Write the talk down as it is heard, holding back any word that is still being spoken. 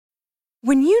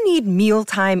When you need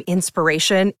mealtime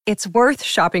inspiration, it's worth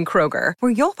shopping Kroger,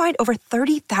 where you'll find over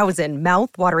 30,000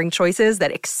 mouth-watering choices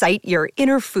that excite your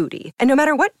inner foodie. And no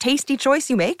matter what tasty choice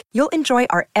you make, you'll enjoy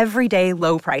our everyday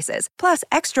low prices, plus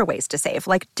extra ways to save,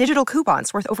 like digital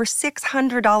coupons worth over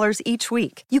 $600 each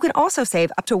week. You can also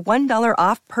save up to $1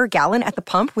 off per gallon at the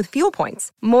pump with fuel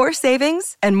points. More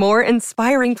savings and more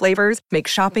inspiring flavors make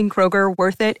shopping Kroger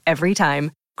worth it every time.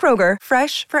 Kroger,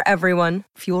 fresh for everyone.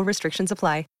 Fuel restrictions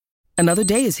apply. Another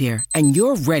day is here, and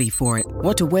you're ready for it.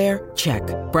 What to wear? Check.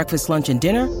 Breakfast, lunch, and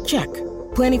dinner? Check.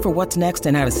 Planning for what's next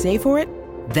and how to save for it?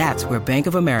 That's where Bank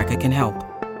of America can help.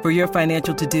 For your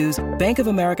financial to-dos, Bank of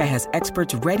America has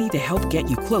experts ready to help get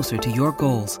you closer to your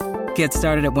goals. Get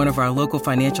started at one of our local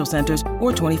financial centers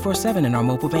or 24/7 in our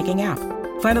mobile banking app.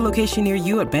 Find a location near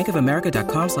you at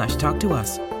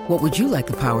bankofamerica.com/talktous. What would you like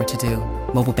the power to do?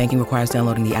 Mobile banking requires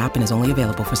downloading the app and is only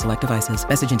available for select devices.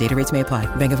 Message and data rates may apply.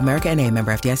 Bank of America N.A.,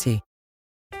 member FDIC.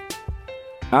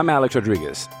 I'm Alex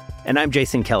Rodriguez. And I'm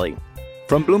Jason Kelly.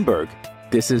 From Bloomberg,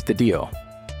 this is The Deal.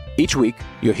 Each week,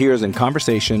 you'll hear us in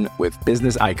conversation with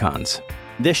business icons.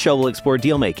 This show will explore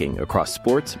deal-making across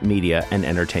sports, media, and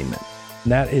entertainment.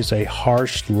 That is a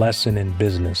harsh lesson in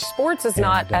business. Sports is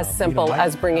not as simple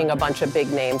as bringing a bunch of big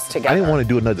names together. I didn't want to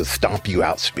do another stomp you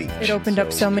out speech. It opened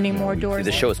up so many more doors.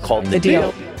 The show is called The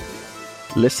Deal.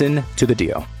 Listen to The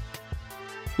Deal.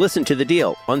 Listen to The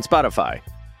Deal on Spotify.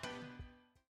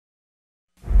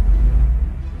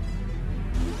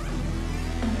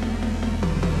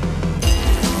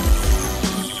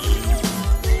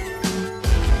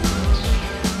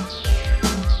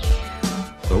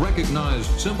 The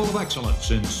recognized symbol of excellence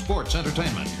in sports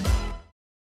entertainment.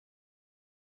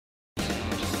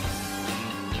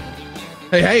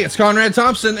 Hey, it's Conrad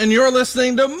Thompson, and you're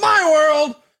listening to My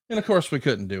World. And of course, we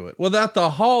couldn't do it without the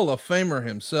Hall of Famer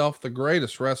himself, the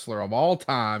greatest wrestler of all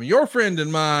time, your friend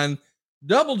and mine,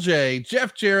 Double J,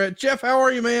 Jeff Jarrett. Jeff, how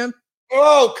are you, man?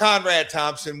 Oh, Conrad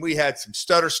Thompson, we had some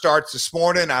stutter starts this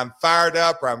morning. I'm fired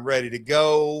up. I'm ready to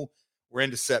go. We're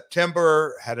into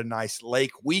September. Had a nice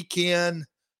lake weekend.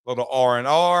 Little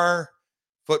R&R.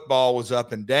 Football was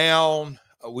up and down.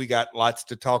 We got lots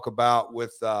to talk about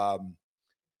with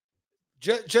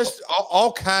just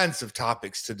all kinds of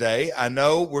topics today. I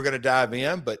know we're going to dive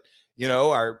in, but you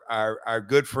know, our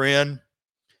good friend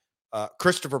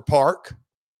Christopher Park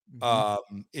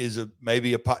is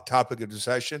maybe a topic of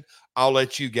discussion. I'll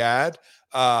let you guide.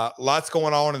 Lots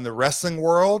going on in the wrestling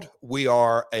world. We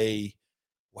are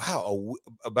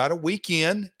about a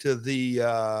weekend to the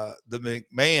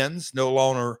McMahons no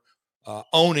longer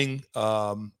owning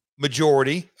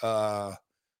majority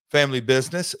family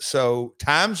business. So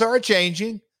times are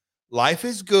changing. Life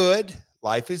is good.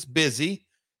 Life is busy.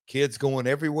 Kids going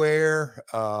everywhere.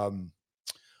 All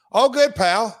good,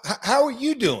 pal. How are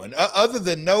you doing? Other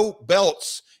than no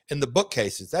belts in the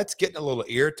bookcases, that's getting a little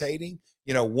irritating.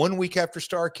 You know, 1 week after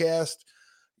StarCast,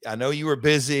 I know you were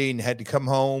busy and had to come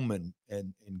home and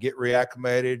get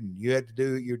reacclimated, and you had to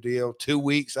do your deal. 2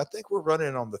 weeks. I think we're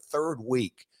running on the third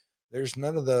week. There's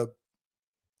none of the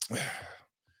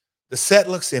set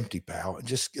looks empty, pal.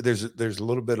 Just there's a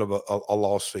little bit of a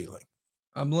lost feeling.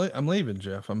 I'm leaving,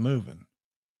 Jeff. I'm moving.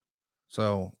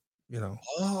 So, you know.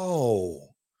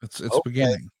 Oh, it's okay.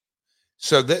 Beginning.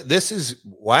 So this is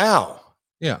wow.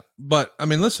 Yeah, but I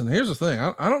mean, listen. Here's the thing.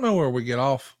 I don't know where we get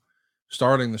off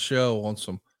starting the show on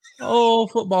some. Oh,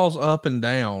 football's up and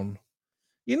down.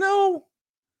 You know,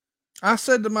 I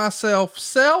said to myself,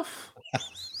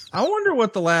 I wonder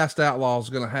what the last outlaw is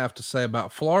going to have to say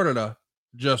about Florida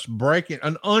just breaking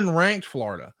an unranked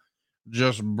Florida,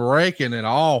 just breaking it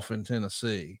off in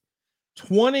Tennessee,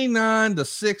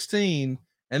 29-16.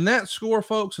 And that score,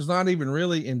 folks, is not even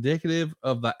really indicative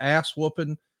of the ass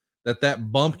whooping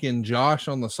that bumpkin Josh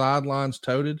on the sidelines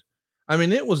toted. I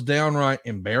mean, it was downright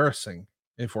embarrassing,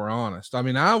 if we're honest. I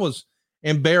mean, I was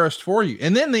embarrassed for you.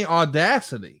 And then the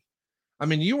audacity. I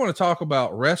mean, you want to talk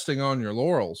about resting on your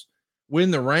laurels. When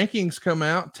the rankings come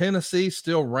out, Tennessee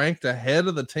still ranked ahead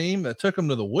of the team that took them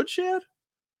to the woodshed.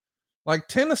 Like,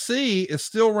 Tennessee is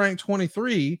still ranked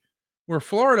 23, where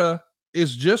Florida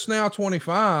is just now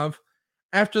 25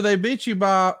 after they beat you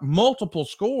by multiple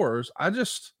scores.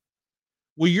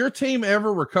 Will your team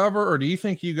ever recover, or do you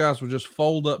think you guys will just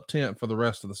fold up tent for the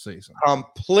rest of the season?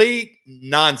 Complete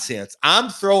nonsense. I'm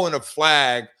throwing a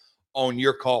flag on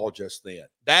your call just then.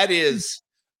 That is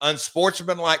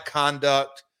unsportsmanlike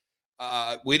conduct.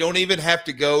 We don't even have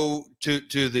to go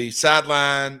to the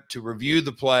sideline to review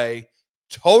the play.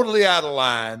 Totally out of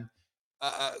line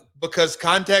because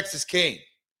context is king.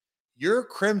 Your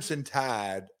Crimson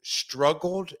Tide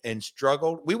struggled and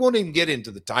struggled. We won't even get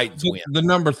into the Titans win. The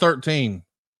number 13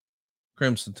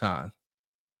 Crimson Tide.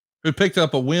 who picked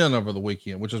up a win over the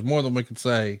weekend, which is more than we could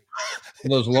say for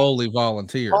those lowly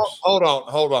volunteers. Hold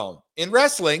on. In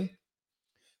wrestling,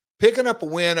 picking up a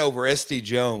win over SD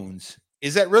Jones,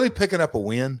 is that really picking up a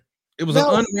win? It was an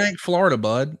unranked Florida,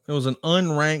 bud. It was an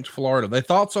unranked Florida. They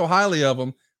thought so highly of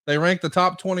them. They ranked the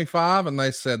top 25, and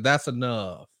they said, that's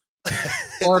enough.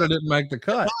 Florida didn't make the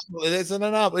cut. It isn't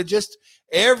enough. It just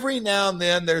every now and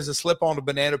then there's a slip on the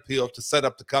banana peel to set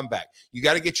up the comeback. You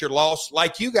got to get your loss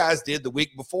like you guys did the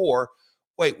week before.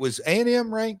 Wait, was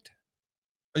A&M ranked?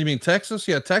 You mean Texas?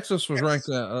 Yeah, Texas was ranked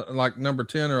like number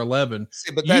 10 or 11.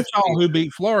 See, but Utah, who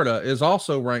beat Florida, is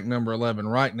also ranked number 11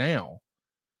 right now.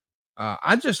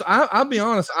 I'll be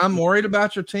honest. I'm worried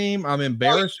about your team. I'm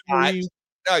embarrassed for you.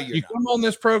 No, you come on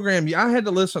this program. I had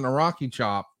to listen to Rocky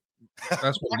Chop.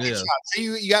 That's what it is. See,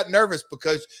 you got nervous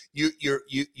because you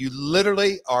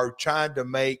literally are trying to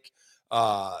make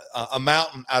a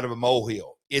mountain out of a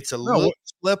molehill. It's a little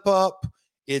slip up.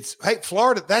 It's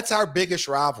Florida. That's our biggest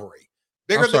rivalry.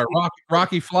 Bigger than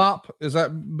Rocky Flop. Is that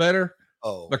better?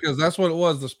 Oh, because that's what it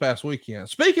was this past weekend.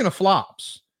 Speaking of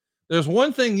flops, there's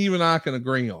one thing you and I can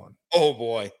agree on. Oh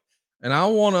boy. And I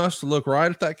want us to look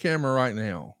right at that camera right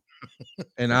now.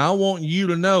 And I want you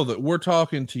to know that we're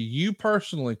talking to you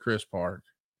personally, Chris Park,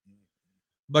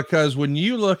 because when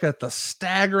you look at the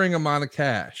staggering amount of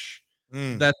cash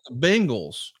that the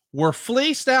Bengals were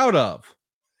fleeced out of,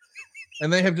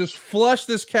 and they have just flushed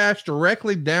this cash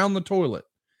directly down the toilet,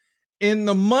 in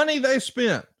the money they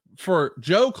spent for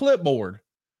Joe Clipboard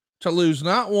to lose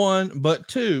not one, but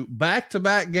two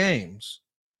back-to-back games.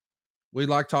 We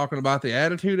like talking about the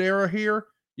Attitude Era here.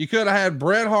 You could have had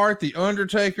Bret Hart, The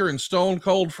Undertaker, and Stone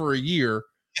Cold for a year,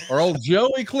 or old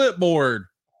Joey Clipboard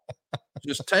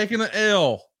just taking an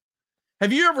L.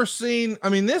 Have you ever seen? I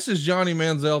mean, this is Johnny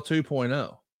Manziel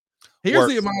 2.0.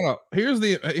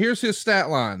 Here's his stat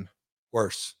line.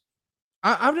 Worse.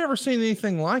 I've never seen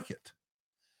anything like it.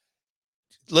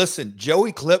 Listen,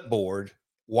 Joey Clipboard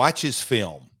watches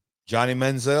film. Johnny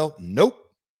Manziel,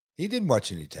 nope, he didn't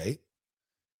watch any tape.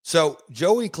 So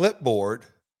Joey Clipboard,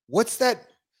 what's that?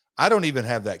 I don't even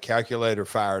have that calculator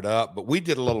fired up, but we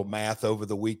did a little math over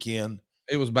the weekend.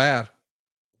 It was bad.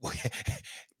 It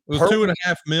was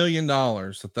 $2.5 million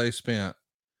that they spent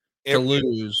to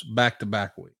lose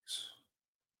back-to-back weeks.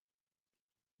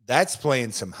 That's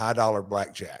playing some high dollar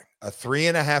blackjack. A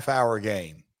 3.5 hour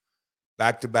game,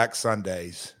 back-to-back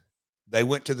Sundays. They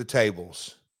went to the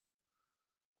tables.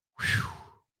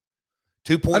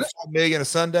 2.5 million a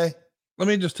Sunday. Let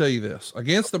me just tell you this.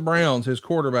 Against the Browns, his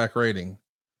quarterback rating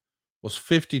was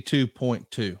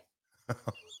 52.2.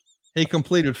 He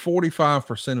completed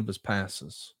 45% of his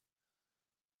passes.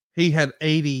 He had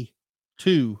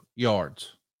 82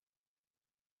 yards.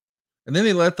 And then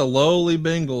he let the lowly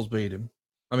Bengals beat him.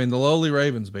 I mean, the lowly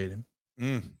Ravens beat him.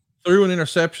 Threw an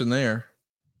interception there.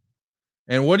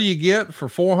 And what do you get for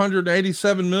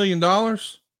 $487 million?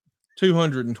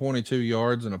 222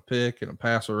 yards and a pick and a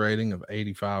passer rating of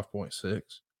 85.6.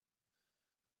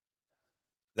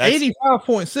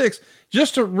 85.6.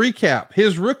 Just to recap,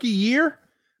 his rookie year,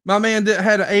 my man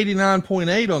had an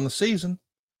 89.8 on the season.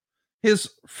 His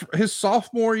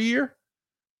sophomore year,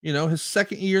 his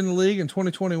second year in the league in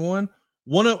 2021,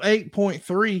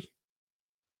 108.3.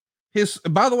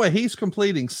 By the way, he's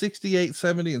completing 68,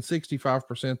 70, and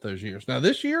 65% those years. Now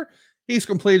this year, he's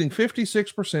completing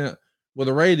 56% with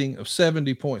a rating of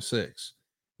 70.6.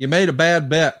 You made a bad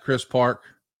bet, Chris Park.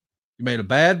 You made a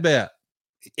bad bet.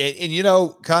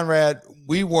 And Conrad,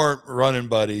 we weren't running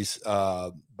buddies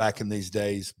back in these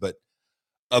days, but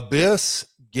Abyss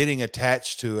getting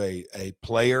attached to a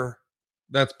player.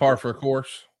 That's par for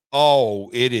course. Oh,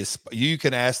 it is. You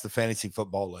can ask the Fantasy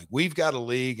Football League. We've got a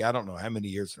league. I don't know how many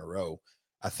years in a row.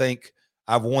 I think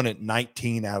I've won it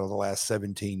 19 out of the last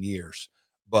 17 years.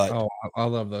 But I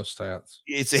love those stats.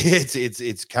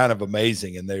 It's kind of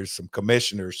amazing. And there's some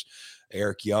commissioners,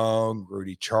 Eric Young,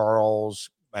 Rudy Charles,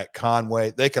 Matt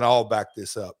Conway. They can all back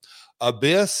this up.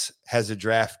 Abyss has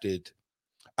drafted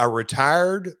a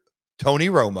retired Tony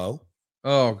Romo.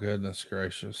 Oh, goodness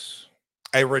gracious.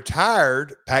 A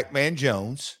retired Pac-Man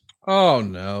Jones. Oh,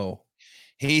 no.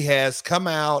 He has come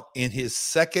out in his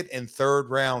second and third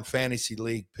round fantasy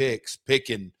league picks,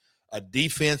 picking a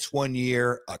defense one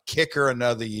year, a kicker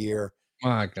another year.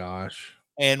 My gosh.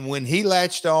 And when he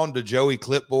latched on to Joey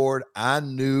Clipboard, I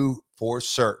knew for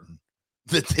certain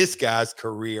that this guy's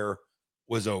career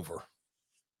was over.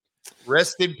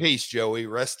 Rest in peace, Joey.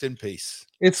 Rest in peace.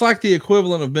 It's like the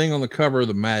equivalent of being on the cover of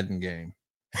the Madden game.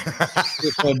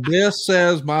 If Abyss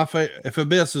says if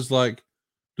Abyss is like,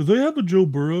 do they have a Joe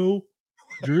Burrow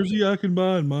jersey I can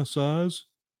buy in my size?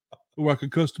 Or I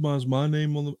could customize my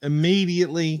name on them?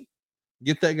 Immediately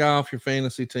Get that guy off your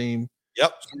fantasy team.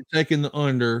 Yep. Start taking the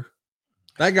under.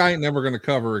 That guy ain't never going to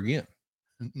cover again.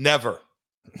 Never.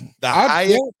 The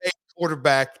highest paid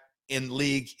quarterback in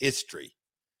league history.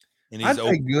 And he's I'd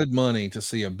pay good money to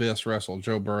see Abyss wrestle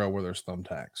Joe Burrow with their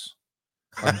thumbtacks.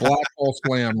 A black hole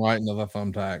slam right into the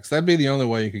thumbtacks. That'd be the only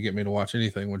way you could get me to watch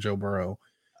anything with Joe Burrow.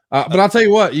 But I'll tell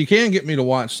you what, you can get me to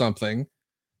watch something.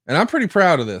 And I'm pretty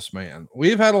proud of this, man.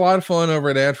 We've had a lot of fun over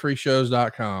at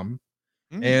adfreeshows.com.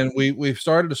 And we've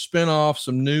started to spin off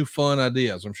some new fun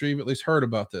ideas. I'm sure you've at least heard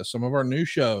about this. Some of our new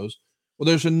shows. Well,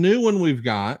 there's a new one we've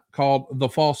got called The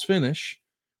False Finish,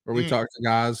 where we talk to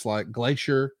guys like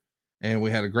Glacier, and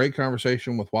we had a great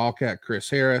conversation with Wildcat Chris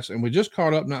Harris, and we just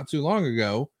caught up not too long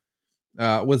ago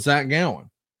with Zach Gowen.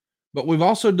 But we've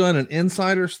also done an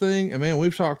insiders thing, and man,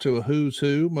 we've talked to a who's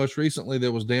who. Most recently,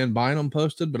 there was Dan Bynum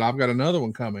posted, but I've got another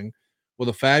one coming with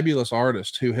a fabulous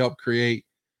artist who helped create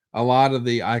a lot of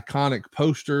the iconic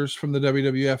posters from the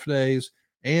WWF days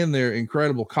and their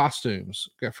incredible costumes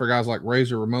for guys like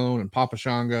Razor Ramon and Papa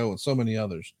Shango and so many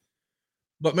others.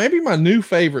 But maybe my new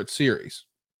favorite series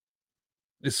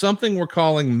is something we're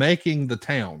calling Making the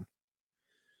Town.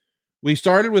 We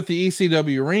started with the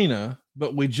ECW Arena,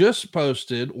 but we just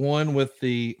posted one with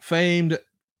the famed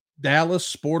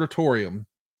Dallas Sportatorium.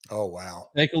 Oh,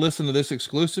 wow. Take a listen to this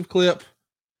exclusive clip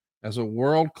as a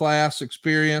world-class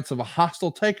experience of a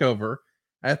hostile takeover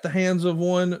at the hands of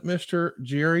one Mr.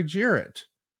 Jerry Jarrett.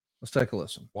 Let's take a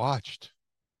listen. Watched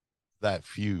that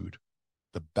feud,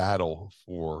 the battle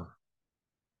for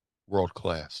world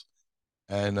class.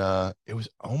 And it was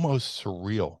almost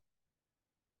surreal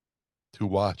to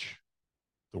watch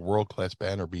the world class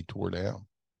banner be torn down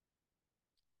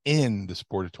in the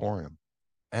Sportatorium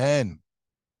and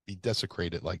be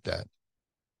desecrated like that.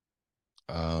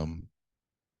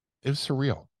 It was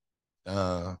surreal.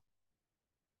 That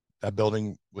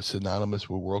building was synonymous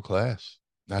with world class.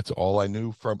 That's all I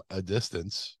knew from a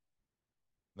distance.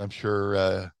 And I'm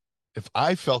sure if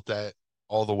I felt that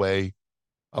all the way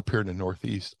up here in the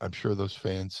Northeast, I'm sure those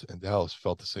fans in Dallas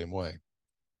felt the same way.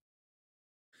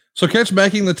 So catch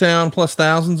Making the Town plus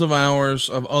thousands of hours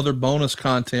of other bonus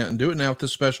content and do it now with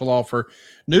this special offer.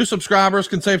 New subscribers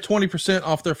can save 20%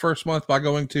 off their first month by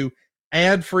going to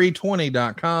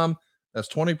adfree20.com. That's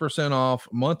 20% off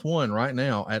month one right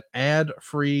now at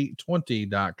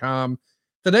adfree20.com.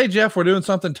 Today, Jeff, we're doing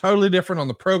something totally different on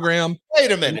the program.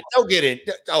 Wait a minute. Don't get in.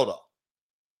 Hold on.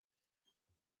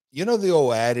 You know the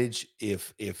old adage,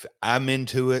 if I'm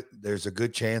into it, there's a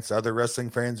good chance other wrestling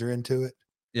fans are into it?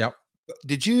 Yep.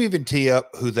 Did you even tee up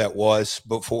who that was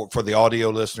before for the audio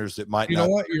listeners that might You not?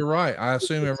 know what? You're right. I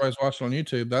assume everybody's watching on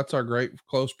YouTube. That's our great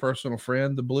close personal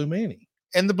friend, the Blue Meanie.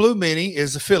 And the Blue Meanie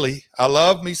is a Philly. I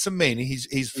love me some Meanie.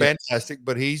 He's fantastic,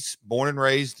 but he's born and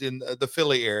raised in the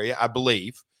Philly area, I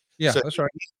believe. Yeah, so that's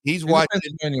right. He's watching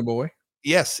Pennsylvania boy.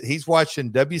 Yes, he's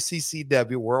watching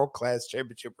WCCW World Class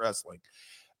Championship Wrestling.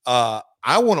 I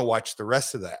want to watch the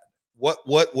rest of that.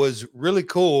 What was really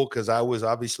cool, because I was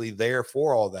obviously there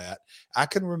for all that. I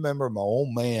can remember my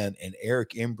old man and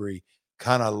Eric Embry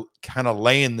kind of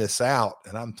laying this out,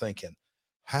 and I'm thinking,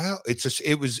 how it's just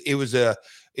it was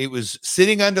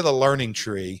sitting under the learning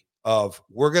tree of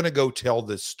we're going to go tell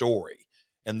this story,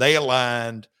 and they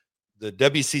aligned the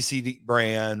WCC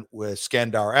brand with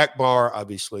Skandar Akbar,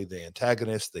 obviously the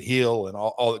antagonist, the heel, and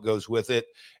all that goes with it,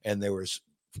 and there was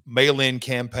mail-in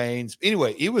campaigns.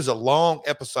 Anyway, it was a long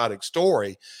episodic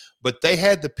story, but they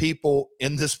had the people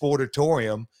in this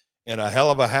auditorium in a hell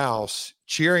of a house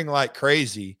cheering like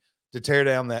crazy to tear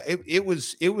down that. It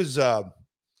was a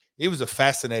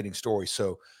fascinating story.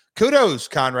 So kudos,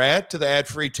 Conrad, to the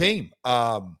ad-free team.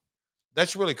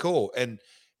 That's really cool. And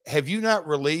have you not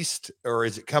released, or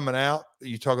is it coming out? Are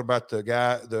you talking about the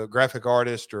guy, the graphic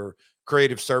artist or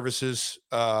creative services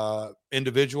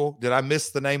individual? Did I miss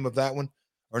the name of that one?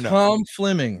 Or no? Tom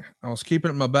Fleming. I was keeping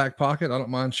it in my back pocket. I don't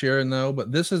mind sharing though,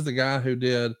 but this is the guy who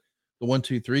did the 1,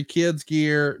 2, 3 Kids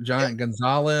gear, Giant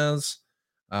Gonzalez,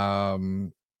 wow,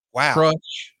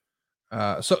 Crush,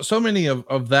 so many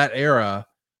of that era.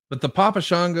 But the Papa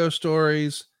Shango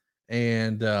stories,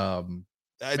 and man,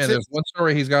 there's one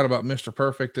story he's got about Mr.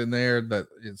 Perfect in there that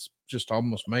is just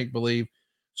almost make believe.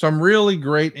 Some really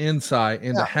great insight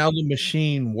into how the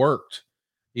machine worked.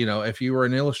 You know, if you were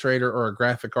an illustrator or a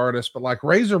graphic artist, but like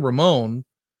Razor Ramon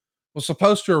was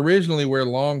supposed to originally wear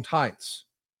long tights,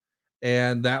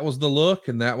 and that was the look,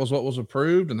 and that was what was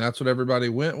approved, and that's what everybody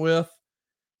went with.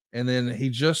 And then he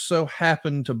just so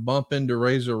happened to bump into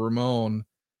Razor Ramon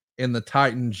in the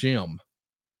Titan gym.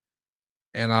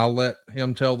 And I'll let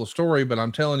him tell the story, but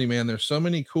I'm telling you, man, there's so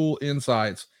many cool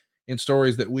insights in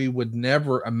stories that we would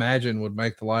never imagine would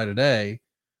make the light of day.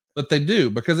 But they do,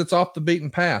 because it's off the beaten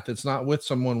path. It's not with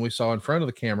someone we saw in front of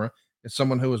the camera. It's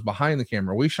someone who was behind the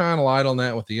camera. We shine a light on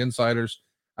that with the insiders.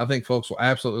 I think folks will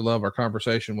absolutely love our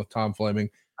conversation with Tom Fleming.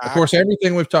 Of course,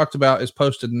 everything we've talked about is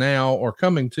posted now or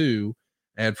coming to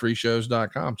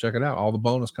adfreeshows.com. Check it out. All the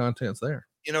bonus content's there.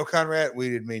 You know, Conrad, we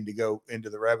didn't mean to go into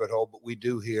the rabbit hole, but we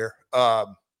do here.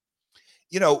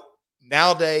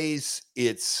 Nowadays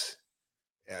it's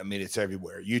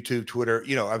everywhere. YouTube, Twitter,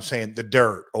 I'm saying the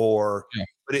dirt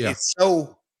it's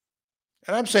so,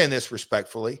 and I'm saying this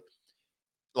respectfully,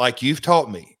 like you've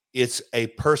taught me, it's a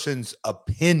person's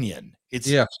opinion. It's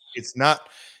not,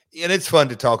 and it's fun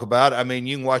to talk about. I mean,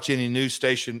 you can watch any news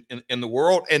station in the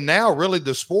world, and now really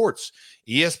the sports,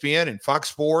 ESPN and Fox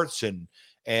Sports, and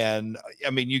I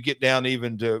mean, you get down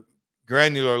even to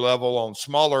granular level on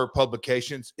smaller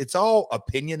publications. It's all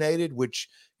opinionated, which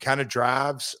kind of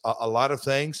drives a lot of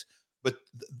things. But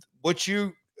what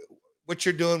you're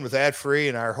doing with Ad Free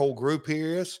and our whole group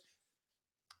here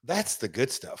that's the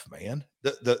good stuff, man.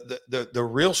 The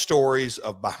real stories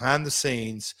of behind the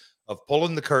scenes, of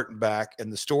pulling the curtain back,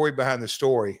 and the story behind the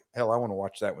story. Hell, I want to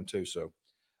watch that one too. So,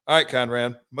 all right,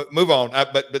 Conrad, move on.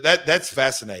 But that's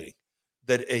fascinating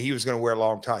that he was going to wear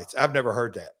long tights. I've never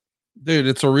heard that. Dude,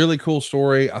 it's a really cool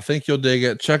story. I think you'll dig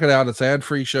it. Check it out. It's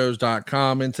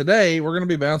adfreeshows.com. And today we're going to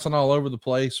be bouncing all over the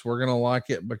place. We're going to like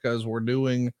it because we're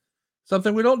doing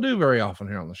something we don't do very often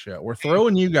here on the show. We're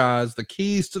throwing you guys the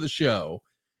keys to the show.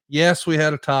 Yes, we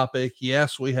had a topic.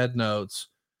 Yes, we had notes.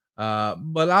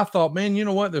 But I thought, man, you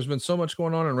know what? There's been so much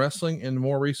going on in wrestling in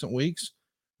more recent weeks.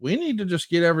 We need to just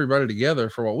get everybody together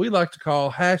for what we like to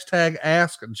call hashtag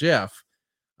Ask Jeff.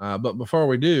 But before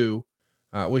we do,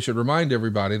 we should remind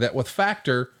everybody that with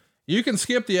Factor, you can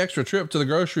skip the extra trip to the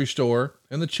grocery store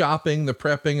and the chopping, the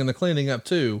prepping, and the cleaning up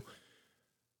too,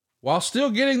 while still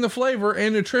getting the flavor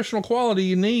and nutritional quality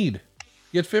you need.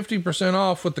 Get 50%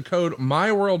 off with the code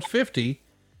MyWorld50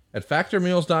 at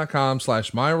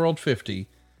factormeals.com/MyWorld50.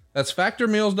 That's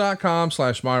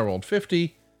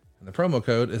factormeals.com/MyWorld50. And the promo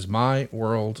code is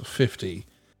MyWorld50.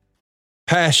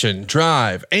 Passion,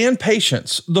 drive, and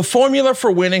patience, the formula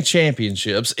for winning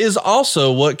championships, is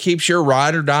also what keeps your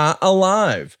ride or die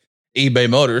alive. eBay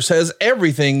Motors has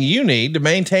everything you need to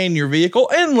maintain your vehicle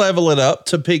and level it up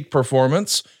to peak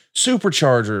performance.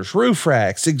 Superchargers, roof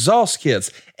racks, exhaust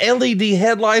kits, LED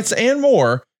headlights, and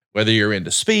more. Whether you're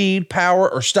into speed,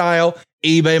 power, or style,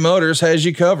 eBay Motors has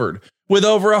you covered. With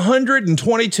over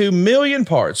 122 million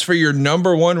parts for your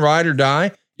number one ride or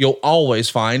die, you'll always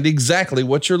find exactly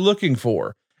what you're looking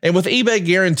for. And with eBay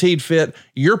Guaranteed Fit,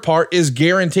 your part is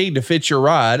guaranteed to fit your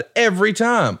ride every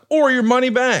time, or your money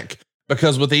back.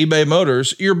 Because with eBay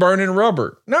Motors, you're burning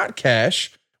rubber, not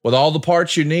cash. With all the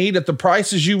parts you need at the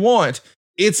prices you want,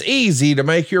 it's easy to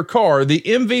make your car the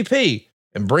MVP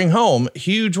and bring home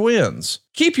huge wins.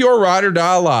 Keep your ride or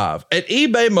die alive at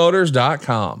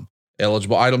ebaymotors.com.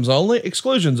 Eligible items only.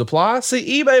 Exclusions apply.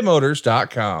 See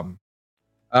ebaymotors.com.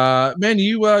 Man,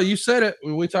 you said it.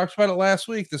 We talked about it last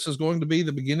week. This is going to be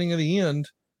the beginning of the end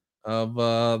of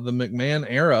the McMahon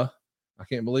era. I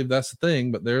can't believe that's the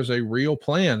thing, but there's a real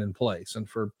plan in place. And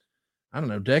for, I don't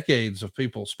know, decades of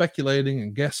people speculating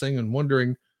and guessing and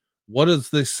wondering, what is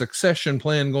the succession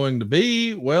plan going to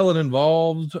be? Well, it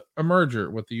involved a merger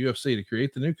with the UFC to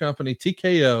create the new company,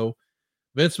 TKO.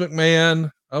 Vince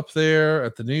McMahon up there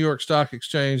at the New York Stock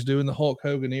Exchange doing the Hulk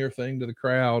Hogan ear thing to the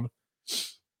crowd.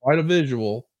 Quite a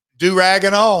visual. Do-rag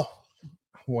and all.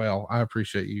 Well, I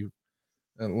appreciate you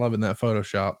loving that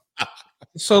Photoshop.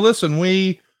 So listen,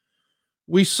 we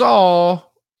saw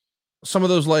some of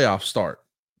those layoffs start.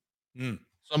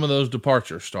 Some of those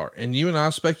departures start. And you and I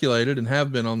speculated and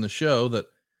have been on the show that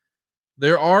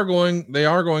they are going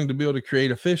to be able to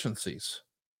create efficiencies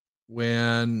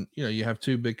when, you have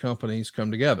two big companies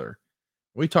come together.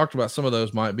 We talked about some of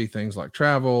those might be things like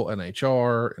travel and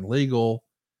HR and legal.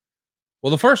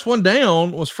 Well, the first one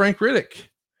down was Frank Riddick,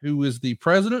 who is the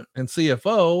president and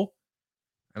CFO.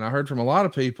 And I heard from a lot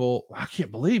of people, I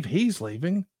can't believe he's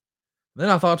leaving. Then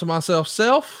I thought to myself,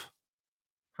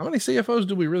 how many CFOs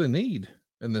do we really need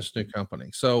in this new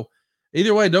company? So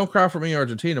either way, don't cry for me,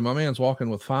 Argentina. My man's walking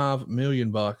with $5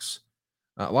 million.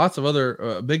 Lots of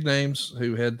other big names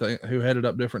who headed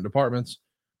up different departments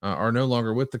are no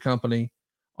longer with the company.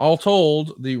 All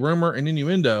told, the rumor and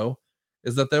innuendo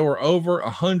is that there were over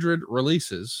 100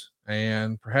 releases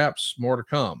and perhaps more to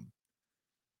come.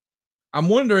 I'm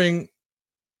wondering,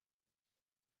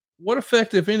 what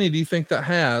effect, if any, do you think that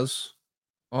has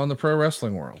on the pro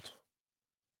wrestling world?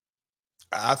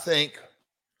 I think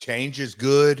change is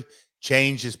good.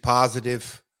 Change is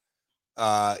positive.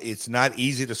 It's not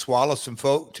easy to swallow some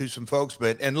folks,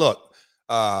 but, and look,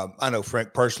 I know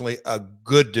Frank personally, a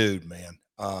good dude, man.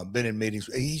 Been in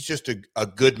meetings. He's just a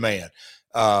good man.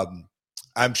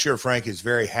 I'm sure Frank is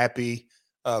very happy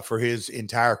for his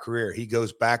entire career. He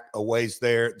goes back a ways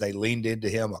there. They leaned into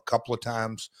him a couple of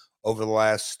times over the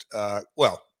last,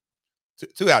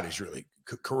 throughout his really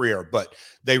career, but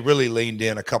they really leaned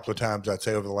in a couple of times, I'd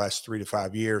say, over the last 3 to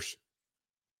 5 years.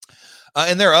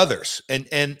 And there are others,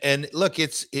 and look,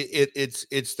 it's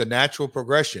the natural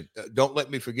progression. Don't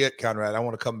let me forget, Conrad. I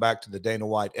want to come back to the Dana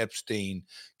White Epstein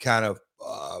kind of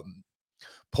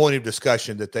point of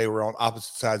discussion that they were on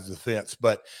opposite sides of the fence.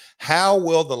 But how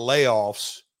will the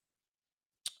layoffs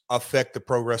affect the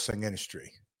pro wrestling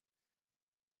industry?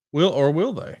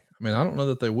 Will they? I mean, I don't know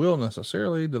that they will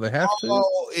necessarily. Do they have to?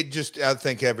 Oh, I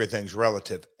think everything's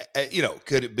relative.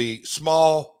 Could it be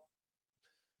small?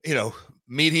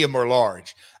 Medium or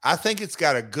large? I think it's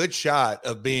got a good shot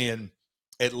of being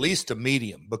at least a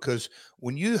medium, because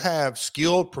when you have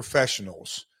skilled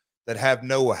professionals that have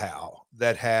know-how,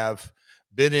 that have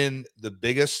been in the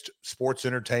biggest sports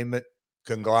entertainment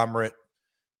conglomerate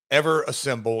ever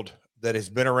assembled, that has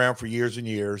been around for years and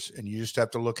years, and you just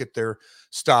have to look at their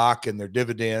stock and their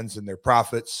dividends and their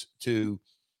profits to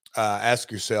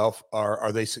ask yourself,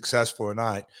 are they successful or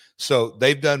not? So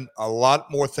they've done a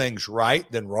lot more things right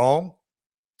than wrong.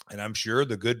 And I'm sure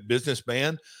the good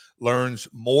businessman learns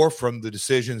more from the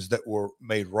decisions that were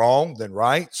made wrong than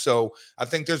right. So I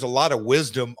think there's a lot of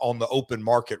wisdom on the open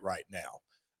market right now.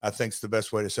 I think it's the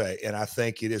best way to say. And I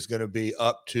think it is going to be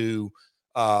up to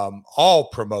all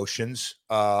promotions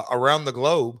around the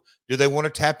globe. Do they want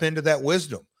to tap into that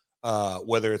wisdom?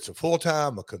 Whether it's a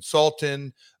full-time, a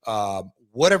consultant,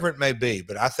 whatever it may be.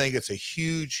 But I think it's a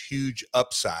huge, huge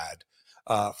upside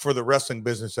for the wrestling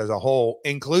business as a whole,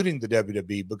 including the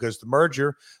WWE, because the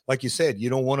merger, like you said, you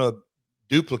don't want to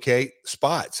duplicate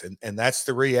spots. And that's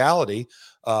the reality.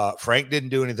 Frank didn't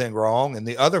do anything wrong, and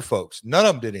the other folks, none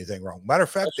of them did anything wrong. Matter of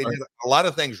fact, they did a lot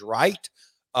of things right.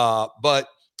 But,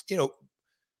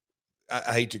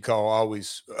 I hate to call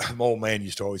always, my old man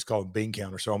used to always call him bean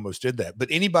counter, so I almost did that. But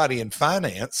anybody in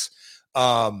finance,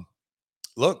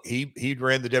 look, he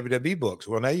ran the WWE books.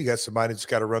 Well, now you got somebody that's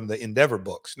got to run the Endeavor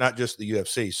books, not just the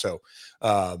UFC. So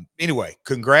anyway,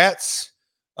 congrats.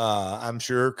 I'm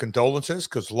sure condolences,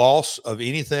 because loss of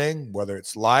anything, whether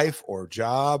it's life or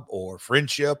job or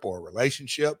friendship or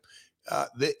relationship,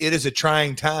 it is a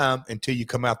trying time until you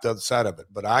come out the other side of it.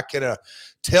 But I can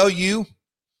tell you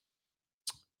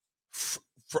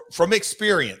from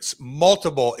experience,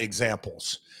 multiple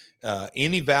examples,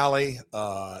 any valley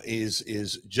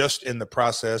is just in the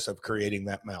process of creating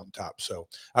that mountaintop. So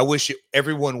I wish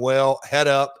everyone well, head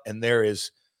up, and there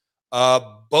is a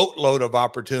boatload of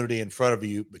opportunity in front of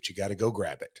you, but you got to go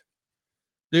grab it.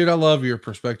 Dude, I love your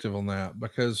perspective on that,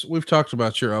 because we've talked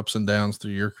about your ups and downs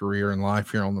through your career and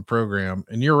life here on the program.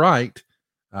 And you're right.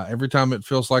 Every time it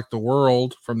feels like the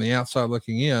world from the outside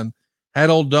looking in had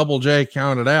old Double J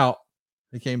counted out,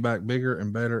 he came back bigger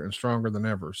and better and stronger than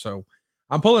ever. So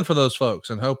I'm pulling for those folks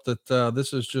and hope that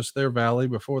this is just their valley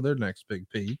before their next big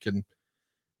peak. And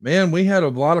man, we had a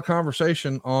lot of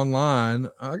conversation online.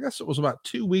 I guess it was about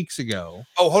 2 weeks ago.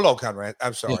 Oh, hold on, Conrad.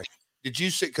 I'm sorry. Yeah. Did you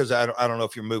see? Because I don't know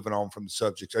if you're moving on from the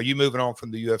subject. Are you moving on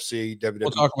from the UFC, WWE?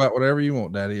 We'll talk about whatever you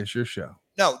want, Daddy. It's your show.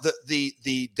 No,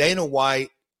 the Dana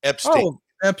White Epstein. Oh,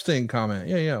 Epstein comment.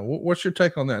 Yeah. What's your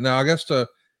take on that? Now, I guess to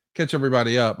catch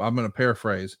everybody up, I'm going to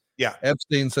paraphrase. Yeah.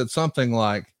 Epstein said something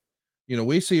like,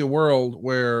 we see a world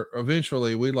where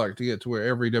eventually we'd like to get to where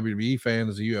every WWE fan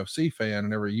is a UFC fan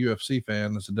and every UFC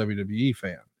fan is a WWE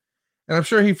fan. And I'm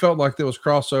sure he felt like there was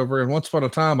crossover. And once upon a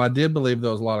time, I did believe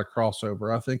there was a lot of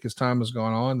crossover. I think as time has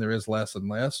gone on, there is less and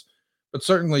less. But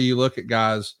certainly you look at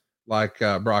guys like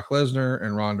Brock Lesnar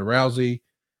and Ronda Rousey.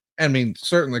 I mean,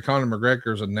 certainly Conor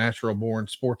McGregor is a natural born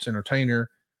sports entertainer.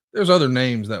 There's other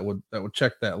names that would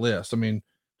check that list. I mean,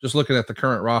 just looking at the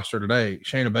current roster today,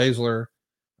 Shayna Baszler,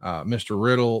 Mr.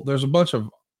 Riddle, there's a bunch of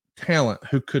talent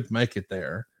who could make it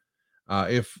there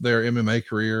if their MMA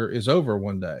career is over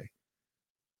one day.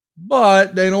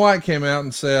 But Dana White came out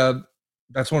and said,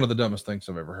 that's one of the dumbest things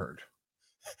I've ever heard.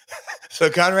 So,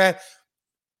 Conrad,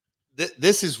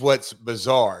 this is what's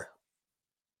bizarre.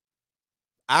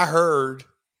 I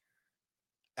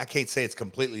can't say it's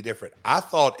completely different. I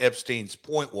thought Epstein's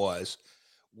point was,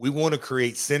 we want to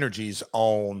create synergies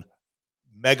on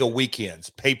mega weekends,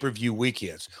 pay-per-view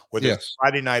weekends, whether it's a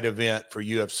Friday night event for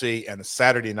UFC and a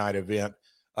Saturday night event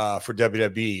for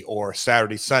WWE, or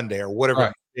Saturday, Sunday, or whatever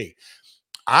it may be.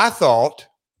 I thought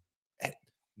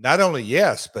not only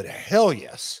yes, but hell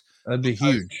yes. That'd be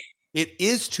huge. It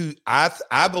is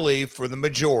I believe for the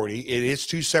majority, it is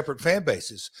two separate fan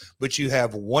bases, but you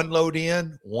have one load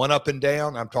in, one up and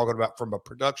down. I'm talking about from a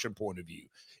production point of view.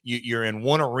 You're in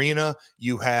one arena.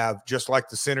 You have just like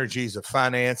the synergies of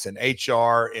finance and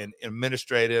HR and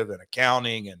administrative and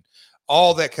accounting and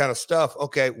all that kind of stuff.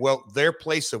 Okay, well, their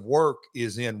place of work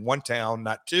is in one town,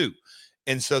 not two.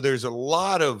 And so there's a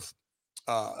lot of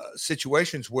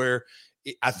situations where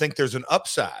I think there's an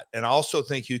upside. And I also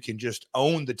think you can just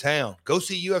own the town. Go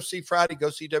see UFC Friday, go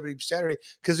see WWE Saturday,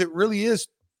 because it really is,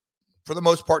 for the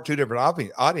most part, two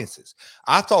different audiences.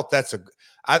 I thought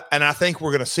and I think we're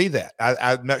going to see that.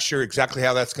 I'm not sure exactly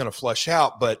how that's going to flush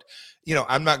out, but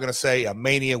I'm not going to say a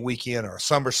Mania weekend or a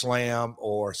SummerSlam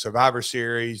or Survivor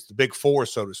Series, the big four,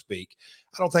 so to speak.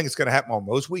 I don't think it's going to happen on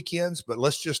those weekends, but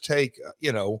let's just take,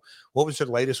 what was the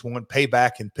latest one?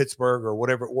 Payback in Pittsburgh or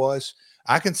whatever it was.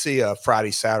 I can see a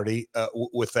Friday, Saturday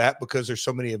with that because there's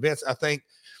so many events. I think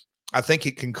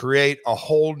it can create a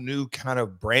whole new kind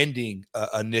of branding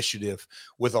initiative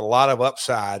with a lot of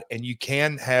upside, and you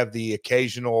can have the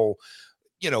occasional,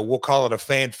 we'll call it a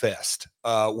fan fest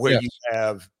where you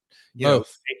have,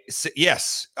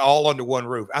 yes, all under one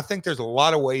roof. I think there's a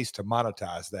lot of ways to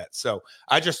monetize that. So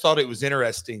I just thought it was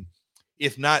interesting.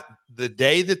 If not the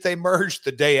day that they merged,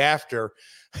 the day after,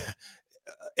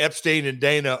 Epstein and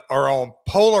Dana are on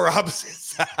polar opposite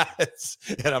sides.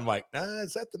 And I'm like,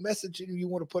 is that the message you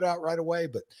want to put out right away?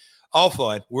 But all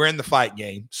fun. We're in the fight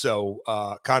game. So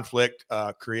conflict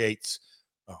creates.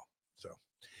 So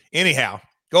anyhow,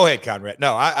 go ahead, Conrad.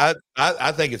 No,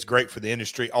 I think it's great for the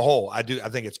industry a whole. I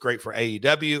think it's great for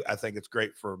AEW. I think it's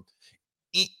great for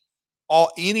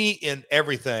any and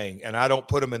everything. And I don't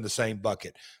put them in the same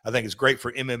bucket. I think it's great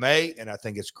for MMA, and I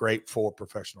think it's great for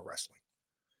professional wrestling.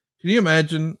 Can you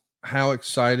imagine how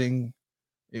exciting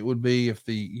it would be if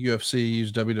the UFC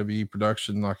used WWE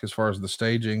production, like as far as the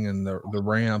staging and the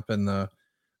ramp and the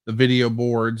video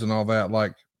boards and all that?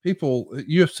 Like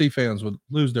UFC fans would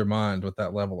lose their mind with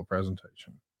that level of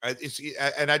presentation.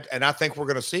 And I think we're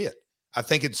going to see it. I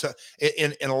think it's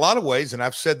in a lot of ways, and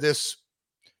I've said this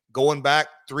going back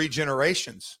 3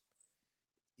 generations.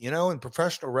 In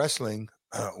professional wrestling,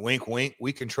 wink, wink,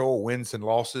 we control wins and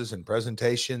losses and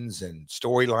presentations and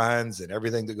storylines and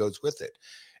everything that goes with it.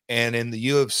 And in the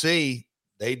UFC,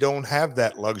 they don't have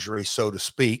that luxury, so to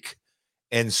speak.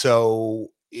 And so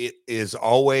it is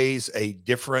always a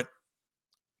different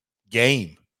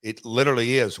game. It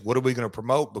literally is. What are we going to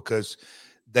promote? Because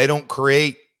they don't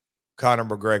create Conor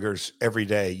McGregor's every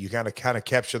day. You kind of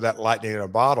capture that lightning in a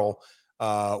bottle.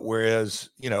 Whereas,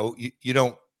 you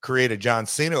don't create a John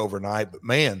Cena overnight, but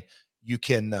man, you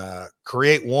can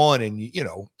create one, and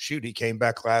shoot, he came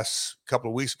back last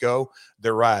couple of weeks ago.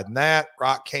 They're riding that.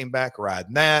 Rock came back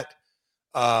riding that.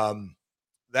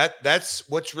 That's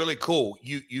what's really cool.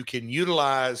 You can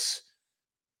utilize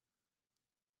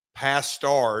past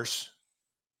stars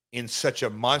in such a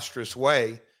monstrous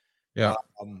way. Yeah.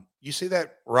 You see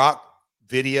that Rock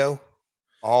video?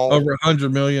 All over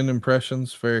 100 million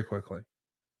impressions very quickly.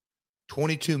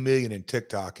 22 million in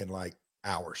TikTok in like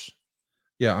hours.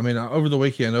 Yeah, I mean, over the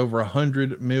weekend, over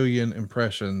 100 million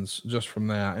impressions just from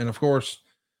that. And of course,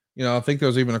 I think there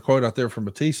was even a quote out there from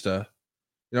Batista.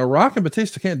 Rock and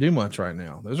Batista can't do much right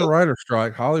now. There's a writer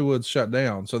strike. Hollywood's shut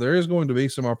down. So there is going to be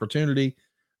some opportunity.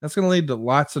 That's going to lead to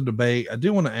lots of debate. I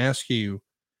do want to ask you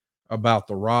about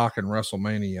The Rock and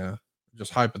WrestleMania,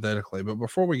 just hypothetically. But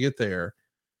before we get there,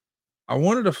 I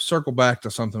wanted to circle back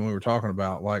to something we were talking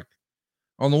about. Like,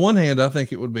 on the one hand, I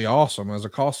think it would be awesome as a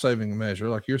cost-saving measure,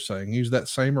 like you're saying, use that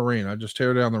same arena, just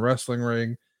tear down the wrestling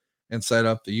ring and set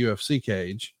up the UFC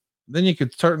cage. Then you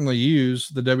could certainly use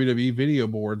the WWE video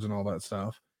boards and all that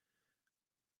stuff.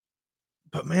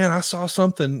 But man, I saw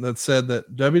something that said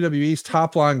that WWE's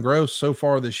top line gross so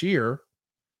far this year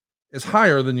is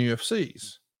higher than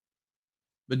UFC's.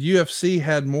 But UFC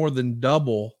had more than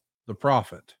double the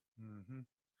profit.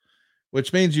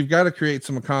 Which means you've got to create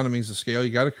some economies of scale.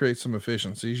 You got to create some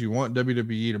efficiencies. You want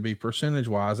WWE to be percentage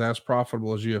wise as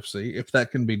profitable as UFC, if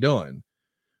that can be done.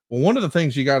 Well, one of the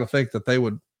things you got to think that they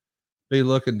would be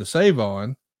looking to save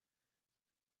on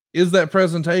is that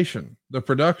presentation, the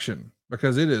production,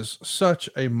 because it is such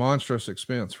a monstrous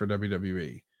expense for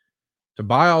WWE to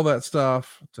buy all that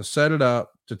stuff, to set it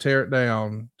up, to tear it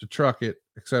down, to truck it,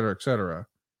 et cetera, et cetera.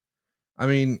 I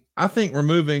mean, I think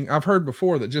I've heard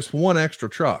before that just one extra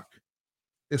truck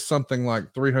is something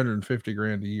like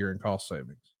 $350,000 a year in cost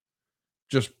savings,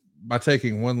 just by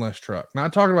taking one less truck.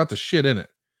 Not talking about the shit in it,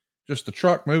 just the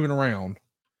truck moving around.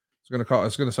 It's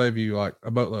going to save you like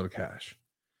a boatload of cash.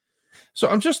 So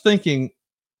I'm just thinking,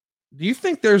 do you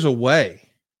think there's a way?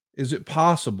 Is it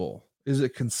possible? Is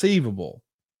it conceivable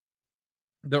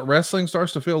that wrestling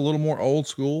starts to feel a little more old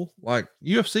school. Like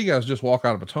UFC guys just walk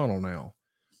out of a tunnel now.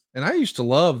 And I used to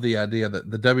love the idea that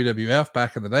the WWF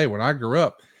back in the day when I grew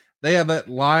up, they had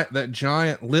that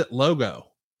giant lit logo,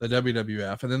 the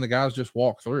WWF, and then the guys just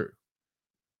walk through.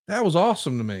 That was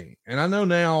awesome to me. And I know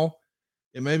now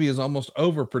it maybe is almost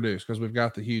overproduced because we've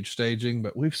got the huge staging,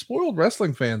 but we've spoiled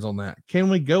wrestling fans on that. Can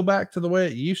we go back to the way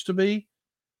it used to be?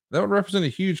 That would represent a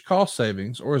huge cost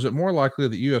savings, or is it more likely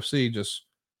that UFC just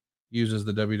uses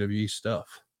the WWE stuff?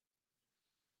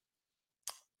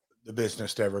 The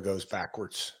business never goes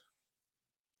backwards.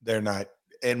 They're not,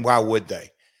 and why would they?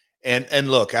 And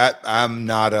look, I'm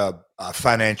not a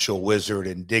financial wizard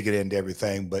and digging into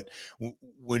everything, but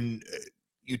when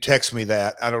you text me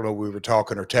that, I don't know, we were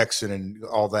talking or texting and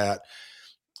all that,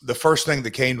 the first thing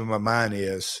that came to my mind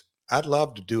is I'd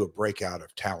love to do a breakout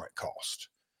of talent cost.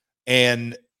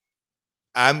 And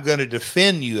I'm going to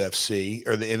defend UFC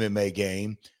or the MMA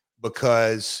game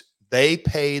because they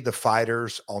pay the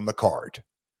fighters on the card,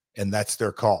 and that's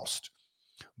their cost.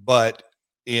 But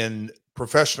in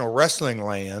professional wrestling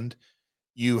land,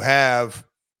 you have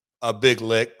a big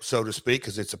lick, so to speak,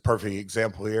 because it's a perfect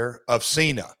example here of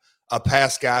Cena, a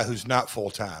past guy who's not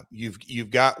full-time. You've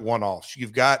got one-offs.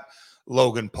 You've got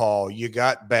Logan Paul. You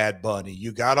got Bad Bunny.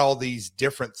 You got all these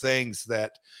different things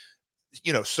that,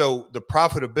 so the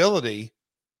profitability,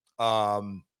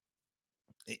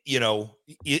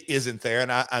 isn't there.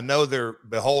 And I know they're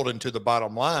beholden to the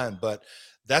bottom line, but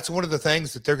that's one of the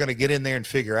things that they're going to get in there and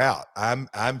figure out.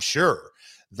 I'm sure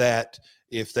that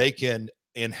if they can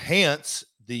enhance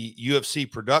the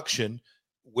UFC production,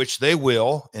 which they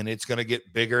will, and it's going to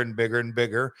get bigger and bigger and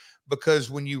bigger, because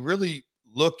when you really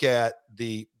look at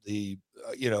the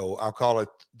I'll call it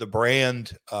the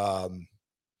brand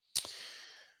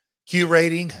Q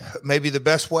rating, maybe the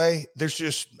best way, there's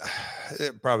just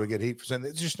probably get heat for saying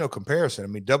there's just no comparison. I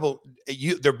mean,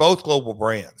 they're both global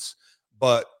brands,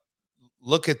 but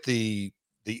look at the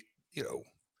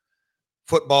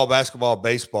football, basketball,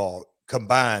 baseball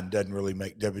combined doesn't really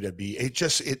make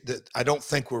WWE. I don't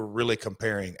think we're really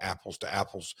comparing apples to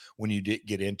apples when you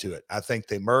get into it. I think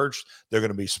they merged. They're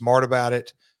going to be smart about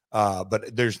it. But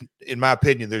in my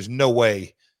opinion, there's no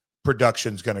way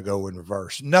production's going to go in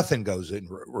reverse. Nothing goes in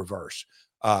reverse.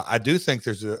 I do think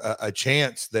there's a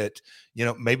chance that,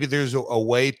 maybe there's a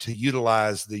way to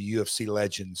utilize the UFC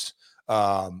legends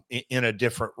in a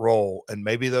different role. And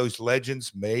maybe those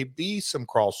legends may be some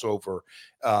crossover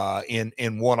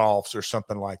in one-offs or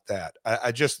something like that.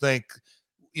 I just think,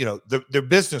 their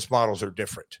business models are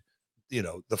different.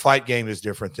 The fight game is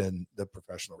different than the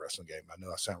professional wrestling game. I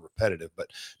know I sound repetitive, but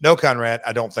no, Conrad,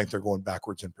 I don't think they're going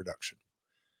backwards in production.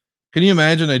 Can you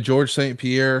imagine a George St.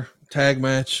 Pierre tag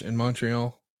match in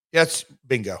Montreal? That's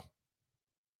bingo.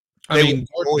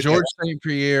 George St.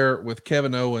 Pierre with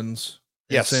Kevin Owens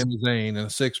and Sami Zayn in a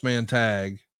 6-man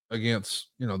tag against,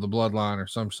 the Bloodline or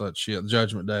some such shit,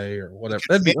 Judgment Day or whatever.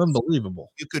 That'd be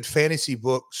unbelievable. You could fantasy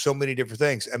book so many different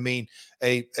things. I mean,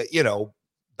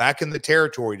 back in the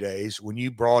territory days when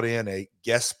you brought in a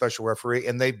guest special referee,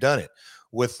 and they've done it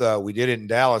with, we did it in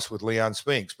Dallas with Leon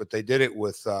Spinks, but they did it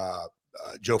with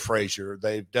Joe Frazier.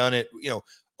 They've done it,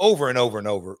 over and over and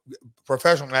over.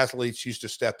 Professional athletes used to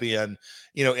step in,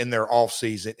 in their off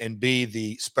season and be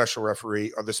the special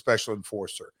referee or the special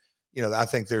enforcer. I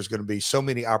think there's going to be so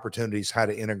many opportunities how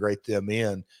to integrate them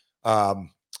in.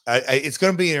 It's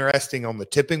going to be interesting on the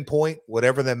tipping point,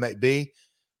 whatever that may be,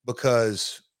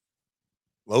 because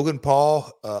Logan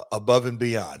Paul, above and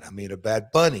beyond. I mean, a Bad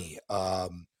Bunny,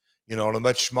 on a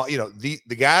much small, the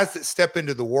guys that step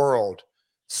into the world,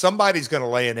 somebody's going to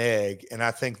lay an egg, and I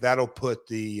think that'll put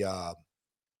the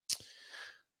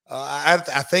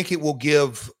I think it will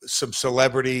give some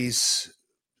celebrities,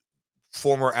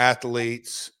 former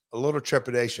athletes, a little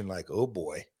trepidation, like, oh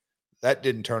boy, that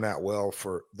didn't turn out well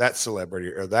for that celebrity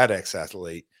or that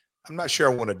ex-athlete. I'm not sure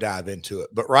I want to dive into it,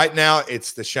 but right now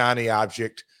it's the shiny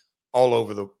object all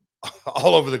over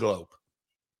the globe.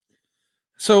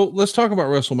 So let's talk about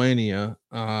WrestleMania,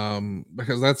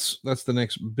 because that's the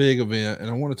next big event, and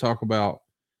I want to talk about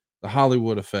the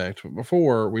Hollywood effect. But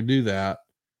before we do that,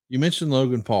 you mentioned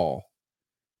Logan Paul,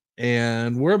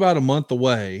 and we're about a month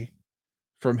away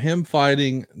from him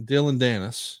fighting Dylan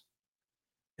Dennis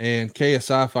and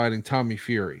KSI fighting Tommy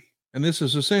Fury. And this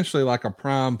is essentially like a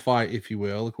Prime fight, if you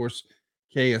will. Of course,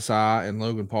 KSI and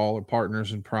Logan Paul are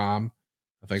partners in Prime.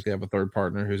 I think they have a third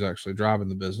partner who's actually driving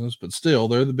the business, but still,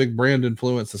 they're the big brand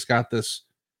influence that's got this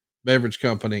beverage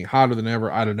company hotter than ever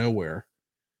out of nowhere,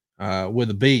 with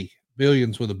a B,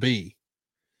 billions with a B.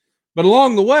 But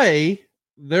along the way,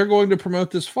 they're going to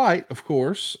promote this fight, of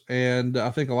course, and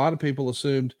I think a lot of people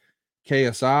assumed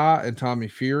KSI and Tommy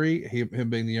Fury, him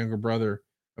being the younger brother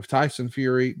of Tyson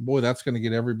Fury. Boy, that's going to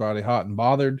get everybody hot and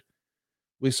bothered.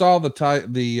 We saw the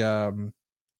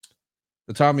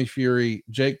Tommy Fury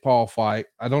Jake Paul fight.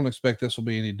 I don't expect this will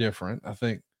be any different. I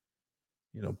think,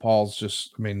 Paul's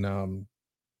just, KSI's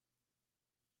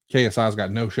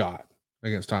got no shot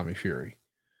against Tommy Fury.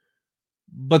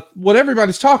 But what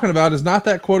everybody's talking about is not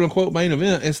that quote unquote main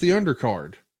event. It's the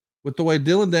undercard. With the way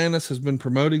Dylan Dennis has been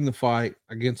promoting the fight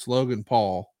against Logan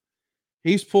Paul,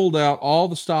 he's pulled out all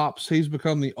the stops. He's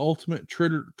become the ultimate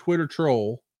Twitter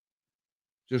troll,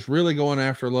 just really going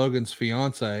after Logan's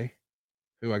fiance,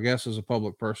 who I guess is a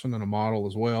public person and a model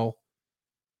as well.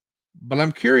 But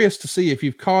I'm curious to see if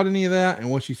you've caught any of that and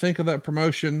what you think of that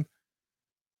promotion,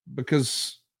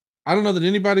 because I don't know that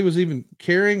anybody was even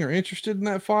caring or interested in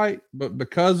that fight, but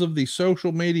because of the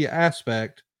social media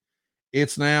aspect,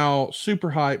 it's now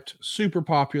super hyped, super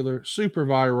popular, super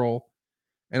viral.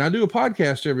 And I do a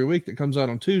podcast every week that comes out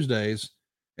on Tuesdays.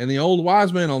 And the old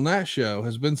wise man on that show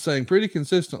has been saying pretty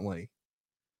consistently,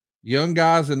 young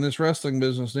guys in this wrestling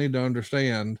business need to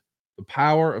understand the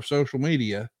power of social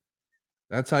media.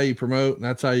 That's how you promote, and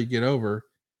that's how you get over.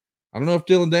 I don't know if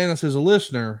Dylan Dennis is a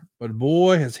listener, but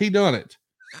boy, has he done it.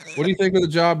 What do you think of the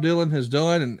job Dylan has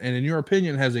done? And in your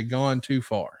opinion, has it gone too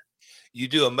far? You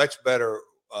do a much better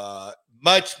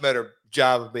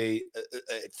job of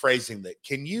at phrasing that.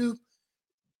 Can you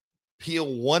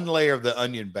peel one layer of the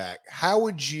onion back? How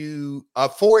would you,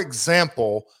 for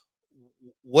example,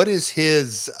 what is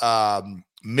his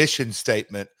mission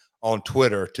statement on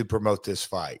Twitter to promote this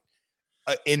fight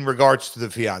in regards to the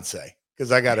fiance?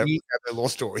 Because I got a little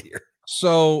story here.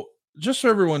 So just so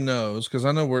everyone knows, because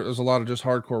I know there's a lot of just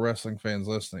hardcore wrestling fans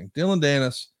listening, Dylan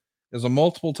Dennis is a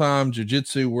multiple-time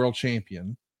jiu-jitsu world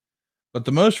champion, but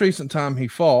the most recent time he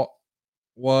fought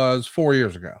was 4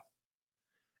 years ago.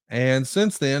 And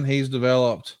since then, he's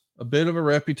developed a bit of a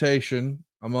reputation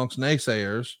amongst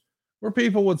naysayers where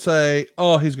people would say,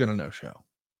 oh, he's going to no-show.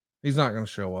 He's not going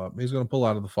to show up. He's going to pull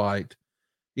out of the fight.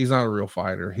 He's not a real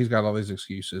fighter. He's got all these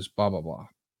excuses, blah, blah, blah.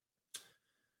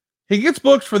 He gets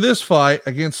booked for this fight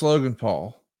against Logan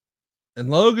Paul. And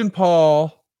Logan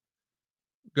Paul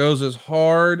goes as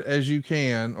hard as you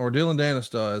can, or Dylan Dennis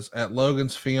does, at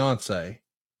Logan's fiance.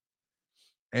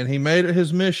 And he made it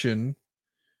his mission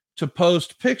to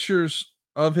post pictures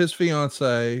of his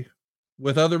fiance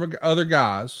with other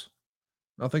guys,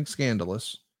 nothing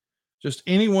scandalous, just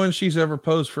anyone she's ever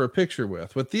posed for a picture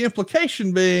with the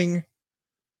implication being,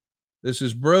 this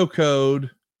is bro code.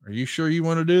 Are you sure you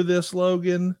want to do this,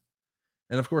 Logan?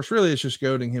 And of course, really, it's just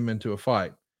goading him into a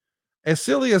fight. As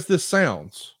silly as this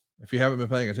sounds, if you haven't been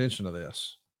paying attention to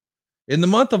this, in the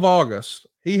month of August,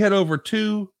 he had over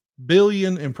 2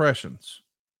 billion impressions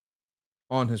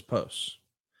on his posts.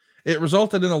 It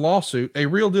resulted in a lawsuit, a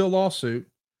real deal lawsuit,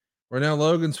 where now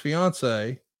Logan's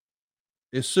fiance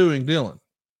is suing Dylan.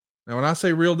 Now, when I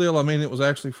say real deal, I mean it was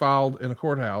actually filed in a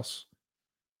courthouse.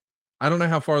 I don't know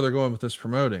how far they're going with this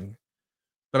promoting,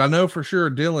 but I know for sure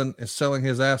Dylan is selling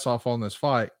his ass off on this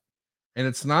fight. And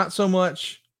it's not so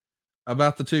much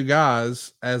about the two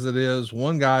guys as it is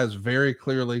one guy is very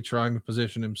clearly trying to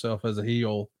position himself as a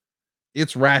heel.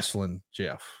 It's wrestling,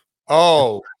 Jeff.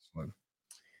 Oh, wrestling.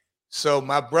 So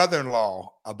my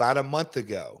brother-in-law, about a month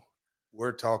ago,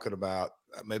 we're talking about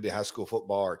maybe high school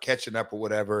football or catching up or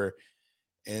whatever.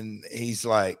 And he's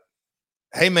like,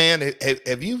 hey man,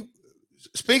 have you,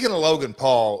 speaking of Logan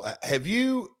Paul, have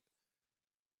you,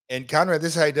 and Conrad,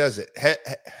 this is how he does it.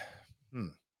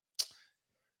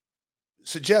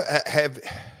 So Jeff,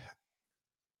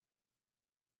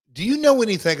 do you know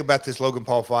anything about this Logan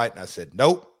Paul fight? And I said,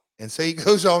 nope. And so he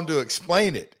goes on to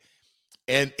explain it.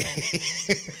 And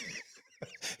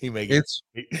he may get,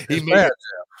 he may get,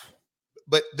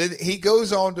 but then he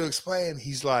goes on to explain,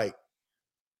 he's like,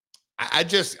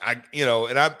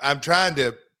 and I'm trying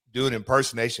to do an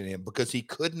impersonation of him because he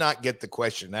could not get the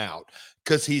question out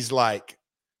because he's like,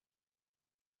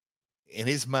 in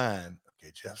his mind,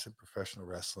 okay, Jeff's in professional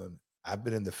wrestling. I've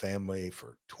been in the family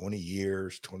for 20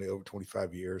 years, over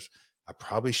 25 years. I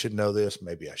probably should know this.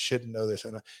 Maybe I shouldn't know this.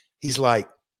 And he's like,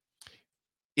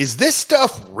 is this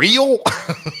stuff real?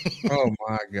 Oh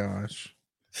my gosh.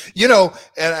 And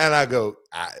I go,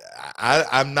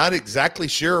 I'm not exactly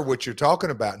sure what you're talking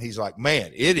about. And he's like,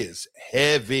 man, it is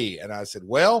heavy. And I said,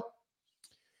 well,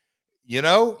 you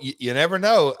never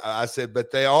know. I said,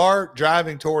 but they are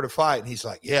driving toward a fight. And he's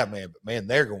like, yeah, man, but man,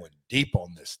 they're going deep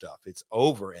on this stuff. It's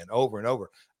over and over and over.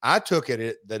 I took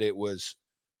it that it was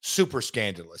super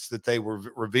scandalous that they were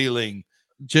revealing.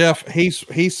 Jeff, he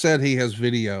said he has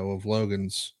video of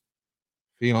Logan's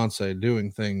fiance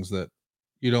doing things that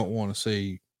you don't want to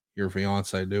see your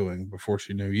fiance doing before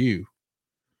she knew you.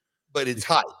 But it's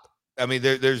hype. I mean,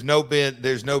 there's no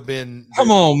been.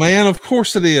 Come on, man. Of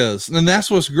course it is, and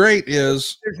that's what's great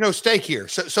is there's no stake here.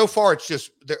 So far, it's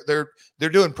just they're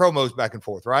doing promos back and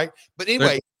forth, right? But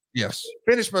anyway, yes.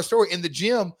 Finish my story in the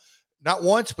gym, not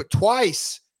once but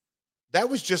twice. That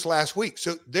was just last week.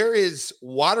 So there is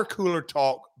water cooler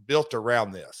talk built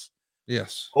around this.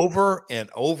 Yes, over and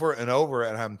over and over,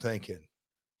 and I'm thinking,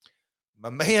 my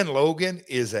man Logan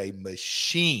is a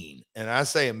machine, and I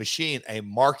say a machine, a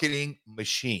marketing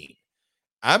machine.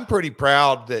 I'm pretty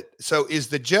proud that. So is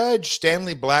the judge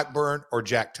Stanley Blackburn or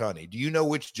Jack Tunney? Do you know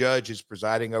which judge is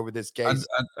presiding over this case?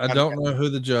 I don't know who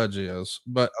the judge is,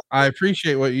 but I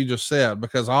appreciate what you just said,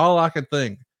 because all I could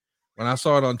think when I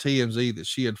saw it on TMZ that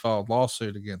she had filed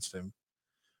lawsuit against him,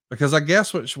 because I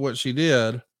guess what she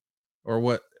did, or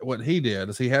what he did,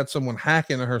 is he had someone hack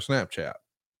into her Snapchat.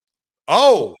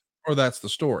 Oh, or that's the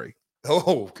story.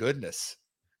 Oh, goodness.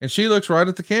 And she looks right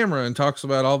at the camera and talks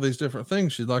about all these different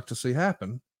things she'd like to see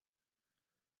happen.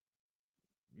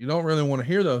 You don't really want to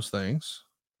hear those things.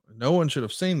 No one should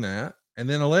have seen that. And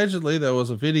then allegedly there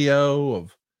was a video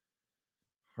of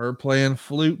her playing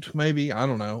flute, maybe. I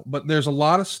don't know. But there's a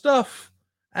lot of stuff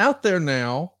out there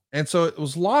now. And so it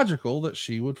was logical that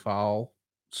she would file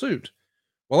suit.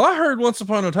 Well, I heard once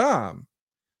upon a time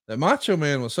that Macho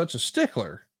Man was such a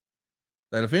stickler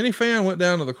that if any fan went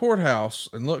down to the courthouse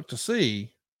and looked to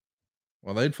see,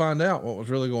 well, they'd find out what was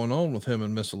really going on with him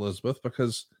and Miss Elizabeth,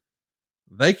 because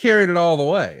they carried it all the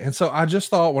way. And so I just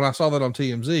thought when I saw that on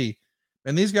TMZ,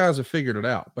 and these guys have figured it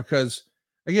out, because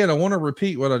again, I want to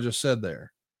repeat what I just said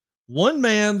there. One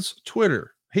man's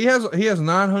Twitter, he has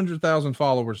 900,000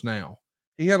 followers now.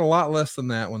 He had a lot less than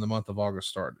that when the month of August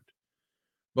started.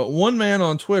 But one man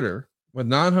on Twitter with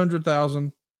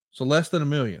 900,000, so less than 1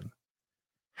 million,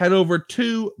 had over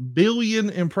 2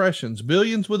 billion impressions,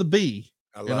 billions with a B,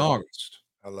 in August.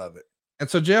 I love it. And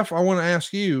so, Jeff, I want to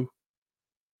ask you,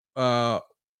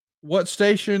 what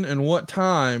station and what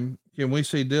time can we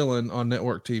see Dylan on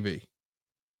network TV?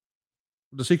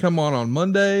 Does he come on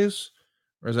Mondays,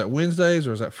 or is that Wednesdays,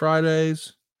 or is that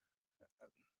Fridays?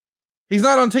 He's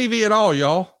not on TV at all,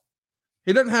 y'all.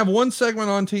 He doesn't have one segment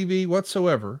on TV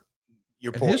whatsoever.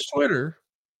 His Twitter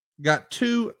got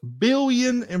 2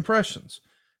 billion impressions.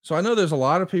 So I know there's a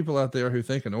lot of people out there who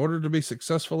think in order to be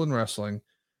successful in wrestling,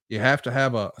 you have to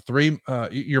have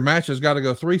your match has got to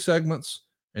go 3 segments,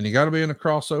 and you got to be in a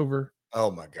crossover. Oh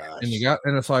my gosh.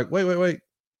 And it's like, wait.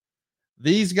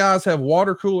 These guys have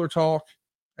water cooler talk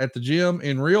at the gym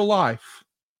in real life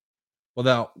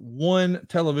without one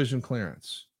television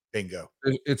clearance. Bingo.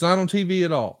 It's not on TV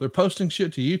at all. They're posting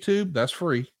shit to YouTube. That's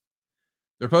free.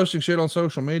 They're posting shit on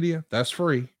social media. That's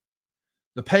free.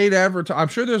 The paid I'm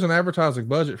sure there's an advertising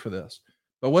budget for this,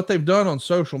 but what they've done on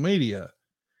social media,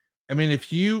 I mean,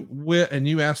 if you went and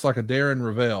you asked like a Darren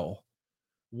Ravel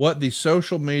what the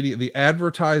social media, the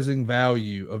advertising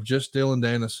value of just Dylan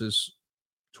Dennis's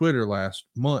Twitter last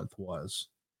month was,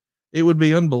 it would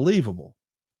be unbelievable.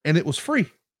 And it was free.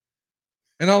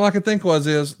 And all I could think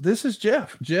is this is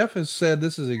Jeff. Jeff has said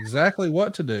this is exactly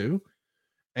what to do.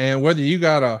 And whether you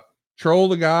got to troll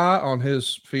the guy on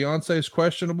his fiance's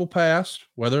questionable past,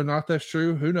 whether or not that's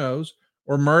true, who knows,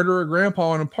 or murder a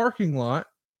grandpa in a parking lot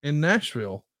in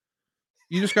Nashville,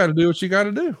 you just got to do what you got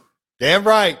to do. Damn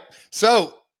right.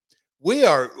 So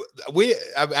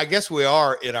I guess we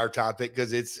are in our topic,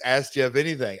 because it's Ask Jeff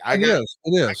Anything. It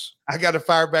is. I got to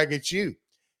fire back at you.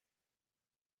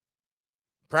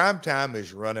 Prime time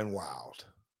is running wild.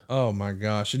 Oh my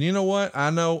gosh. And you know what?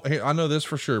 I know this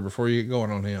for sure before you get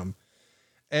going on him.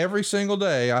 Every single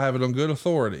day, I have it on good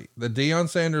authority that Deion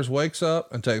Sanders wakes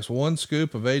up and takes 1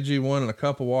 scoop of AG1 and a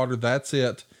cup of water. That's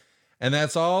it. And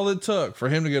that's all it took for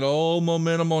him to get old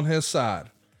momentum on his side.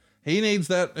 He needs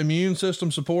that immune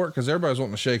system support, because everybody's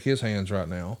wanting to shake his hands right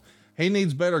now. He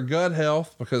needs better gut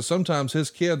health, because sometimes his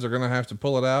kids are going to have to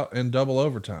pull it out in double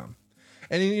overtime.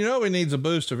 And he needs a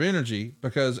boost of energy,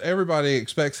 because everybody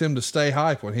expects him to stay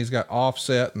hype when he's got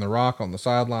Offset and The Rock on the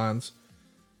sidelines.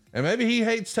 And maybe he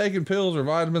hates taking pills or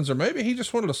vitamins, or maybe he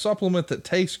just wanted a supplement that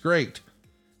tastes great.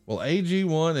 Well,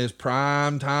 AG1 is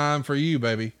prime time for you,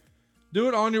 baby. Do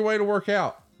it on your way to work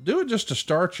out. Do it just to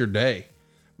start your day.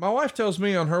 My wife tells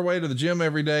me on her way to the gym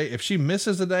every day, if she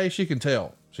misses a day, she can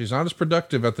tell. She's not as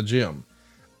productive at the gym.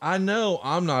 I know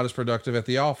I'm not as productive at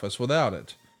the office without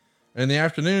it. In the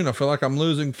afternoon, I feel like I'm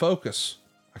losing focus.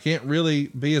 I can't really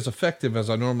be as effective as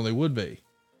I normally would be.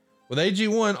 With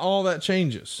AG1, all that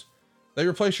changes. They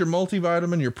replace your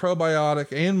multivitamin, your probiotic,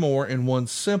 and more in one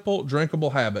simple,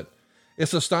 drinkable habit.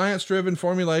 It's a science-driven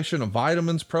formulation of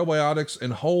vitamins, probiotics,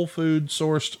 and whole food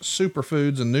sourced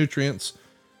superfoods and nutrients,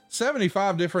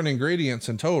 75 different ingredients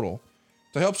in total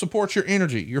to help support your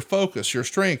energy, your focus, your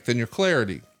strength, and your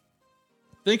clarity.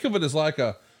 Think of it as like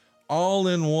a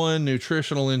all-in-one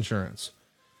nutritional insurance.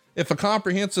 If a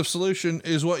comprehensive solution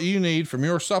is what you need from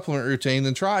your supplement routine,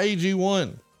 then try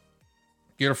AG1.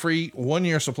 Get a free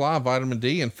 1-year supply of vitamin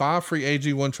D and 5 free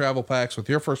AG1 travel packs with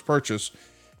your first purchase.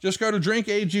 Just go to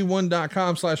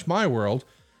drinkag1.com/myworld.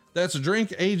 That's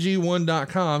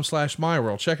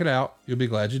drinkag1.com/myworld. Check it out. You'll be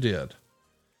glad you did.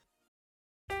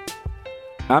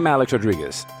 I'm Alex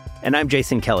Rodriguez. And I'm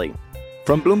Jason Kelly.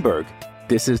 From Bloomberg,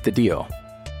 this is The Deal.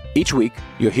 Each week,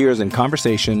 you'll hear us in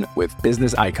conversation with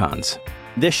business icons.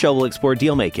 This show will explore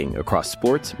deal-making across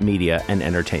sports, media, and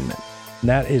entertainment.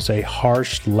 That is a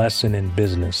harsh lesson in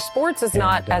business. Sports is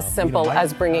not as simple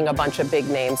as bringing a bunch of big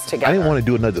names together. I didn't want to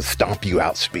do another stomp you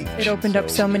out speech. It opened up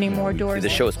so many more doors. The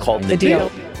show is called The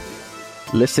Deal.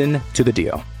 Listen to The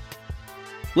Deal.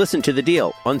 Listen to The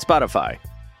Deal on Spotify.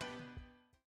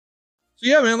 So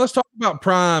yeah, man, let's talk about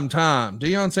prime time.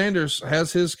 Deion Sanders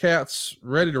has his cats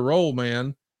ready to roll,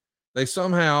 man. They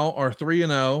somehow are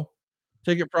 3-0.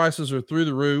 Ticket prices are through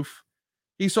the roof.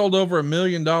 He sold over $1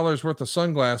 million worth of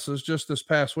sunglasses just this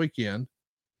past weekend.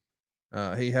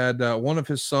 He had one of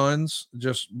his sons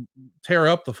just tear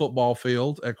up the football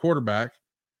field at quarterback.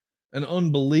 An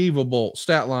unbelievable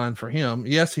stat line for him.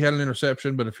 Yes, he had an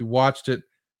interception, but if you watched it,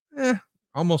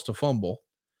 almost a fumble.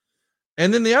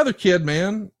 And then the other kid,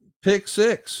 man, pick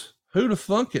 6. Who'd have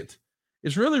thunk it?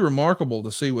 It's really remarkable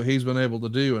to see what he's been able to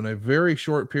do in a very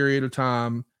short period of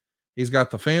time. He's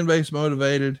got the fan base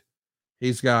motivated.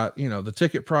 He's got, the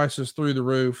ticket prices through the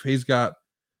roof. He's got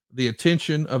the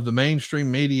attention of the mainstream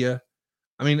media.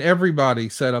 I mean, everybody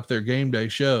set up their game day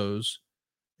shows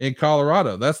in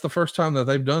Colorado. That's the first time that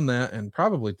they've done that in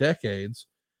probably decades.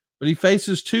 But he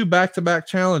faces 2 back-to-back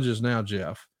challenges now,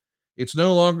 Jeff. It's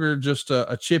no longer just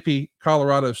a chippy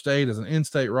Colorado State as an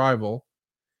in-state rival.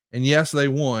 And yes, they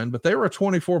won, but they were a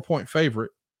 24-point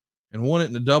favorite and won it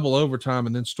in a double overtime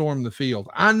and then stormed the field.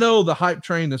 I know the hype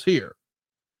train is here.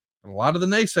 And a lot of the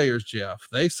naysayers, Jeff,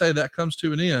 they say that comes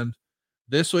to an end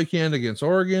this weekend against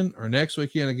Oregon or next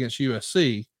weekend against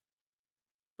USC.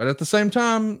 But at the same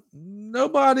time,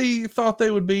 nobody thought they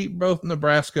would beat both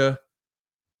Nebraska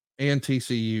and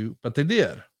TCU, but they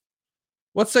did.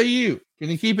 What say you? Can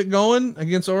you keep it going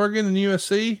against Oregon and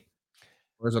USC?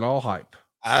 Or is it all hype?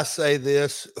 I say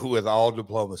this with all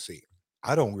diplomacy.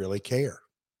 I don't really care.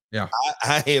 Yeah.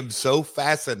 I am so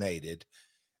fascinated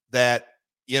that,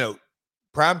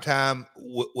 Primetime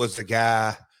was the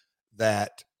guy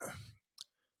that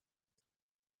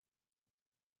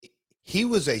he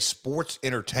was a sports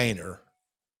entertainer,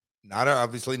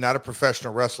 obviously not a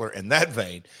professional wrestler in that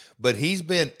vein, but he's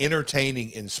been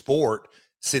entertaining in sport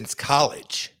since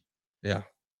college. Yeah.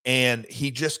 And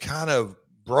he just kind of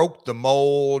broke the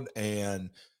mold. And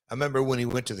I remember when he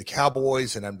went to the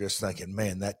Cowboys, and I'm just thinking,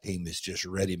 man, that team is just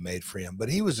ready-made for him. But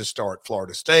he was a star at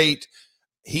Florida State.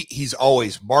 He's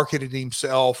always marketed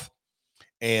himself.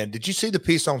 And did you see the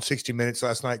piece on 60 Minutes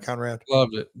last night, Conrad?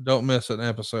 Loved it. Don't miss an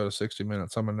episode of 60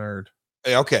 Minutes. I'm a nerd.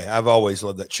 Okay, I've always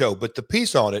loved that show. But the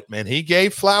piece on it, man, he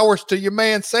gave flowers to your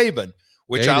man Saban,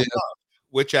 which I love,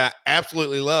 which I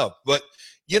absolutely love. But,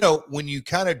 when you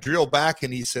kind of drill back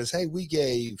and he says, hey, we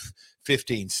gave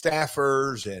 15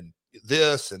 staffers and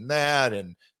this and that,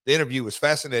 and the interview was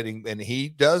fascinating. And he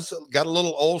got a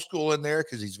little old school in there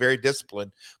because he's very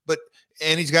disciplined,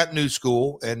 and he's got new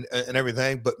school and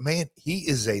everything. But man, he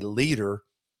is a leader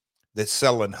that's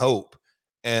selling hope.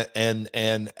 And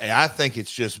I think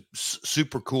it's just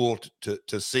super cool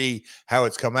to see how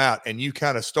it's come out. And you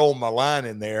kind of stole my line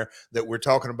in there that we're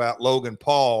talking about Logan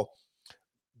Paul.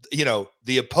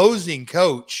 The opposing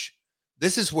coach,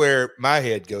 this is where my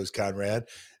head goes, Conrad.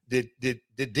 Did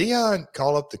Deion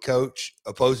call up the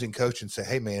opposing coach and say,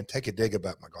 hey, man, take a dig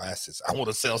about my glasses. I want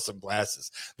to sell some glasses.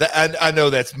 I know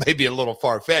that's maybe a little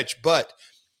far-fetched, but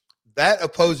that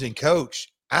opposing coach,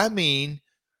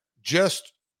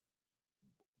 just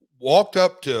walked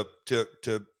up to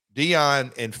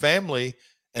Deion and family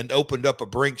and opened up a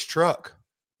Brinks truck,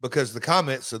 because the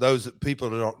comments of those people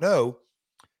that don't know,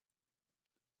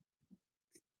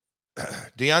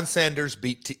 Deion Sanders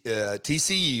beat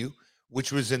TCU,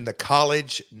 which was in the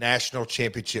college national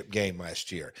championship game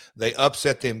last year. They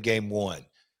upset them game 1.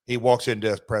 He walks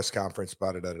into a press conference,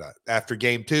 after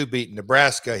game 2, beating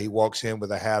Nebraska, he walks in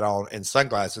with a hat on and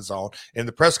sunglasses on in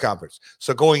the press conference.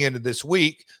 So going into this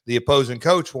week, the opposing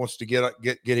coach wants to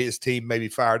get his team maybe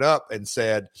fired up and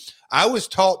said, I was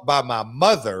taught by my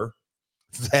mother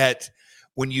that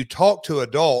when you talk to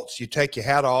adults, you take your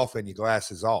hat off and your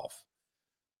glasses off.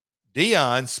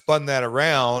 Dion spun that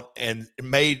around and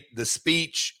made the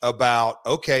speech about,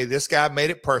 okay, this guy made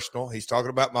it personal. He's talking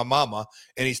about my mama,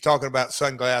 and he's talking about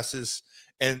sunglasses.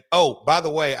 And, oh, by the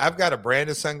way, I've got a brand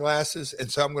of sunglasses,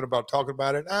 and so I'm going to talk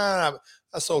about it. I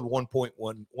sold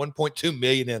 1.2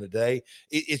 million in a day.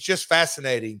 It's just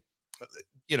fascinating,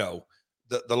 the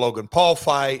Logan Paul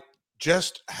fight,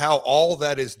 just how all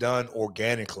that is done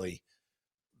organically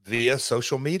via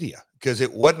social media. Because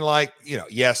it wasn't like,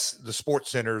 yes, the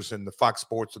sports centers and the Fox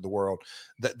Sports of the world,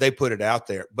 that they put it out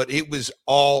there, but it was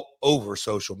all over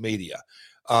social media.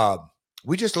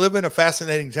 We just live in a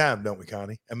fascinating time, don't we,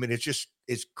 Connie? I mean,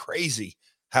 it's crazy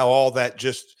how all that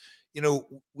just,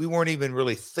 we weren't even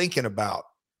really thinking about,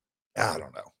 I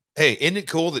don't know. Hey, isn't it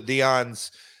cool that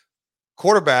Dion's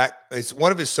quarterback, it's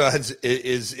one of his sons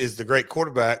is the great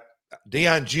quarterback.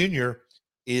 Dion Jr.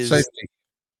 is Safety.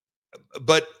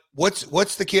 But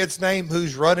what's the kid's name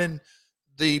who's running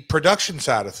the production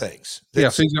side of things?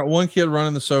 Yes, he's got one kid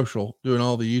running the social, doing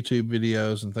all the YouTube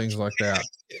videos and things like that.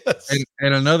 Yes.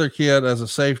 And another kid as a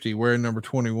safety wearing number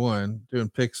 21 doing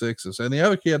pick sixes. And the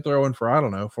other kid throwing for,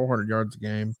 400 yards a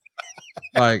game.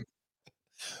 Like,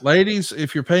 ladies,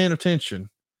 if you're paying attention,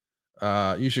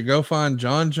 you should go find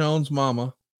John Jones'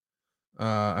 mama.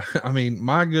 I mean,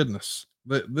 my goodness,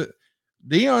 the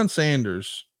Deion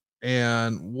Sanders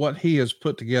and what he has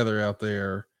put together out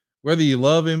there, whether you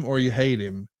love him or you hate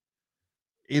him,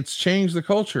 it's changed the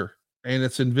culture and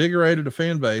it's invigorated a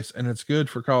fan base, and it's good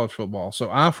for college football. So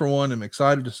I, for one, am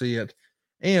excited to see it.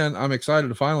 And I'm excited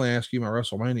to finally ask you my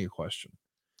WrestleMania question.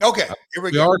 Okay, here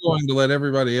we go. We are going to let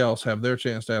everybody else have their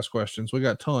chance to ask questions. We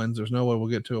got tons. There's no way we'll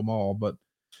get to them all, but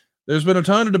there's been a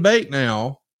ton of debate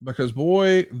now because,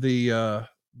 boy, the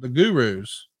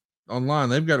gurus online,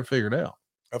 they've got it figured out.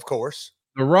 Of course.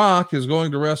 The Rock is going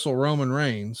to wrestle Roman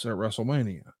Reigns at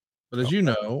WrestleMania. But as you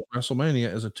know,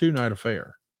 WrestleMania is a 2-night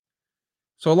affair.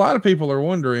 So a lot of people are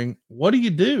wondering, what do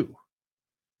you do?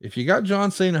 If you got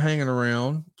John Cena hanging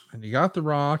around, and you got The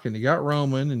Rock, and you got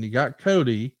Roman, and you got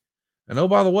Cody, and oh,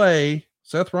 by the way,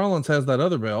 Seth Rollins has that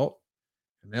other belt,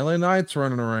 and LA Knight's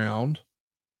running around.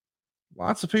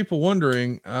 Lots of people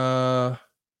wondering, what are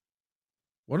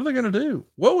they going to do?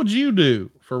 What would you do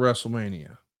for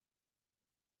WrestleMania?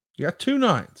 You got 2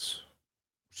 nights.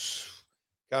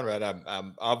 Conrad,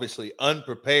 I'm obviously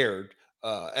unprepared,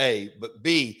 A, but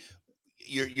B,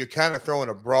 you're kind of throwing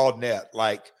a broad net.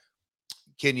 Like,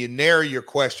 can you narrow your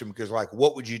question? Because, like,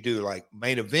 what would you do? Like,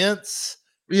 main events?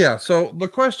 Yeah. So the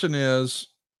question is,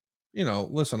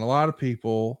 listen, a lot of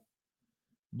people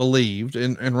believed,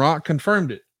 and Rock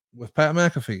confirmed it with Pat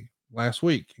McAfee last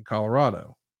week in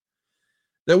Colorado,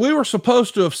 that we were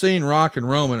supposed to have seen Rock and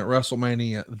Roman at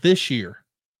WrestleMania this year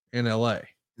in LA.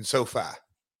 And so far.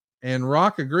 And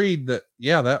Rock agreed that,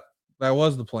 yeah, that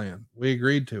was the plan. We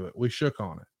agreed to it. We shook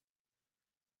on it.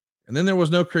 And then there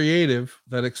was no creative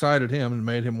that excited him and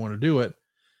made him want to do it.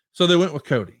 So they went with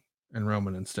Cody and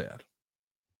Roman instead.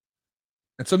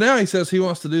 And so now he says he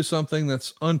wants to do something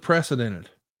that's unprecedented.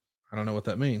 I don't know what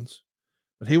that means,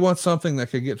 but he wants something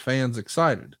that could get fans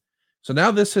excited. So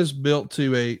now this has built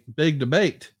to a big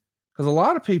debate because a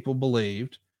lot of people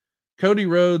believed Cody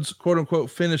Rhodes, quote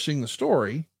unquote, finishing the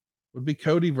story would be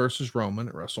Cody versus Roman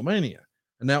at WrestleMania.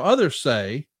 And now others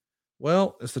say,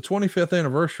 well, it's the 25th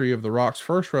anniversary of The Rock's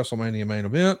first WrestleMania main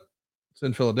event. It's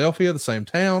in Philadelphia, the same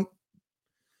town.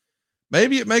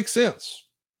 Maybe it makes sense.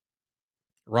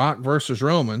 Rock versus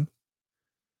Roman.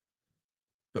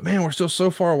 But man, we're still so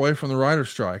far away from the writer's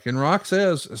strike. And Rock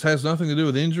says it has nothing to do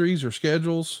with injuries or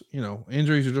schedules.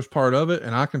 Injuries are just part of it.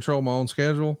 And I control my own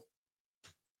schedule.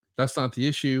 That's not the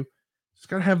issue. It's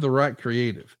got to have the right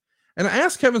creative. And I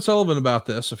asked Kevin Sullivan about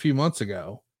this a few months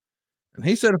ago. And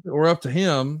he said if it were up to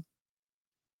him,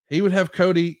 he would have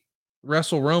Cody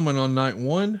wrestle Roman on night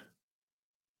 1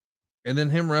 and then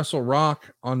him wrestle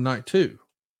Rock on night 2.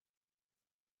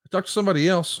 I talked to somebody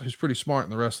else who's pretty smart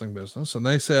in the wrestling business, and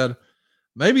they said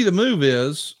maybe the move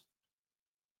is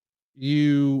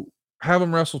you have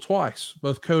them wrestle twice,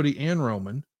 both Cody and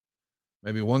Roman.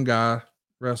 Maybe one guy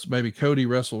maybe Cody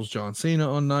wrestles John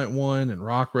Cena on night 1 and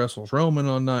Rock wrestles Roman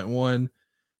on night 1,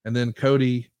 and then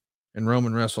Cody and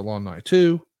Roman wrestle on night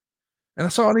 2. And I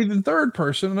saw an even third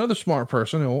person, another smart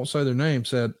person, I won't say their name,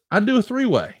 said, I'd do a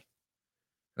 3-way.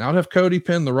 And I'd have Cody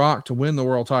pin The Rock to win the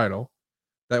world title.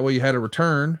 That way you had a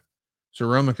return. So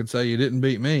Roman could say, you didn't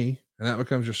beat me. And that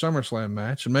becomes your SummerSlam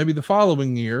match. And maybe the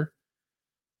following year,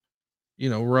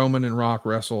 Roman and Rock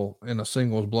wrestle in a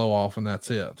singles blow off and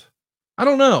that's it. I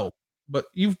don't know, but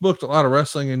you've booked a lot of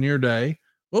wrestling in your day.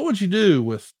 What would you do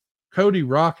with Cody,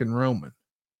 Rock, and Roman?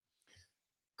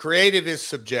 Creative is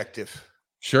subjective.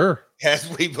 Sure. As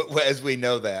we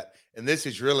know that. and this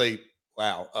is really,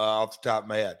 wow, off the top of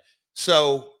my head.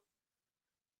 So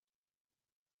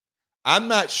I'm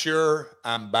not sure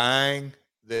I'm buying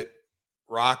that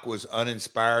Rock was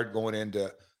uninspired going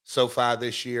into SoFi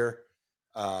this year.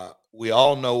 We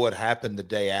all know what happened the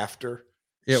day after.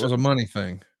 Yeah, it was a money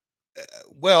thing.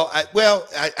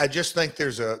 I just think there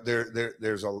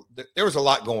was a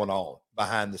lot going on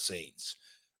behind the scenes.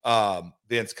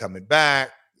 Vince coming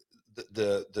back,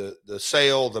 the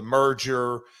sale, the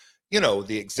merger,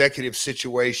 the executive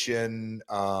situation,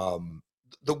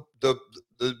 the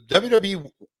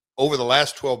WWE over the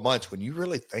last 12 months, when you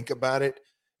really think about it,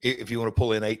 if you want to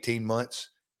pull in 18 months,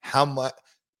 how much,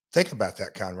 think about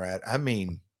that, Conrad. I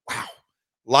mean, wow,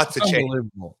 lots of changes.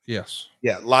 Yes.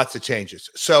 Yeah, lots of changes.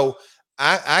 So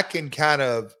I can kind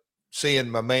of see in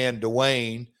my man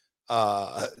Dwayne,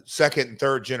 second and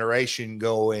third generation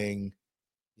going,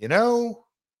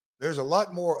 there's a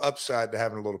lot more upside to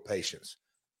having a little patience.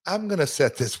 I'm going to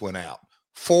set this one out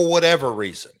for whatever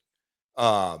reason.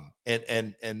 And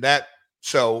that,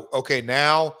 so, okay,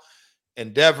 now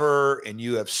Endeavor and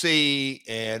UFC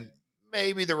and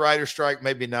maybe the writer strike,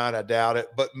 maybe not, I doubt it,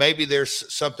 but maybe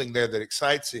there's something there that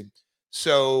excites him.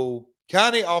 So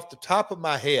kind of off the top of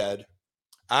my head,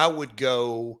 I would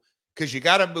go, because you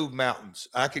got to move mountains.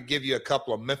 I could give you a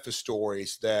couple of Memphis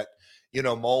stories that,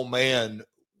 my old man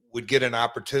would get an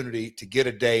opportunity to get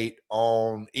a date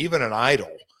on even an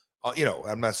idol.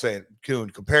 I'm not saying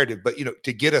comparative, but,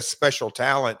 to get a special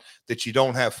talent that you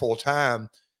don't have full time,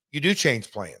 you do change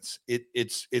plans.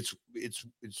 It's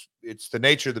the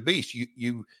nature of the beast.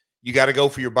 You got to go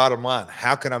for your bottom line.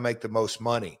 How can I make the most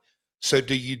money? So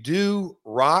do you do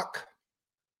Rock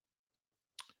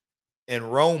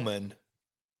and Roman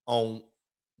on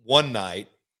one night,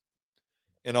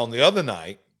 and on the other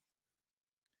night,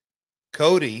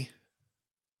 Cody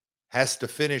has to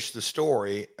finish the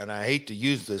story? And I hate to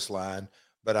use this line,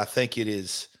 but I think it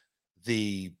is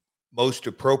the most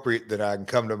appropriate that I can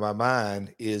come to my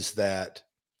mind, is that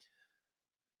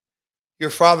your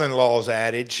father-in-law's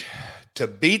adage, to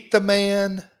be the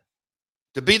man,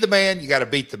 you got to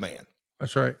beat the man.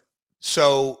 That's right.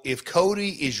 So if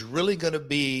Cody is really going to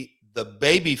be the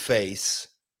baby face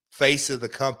of the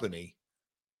company,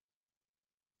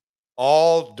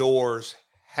 all doors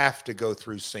have to go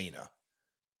through Cena.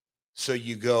 So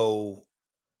you go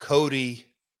Cody,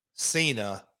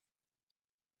 Cena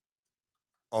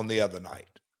on the other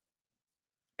night,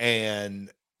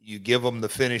 and you give them the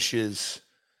finishes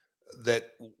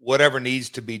that whatever needs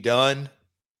to be done.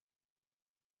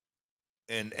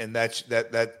 And that's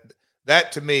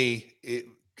that to me,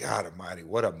 God Almighty,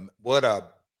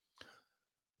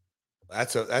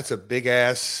 that's a big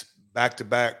ass back to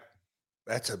back.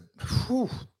 That's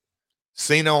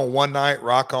Cena on one night,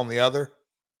 Rock on the other.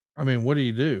 I mean, what do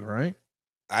you do, right?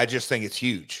 I just think it's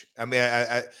huge. I mean,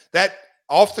 I that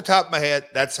off the top of my head,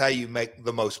 that's how you make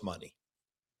the most money.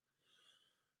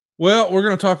 Well, we're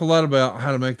going to talk a lot about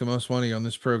how to make the most money on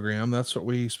this program. That's what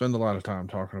we spend a lot of time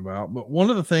talking about. But one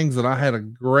of the things that I had a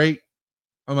great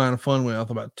amount of fun with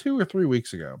about 2 or 3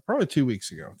 weeks ago, probably 2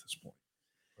 weeks ago at this point.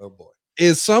 Oh boy.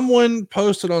 Is someone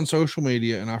posted on social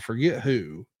media, and I forget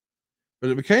who, but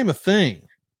it became a thing.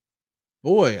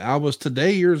 Boy, I was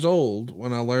today years old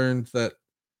when I learned that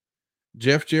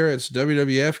Jeff Jarrett's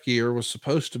WWF gear was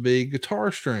supposed to be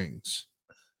guitar strings.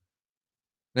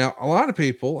 Now, a lot of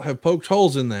people have poked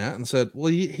holes in that and said,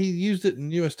 well, he used it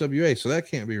in USWA, so that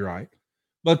can't be right.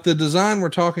 But the design we're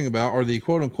talking about are the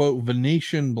quote unquote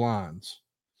Venetian blinds.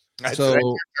 That's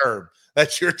your term.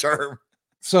 That's your term.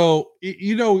 So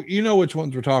you know which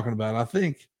ones we're talking about. I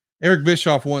think Eric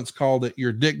Bischoff once called it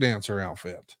your dick dancer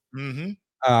outfit.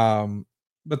 Mm-hmm.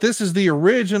 But this is the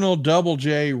original Double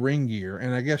J ring gear,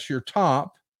 and I guess your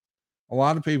top, a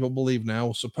lot of people believe now,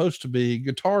 was supposed to be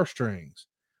guitar strings.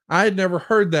 I had never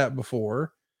heard that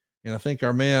before, and I think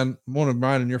our man, one of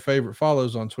mine and your favorite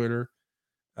follows on Twitter,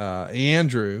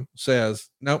 Andrew, says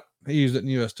nope, he used it in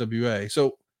USWA.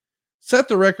 So set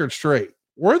the record straight.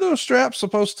 Were those straps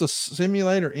supposed to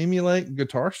simulate or emulate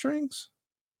guitar strings?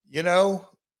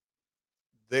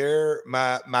 They're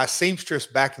my seamstress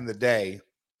back in the day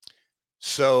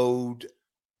sewed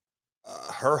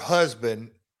her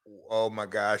husband. Oh my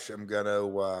gosh, I'm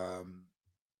gonna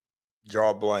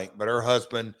draw a blank, but her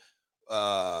husband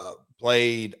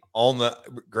played on the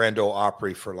Grand Ole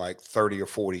Opry for like 30 or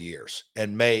 40 years,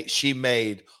 and she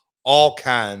made all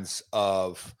kinds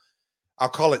of, I'll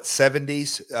call it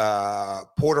 70s,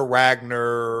 Porter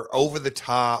Wagner, over the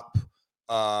top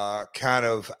kind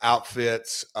of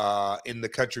outfits in the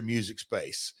country music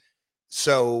space.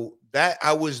 So that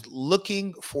I was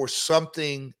looking for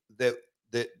something that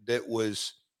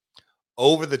was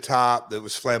over the top, that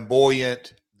was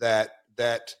flamboyant,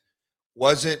 that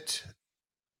wasn't,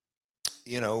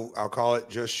 I'll call it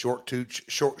just short,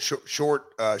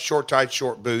 tight,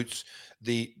 short boots,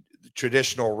 the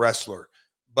traditional wrestler.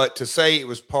 But to say it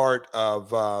was part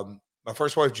of my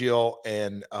first wife Jill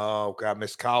and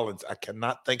Miss Collins, I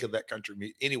cannot think of that country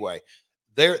music. Anyway,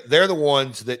 they're the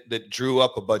ones that drew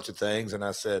up a bunch of things, and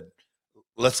I said,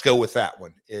 let's go with that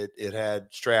one. It had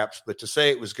straps, but to say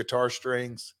it was guitar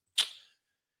strings,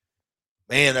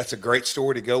 man, that's a great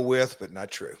story to go with, but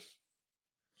not true.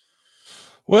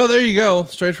 Well, there you go.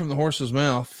 Straight from the horse's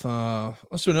mouth.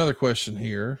 Let's do another question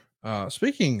here.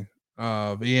 Speaking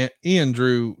of Ian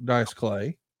Drew Dice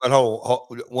Clay. But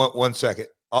hold one second.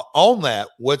 On that,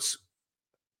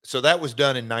 so that was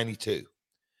done in 92.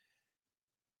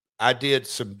 I did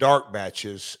some dark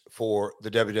matches for the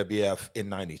WWF in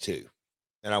 92,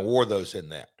 and I wore those in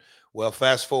that. Well,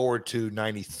 fast forward to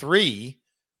 93,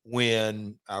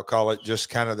 when I'll call it just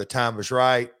kind of the time was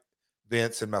right.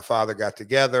 Vince and my father got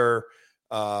together.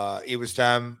 It was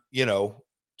time,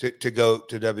 to go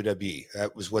to WWE.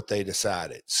 That was what they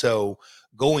decided. So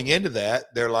going into that,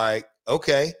 they're like,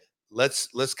 okay,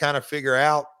 let's kind of figure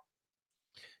out,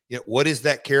 what is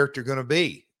that character going to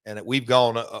be? And we've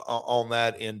gone on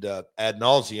that into ad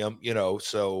nauseum,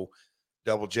 so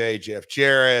Double J, Jeff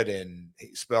Jarrett, and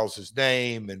he spells his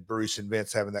name, and Bruce and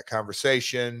Vince having that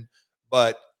conversation.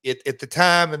 But at the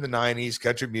time in the 90s,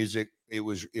 country music, it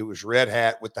was Red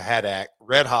Hot with the Hat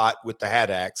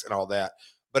Axe and all that.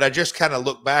 But I just kind of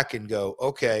look back and go,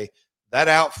 okay, that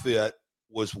outfit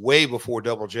was way before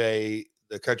Double J,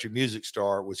 the country music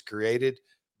star, was created,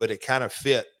 but it kind of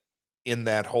fit in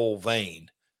that whole vein.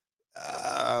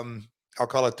 I'll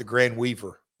call it the Grand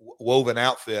Weaver woven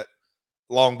outfit,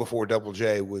 long before Double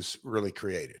J was really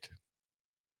created.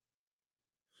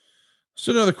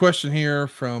 So another question here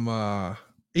from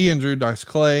Ian Drew Dice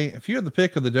Clay. If you had the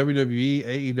pick of the WWE,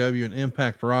 AEW, and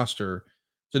Impact roster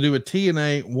to do a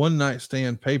TNA one night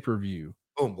stand pay-per-view,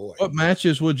 oh boy, what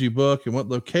matches would you book and what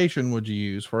location would you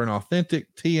use for an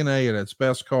authentic TNA at its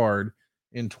best card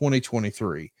in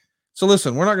 2023? So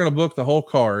listen, we're not going to book the whole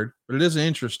card, but it is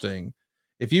interesting.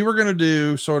 If you were going to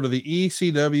do sort of the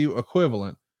ECW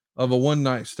equivalent of a one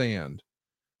night stand,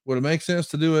 would it make sense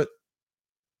to do it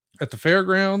at the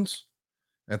fairgrounds,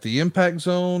 at the Impact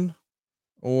Zone,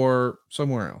 or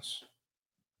somewhere else?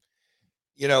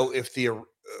 If the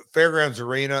Fairgrounds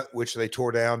Arena, which they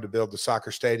tore down to build the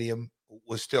soccer stadium,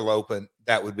 was still open,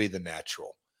 that would be the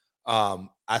natural.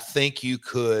 I think you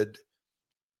could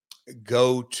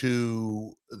go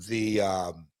to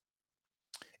the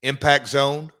Impact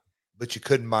Zone, but you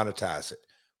couldn't monetize it.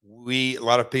 A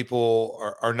lot of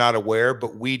people are not aware,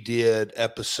 but we did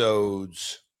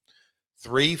episodes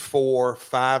 3, 4,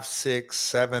 5, 6,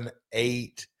 7,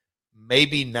 8,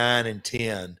 maybe 9 and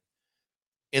 10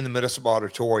 in the Municipal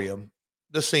Auditorium,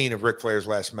 the scene of Ric Flair's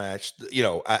last match.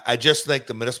 I just think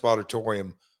the Municipal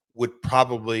Auditorium would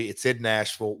probably, it's in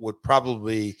Nashville, would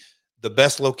probably be the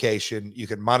best location. You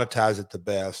can monetize it the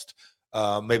best,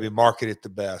 maybe market it the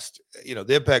best.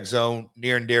 The Impact Zone,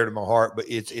 near and dear to my heart, but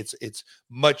it's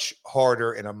much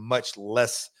harder and a much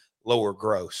lower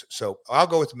gross. So I'll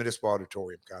go with the Municipal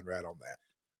Auditorium, Conrad, on that.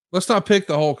 Let's not pick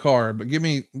the whole card, but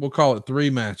we'll call it 3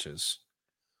 matches.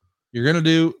 You're going to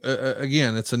do,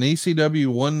 again, it's an ECW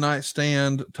one night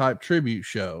stand type tribute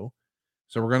show.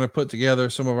 So we're going to put together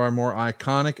some of our more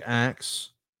iconic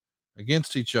acts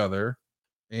against each other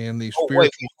and the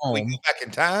spiritual home. We go back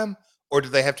in time, or do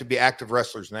they have to be active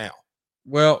wrestlers now?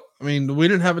 Well, I mean, we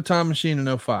didn't have a time machine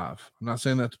in 05. I'm not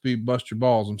saying that to be bust your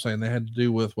balls. I'm saying they had to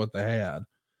do with what they had.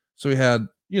 So we had,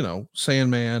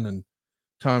 Sandman and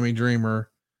Tommy Dreamer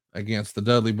against the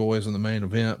Dudley Boys in the main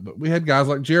event, but we had guys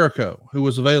like Jericho who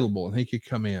was available and he could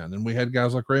come in, and we had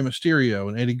guys like Rey Mysterio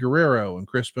and Eddie Guerrero and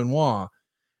Chris Benoit,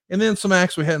 and then some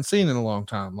acts we hadn't seen in a long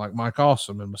time like Mike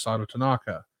Awesome and Masato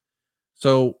Tanaka.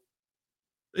 So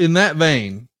in that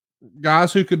vein,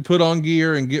 guys who could put on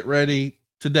gear and get ready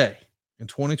today in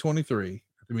 2023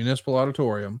 at the Municipal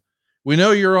Auditorium. We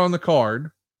know you're on the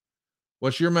card.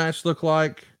 What's your match look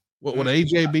like? What would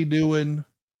AJ be doing?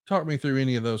 Talk me through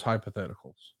any of those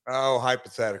hypotheticals. Oh,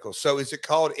 hypotheticals. So is it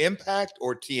called Impact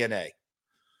or TNA?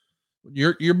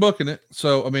 You're booking it.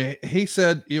 So, I mean, he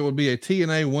said it would be a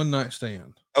TNA one night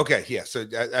stand. Okay. Yeah. So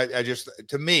I just,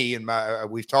 to me, and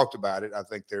we've talked about it. I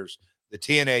think there's the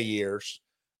TNA years,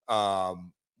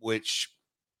 which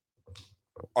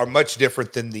are much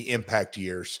different than the Impact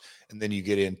years. And then you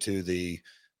get into the,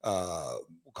 we'll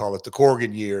call it the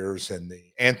Corgan years and the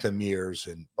Anthem years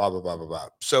and blah, blah, blah, blah, blah.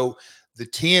 So the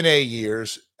TNA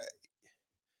years,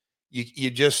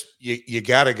 you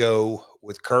got to go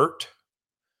with Kurt.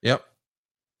 Yep.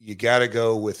 you got to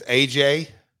go with AJ.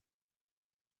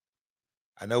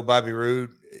 I know Bobby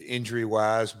Roode injury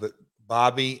wise, but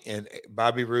Bobby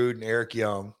Roode and Eric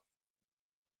Young,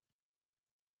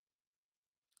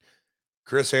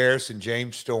 Chris Harris and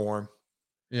James Storm.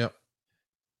 Yep.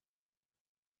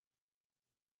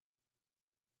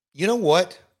 You know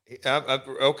what?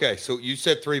 Okay, so you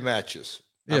said 3 matches.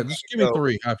 Yeah, just give me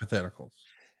 3 hypotheticals.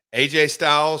 AJ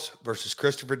Styles versus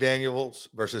Christopher Daniels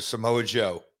versus Samoa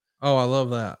Joe. Oh, I love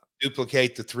that.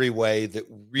 Duplicate the 3-way that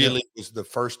really was the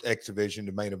first X Division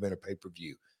to main event a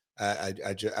pay-per-view. I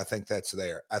think that's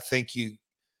there. I think you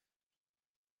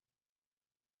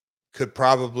could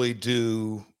probably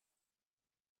do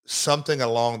something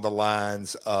along the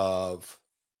lines of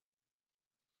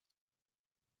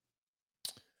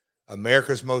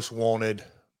America's Most Wanted,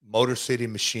 Motor City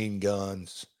Machine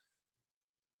Guns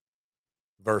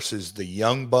versus the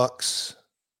Young Bucks.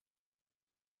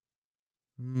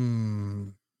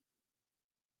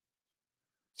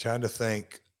 Trying to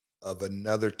think of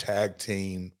another tag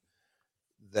team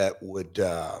that would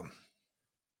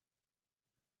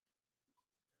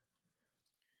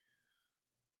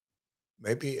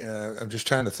maybe I'm just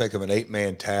trying to think of an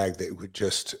 8-man tag that would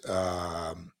just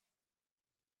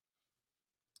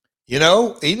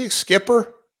Elix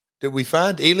Skipper. Did we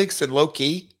find Elix and Low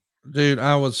Key? Dude,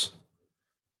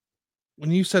 when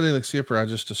you said Elix Skipper, I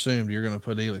just assumed you're going to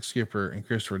put Elix Skipper and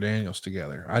Christopher Daniels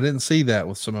together. I didn't see that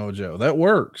with Samoa Joe. That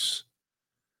works.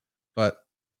 But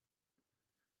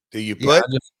do you put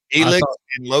Elix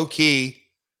and Low Key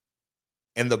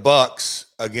and the Bucks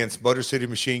against Motor City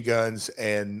Machine Guns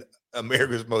and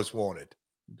America's Most Wanted?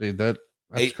 Dude, that's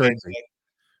crazy.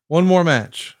 One more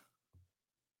match.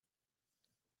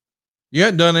 You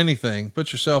hadn't done anything.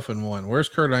 Put yourself in one. Where's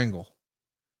Kurt Angle?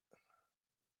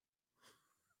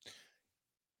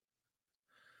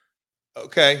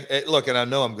 Okay. Look, and I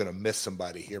know I'm going to miss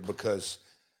somebody here because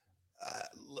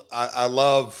I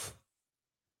love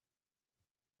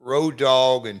Road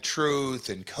Dogg and Truth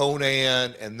and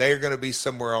Conan, and they're going to be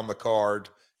somewhere on the card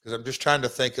because I'm just trying to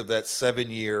think of that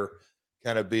 7-year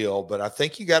kind of bill. But I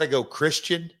think you got to go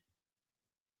Christian,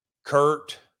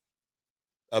 Kurt,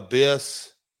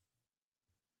 Abyss,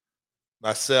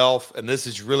 myself, and this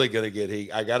is really going to get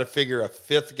heat. I got to figure a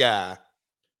 5th guy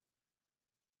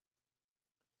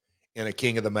in a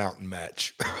King of the Mountain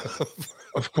match.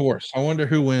 Of course. I wonder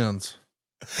who wins.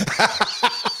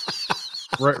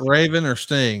 Raven or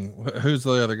Sting? Who's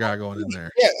the other guy going in there?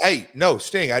 Yeah. Hey, no,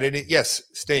 Sting. Yes,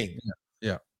 Sting.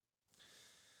 Yeah.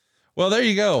 Well, there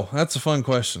you go. That's a fun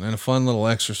question and a fun little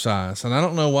exercise. And I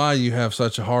don't know why you have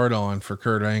such a hard on for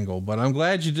Kurt Angle, but I'm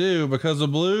glad you do because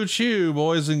of Blue Chew,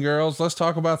 boys and girls. Let's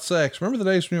talk about sex. Remember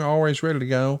the days when you were always ready to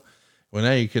go? Well,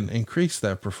 now you can increase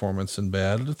that performance in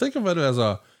bed. Think of it as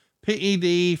a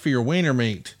PED for your wiener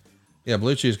meat. Yeah,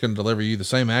 Blue Chew is going to deliver you the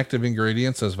same active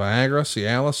ingredients as Viagra,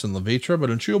 Cialis, and Levitra, but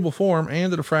in chewable form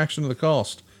and at a fraction of the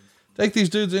cost. Take these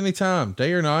dudes anytime,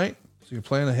 day or night, so you can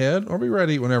plan ahead or be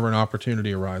ready whenever an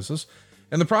opportunity arises.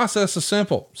 And the process is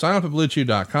simple. Sign up at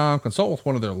BlueChew.com, consult with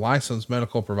one of their licensed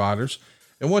medical providers,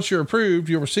 and once you're approved,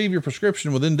 you'll receive your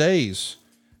prescription within days.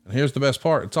 And here's the best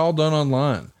part. It's all done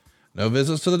online. No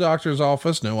visits to the doctor's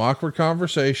office, no awkward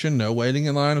conversation, no waiting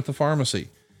in line at the pharmacy.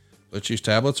 Blue Chew's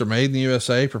tablets are made in the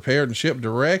USA, prepared and shipped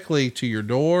directly to your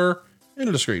door in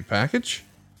a discreet package.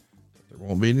 There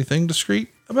won't be anything discreet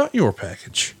about your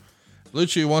package. Blue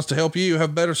Chew wants to help you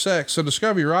have better sex, so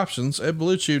discover your options at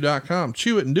BlueChew.com.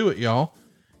 Chew it and do it, y'all.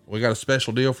 We got a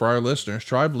special deal for our listeners.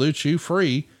 Try Blue Chew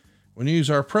free when you use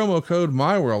our promo code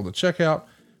MyWorld at checkout.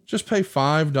 Just pay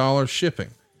 $5 shipping.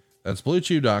 That's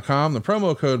BlueChew.com. The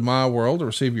promo code MyWorld to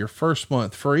receive your first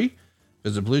month free.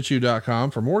 Visit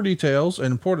BlueChew.com for more details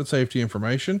and important safety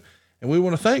information. And we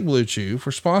want to thank Blue Chew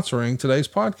for sponsoring today's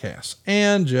podcast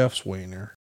and Jeff's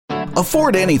Wiener.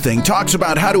 Afford Anything talks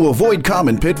about how to avoid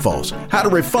common pitfalls, how to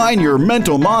refine your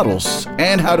mental models,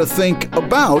 and how to think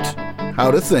about how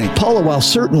to think. Paula, while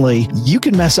certainly you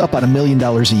can mess up on $1 million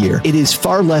a year, it is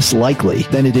far less likely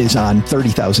than it is on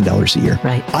 $30,000 a year.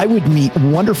 Right. I would meet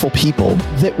wonderful people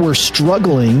that were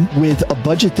struggling with a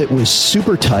budget that was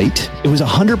super tight. It was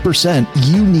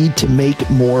 100% you need to make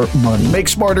more money. Make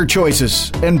smarter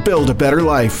choices and build a better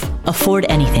life. Afford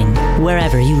Anything,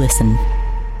 wherever you listen.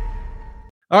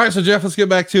 All right, so Jeff, let's get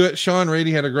back to it. Sean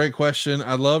Reedy had a great question.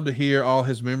 I'd love to hear all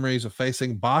his memories of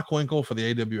facing Bockwinkel for the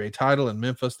AWA title in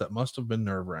Memphis. That must have been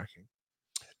nerve-wracking.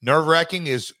 Nerve-wracking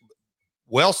is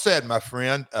well said, my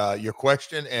friend. Your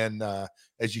question, and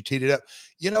as you teed it up,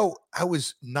 I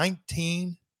was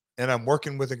 19 and I'm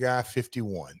working with a guy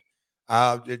 51.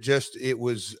 It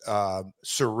was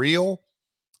surreal.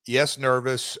 Yes,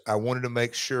 nervous. I wanted to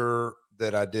make sure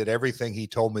that I did everything he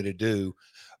told me to do.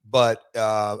 But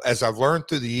as I've learned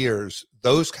through the years,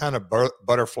 those kind of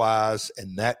butterflies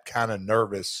and that kind of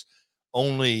nervous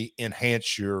only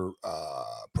enhance your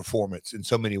performance in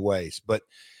so many ways. But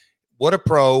what a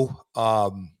pro.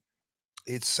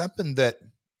 It's something that,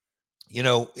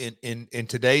 in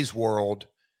today's world,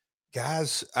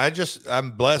 guys,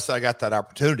 I'm blessed I got that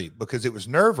opportunity because it was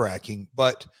nerve-wracking,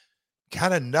 but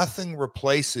kind of nothing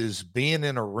replaces being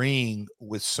in a ring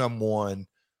with someone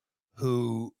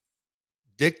who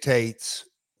dictates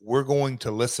we're going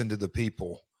to listen to the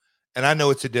people. And I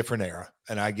know it's a different era,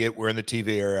 and I get we're in the TV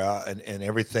era and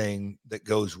everything that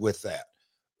goes with that.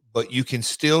 But you can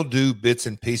still do bits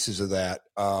and pieces of that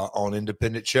on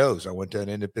independent shows. I went to an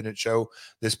independent show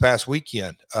this past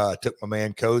weekend. Took my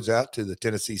man Codes out to the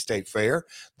Tennessee State Fair.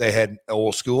 They had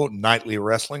old school nightly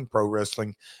wrestling, pro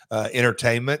wrestling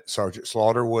entertainment. Sergeant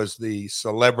Slaughter was the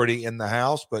celebrity in the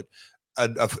house, but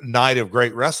a night of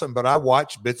great wrestling. But I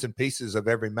watched bits and pieces of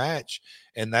every match,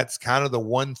 and that's kind of the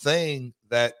one thing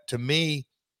that, to me,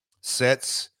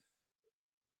 sets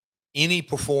any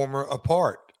performer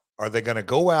apart. Are they going to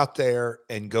go out there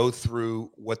and go through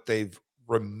what they've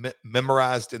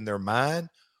memorized in their mind,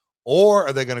 or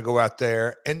are they going to go out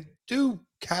there and do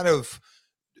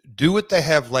what they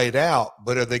have laid out,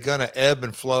 but are they going to ebb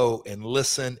and flow and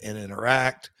listen and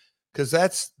interact? Because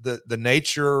that's the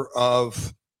nature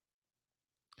of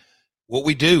what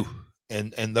we do.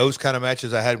 And those kind of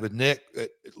matches I had with Nick,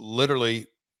 literally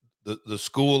the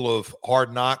school of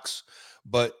hard knocks.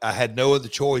 But I had no other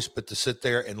choice but to sit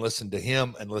there and listen to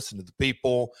him and listen to the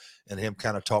people, and him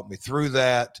kind of talk me through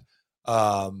that.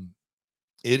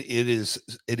 It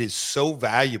is so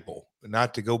valuable.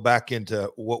 Not to go back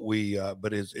into what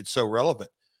but it's so relevant.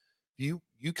 You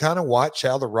kind of watch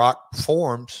how The Rock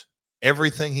performs.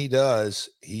 Everything he does,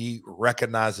 he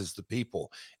recognizes the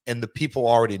people, and the people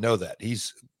already know that.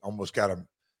 He's almost got them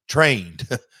trained.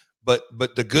 but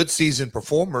the good seasoned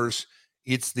performers,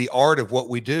 it's the art of what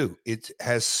we do. It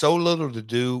has so little to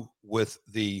do with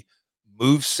the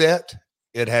move set.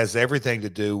 It has everything to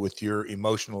do with your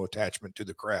emotional attachment to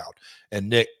the crowd. And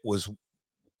Nick was,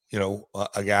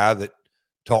 a guy that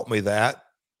taught me that,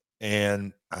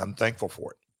 and I'm thankful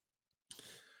for it.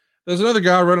 There's another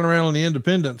guy running around on the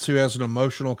independents who has an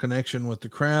emotional connection with the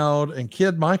crowd. And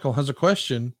Kid Michael has a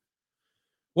question.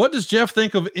 What does Jeff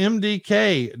think of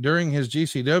MDK during his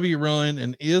GCW run,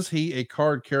 and is he a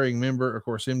card-carrying member? Of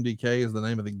course, MDK is the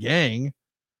name of the gang,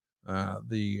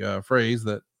 the phrase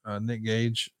that Nick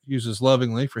Gage uses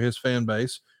lovingly for his fan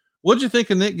base. What did you think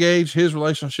of Nick Gage, his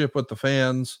relationship with the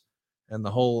fans, and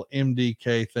the whole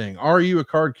MDK thing? Are you a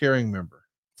card-carrying member?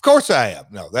 Of course I am.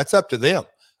 No, that's up to them.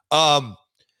 And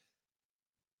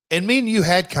me and you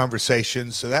had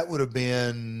conversations, so that would have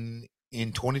been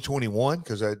in 2021,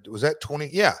 because at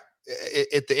the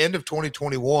end of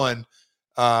 2021,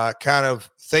 kind of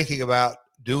thinking about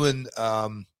doing a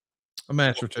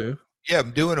match or two. Yeah,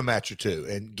 I'm doing a match or two,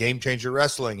 and Game Changer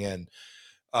Wrestling. And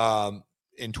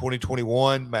in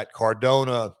 2021, Matt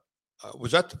Cardona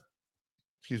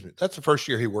that's the first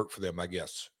year he worked for them, I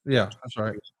guess. Yeah, that's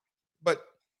right. But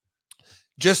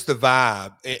just the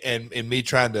vibe and me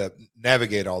trying to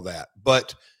navigate all that,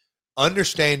 but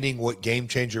understanding what Game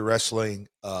Changer Wrestling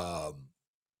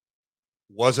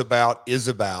is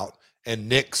about, and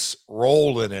Nick's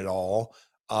role in it all.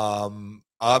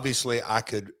 Obviously, I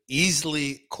could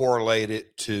easily correlate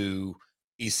it to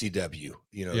ECW,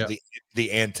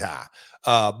 the anti.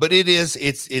 But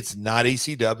it's not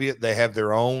ECW. They have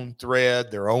their own thread,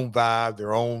 their own vibe,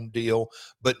 their own deal.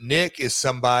 But Nick is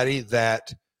somebody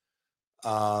that,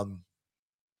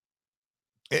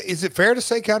 is it fair to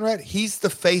say, Conrad, he's the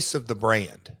face of the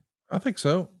brand? I think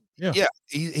so. Yeah. Yeah.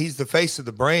 He's the face of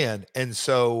the brand. And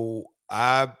so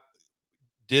I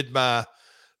did my,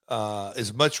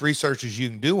 as much research as you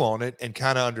can do on it, and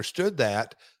kind of understood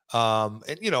that. And,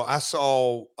 I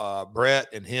saw Brett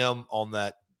and him on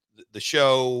the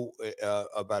show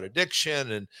about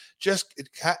addiction, and just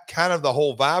kind of the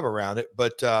whole vibe around it.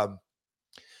 But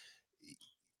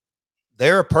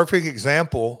they're a perfect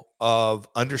example of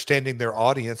understanding their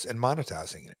audience and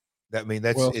monetizing it.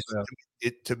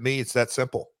 To me, it's that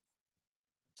simple.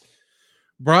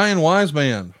 Brian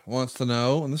Wiseman wants to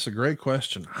know, and this is a great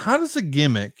question: how does a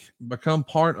gimmick become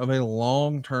part of a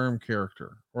long-term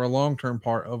character, or a long-term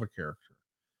part of a character?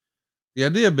 The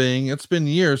idea being, it's been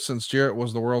years since Jarrett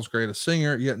was the world's greatest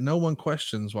singer, yet no one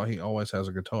questions why he always has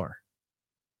a guitar.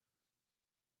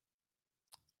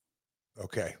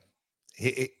 Okay.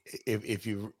 If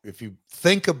you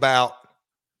think about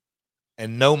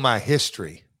and know my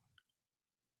history,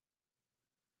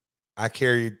 I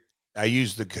carried I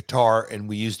used the guitar and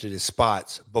we used it as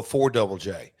spots before Double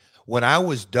J. When I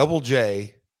was Double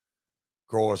J,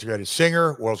 world's greatest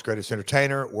singer, world's greatest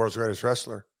entertainer, world's greatest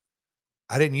wrestler,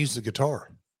 I didn't use the guitar.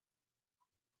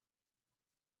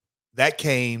 That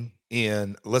came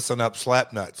in Listen Up,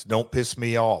 Slap Nuts. Don't piss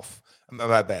me off.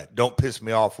 My bad. Don't piss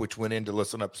me off, which went into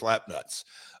Listen Up, Slap Nuts.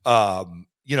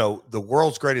 The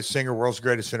world's greatest singer, world's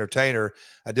greatest entertainer.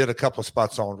 I did a couple of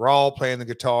spots on Raw playing the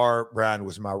guitar. Brian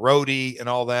was my roadie and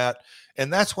all that.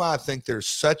 And that's why I think there's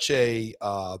such I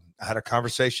had a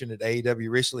conversation at AEW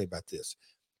recently about this.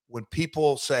 When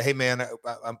people say, hey, man,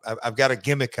 I've got a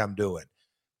gimmick I'm doing.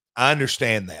 I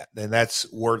understand that. And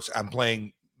that's words. I'm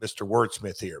playing Mr.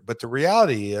 Wordsmith here. But the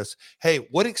reality is, hey,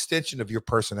 what extension of your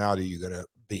personality are you going to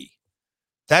be?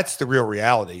 That's the real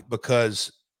reality, because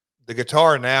the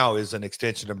guitar now is an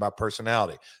extension of my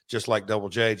personality, just like Double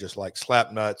J, just like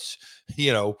Slap Nuts,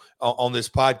 on this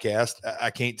podcast. I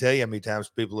can't tell you how many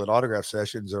times people at autograph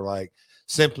sessions are like,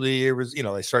 simply, it was,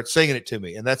 they start singing it to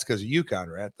me. And that's because of you,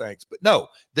 Conrad. Thanks. But no,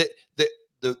 the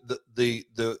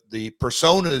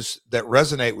personas that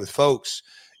resonate with folks,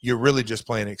 you're really just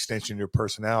playing an extension of your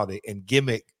personality, and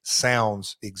gimmick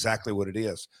sounds exactly what it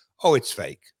is. Oh, it's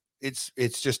fake. It's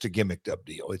just a gimmicked up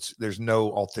deal. There's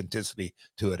no authenticity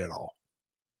to it at all.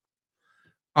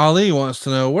 Ali wants to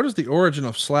know, what is the origin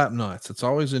of Slap Nuts? It's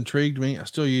always intrigued me. I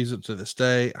still use it to this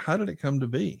day. How did it come to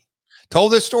be?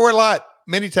 Told this story a lot,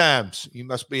 many times. You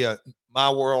must be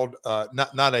my world,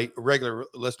 not a regular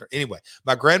listener. Anyway,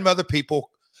 my grandmother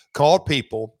called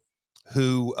people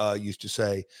who used to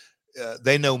say,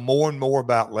 they know more and more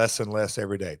about less and less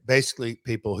every day. Basically,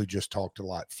 people who just talked a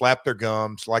lot, flap their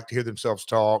gums, like to hear themselves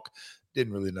talk,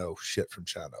 didn't really know shit from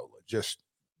Shinola, just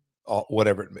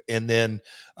whatever. And then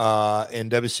in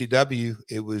WCW,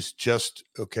 it was just,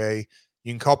 okay,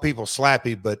 you can call people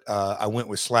slappy, but I went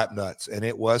with Slap Nuts. And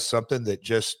it was something that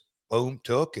just, boom,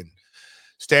 took. And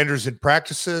Standards and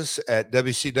Practices at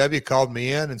WCW called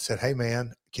me in and said, hey,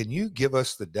 man, can you give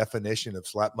us the definition of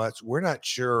Slap Nuts? We're not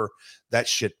sure that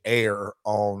should air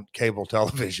on cable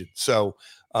television. So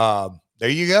there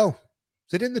you go.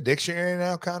 Is it in the dictionary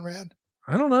now, Conrad?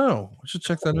 I don't know. We should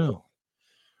check that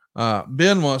out.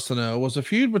 Ben wants to know, was a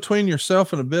feud between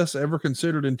yourself and Abyss ever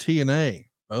considered in TNA?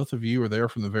 Both of you were there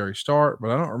from the very start,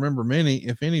 but I don't remember many,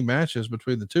 if any, matches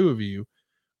between the two of you.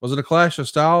 Was it a clash of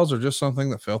styles or just something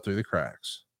that fell through the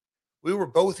cracks? We were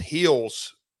both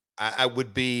heels. I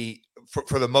would be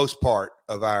for the most part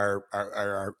of our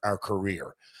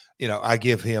career. I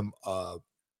give him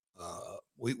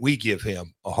we give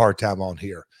him a hard time on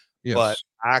here, yes. But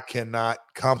I cannot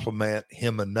compliment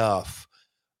him enough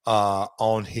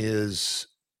on his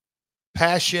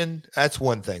passion. That's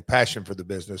one thing, passion for the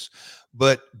business,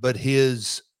 but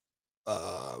his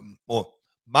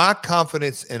my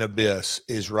confidence in Abyss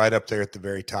is right up there at the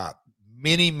very top.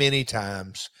 Many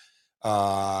times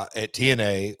at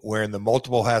TNA, wearing the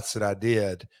multiple hats that I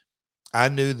did, I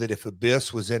knew that if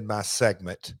Abyss was in my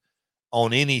segment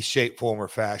on any shape, form, or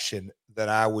fashion, that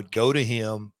I would go to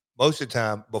him most of the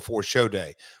time before show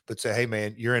day, but say, hey,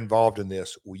 man, you're involved in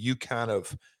this. Will you kind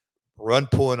of run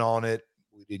pulling on it?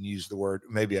 We didn't use the word,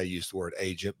 maybe I used the word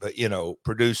agent, but,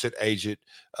 produce it, agent,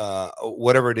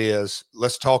 whatever it is.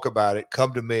 Let's talk about it.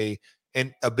 Come to me.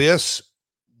 And Abyss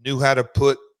knew how to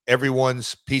put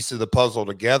everyone's piece of the puzzle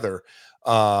together.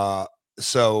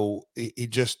 So he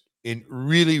just in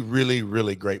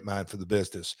really great mind for the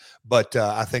business. But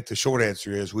I think the short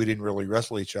answer is we didn't really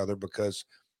wrestle each other because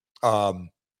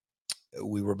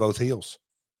we were both heels.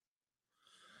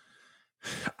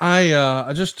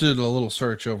 I just did a little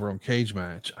search over on Cage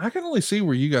Match. I can only see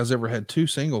where you guys ever had two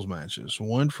singles matches,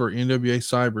 one for NWA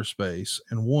Cyberspace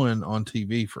and one on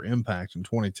TV for Impact in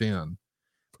 2010.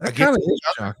 That kind of is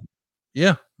shocking.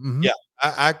 Yeah. Mm-hmm. Yeah.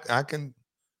 I can.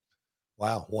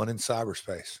 Wow. One in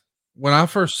cyberspace. When I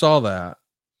first saw that,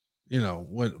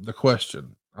 when the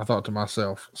question, I thought to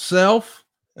myself,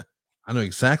 I know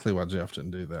exactly why Jeff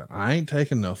didn't do that. I ain't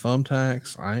taking no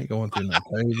thumbtacks. I ain't going through no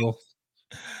table.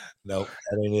 Nope.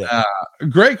 That ain't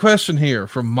it. Great question here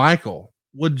from Michael.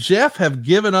 Would Jeff have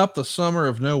given up the summer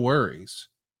of No Worries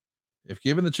if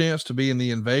given the chance to be in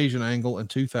the Invasion angle in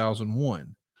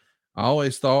 2001? I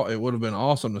always thought it would have been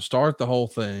awesome to start the whole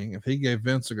thing if he gave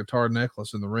Vince a guitar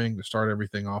necklace in the ring to start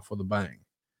everything off with a bang.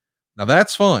 Now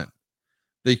that's fun.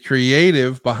 The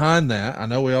creative behind that, I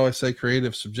know we always say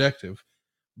creative subjective,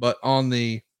 but on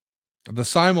the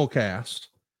simulcast,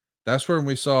 that's where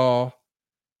we saw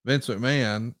Vince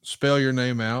McMahon spell your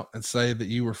name out and say that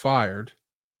you were fired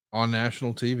on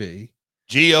national TV.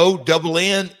 GONNE,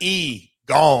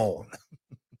 gone.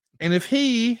 And if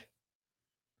he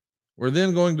were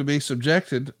then going to be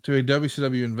subjected to a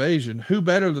WCW invasion. Who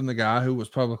better than the guy who was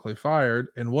publicly fired?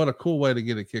 And what a cool way to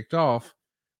get it kicked off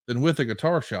than with a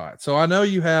guitar shot. So I know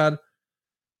you had,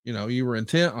 you were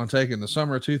intent on taking the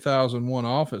summer of 2001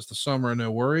 off. It's the summer of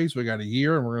no worries. We got a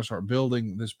year and we're going to start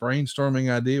building this brainstorming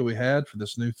idea we had for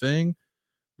this new thing.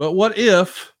 But what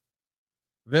if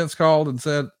Vince called and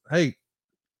said, hey,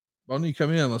 why don't you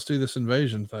come in? Let's do this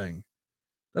invasion thing.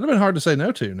 That'd have been hard to say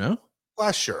no to, no?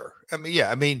 Well, sure. I mean, yeah.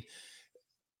 I mean,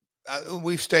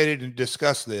 we've stated and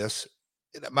discussed this.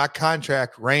 My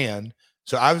contract ran,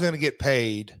 so I was going to get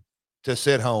paid to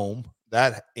sit home.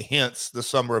 That hence the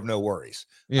summer of no worries.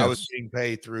 Yes. I was being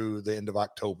paid through the end of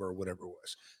October or whatever it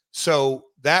was. So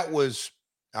that was,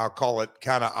 I'll call it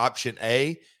kind of option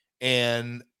A.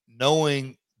 And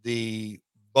knowing the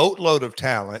boatload of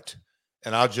talent,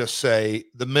 and I'll just say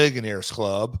the Millionaires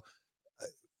Club,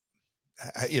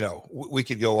 we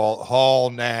could go all Hall,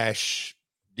 Nash,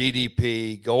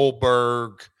 DDP,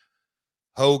 Goldberg,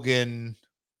 Hogan,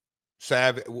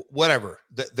 Savage, whatever.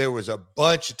 There was a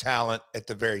bunch of talent at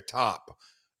the very top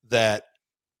that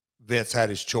Vince had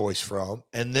his choice from.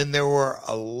 And then there were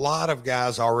a lot of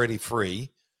guys already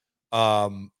free.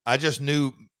 I just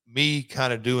knew me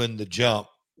kind of doing the jump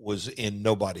was in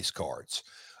nobody's cards,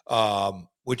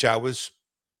 which I was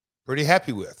pretty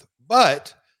happy with.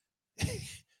 But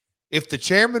if the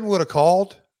chairman would have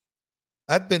called,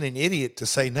 I'd been an idiot to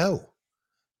say no.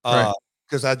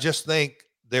 Because I just think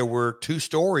there were two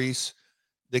stories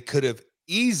that could have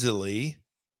easily,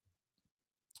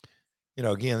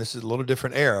 again, this is a little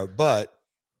different era, but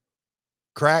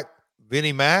crack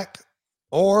Vinnie Mac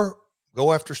or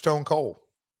go after Stone Cold.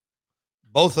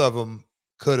 Both of them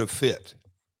could have fit.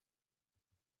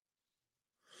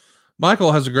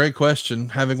 Michael has a great question.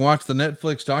 Having watched the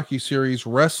Netflix docuseries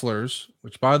Wrestlers,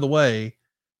 which, by the way,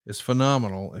 is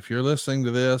phenomenal. If you're listening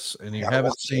to this and you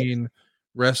haven't seen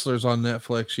Wrestlers on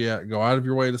Netflix yet, go out of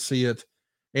your way to see it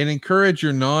and encourage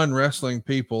your non-wrestling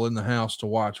people in the house to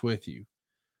watch with you.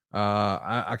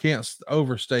 I can't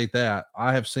overstate that.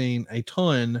 I have seen a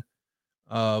ton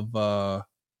of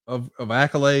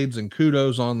accolades and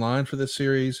kudos online for this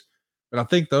series, but I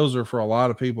think those are for a lot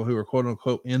of people who are quote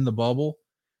unquote in the bubble.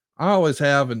 I always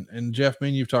have, and Jeff,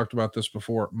 you've talked about this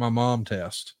before, my mom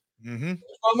test. Mm-hmm.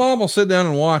 My mom will sit down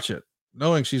and watch it,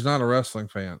 knowing she's not a wrestling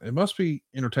fan. It must be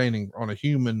entertaining on a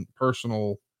human,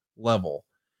 personal level.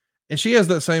 And she has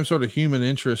that same sort of human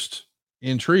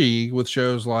intrigue with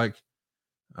shows like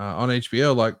on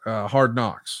HBO, like Hard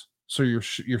Knocks. So you're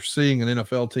seeing an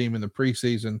NFL team in the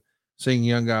preseason, seeing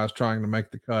young guys trying to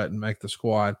make the cut and make the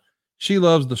squad. She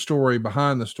loves the story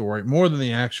behind the story more than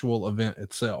the actual event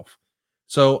itself.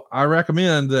 So I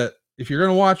recommend that if you're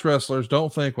going to watch Wrestlers,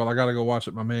 don't think, well, I got to go watch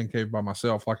it in my man cave by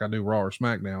myself like I do Raw or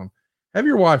SmackDown. Have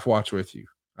your wife watch with you.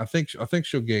 I think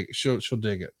she'll dig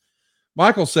it.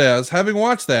 Michael says, having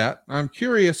watched that, I'm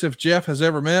curious if Jeff has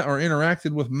ever met or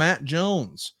interacted with Matt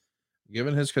Jones.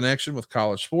 Given his connection with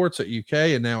college sports at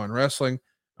UK and now in wrestling,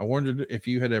 I wondered if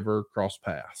you had ever crossed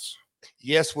paths.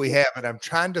 Yes, we have. And I'm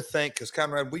trying to think, because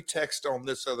Conrad, we texted on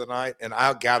this other night, and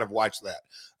I got to watch that.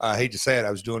 I hate to say it.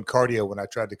 I was doing cardio when I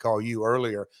tried to call you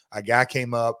earlier. A guy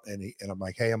came up, and I'm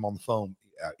like, hey, I'm on the phone.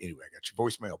 Anyway, I got your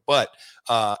voicemail. But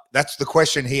that's the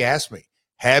question he asked me.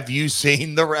 Have you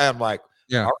seen the – I'm like,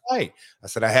 yeah. All right. I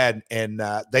said I had, and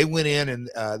they went in, and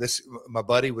my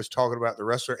buddy was talking about the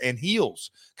wrestler and heels.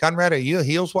 Conrad, are you a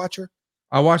heels watcher?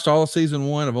 I watched all of season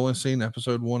 1. I've only seen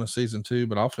episode 1 of season 2,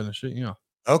 but I'll finish it. Yeah.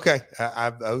 Okay.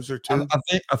 Those are two.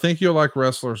 I think you'll like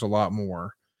Wrestlers a lot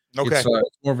more. Okay. It's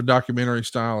more of a documentary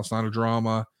style. It's not a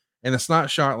drama, and it's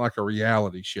not shot like a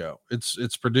reality show.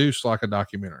 It's produced like a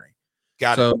documentary.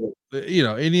 Got it.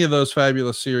 Any of those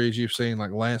fabulous series you've seen, like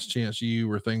Last Chance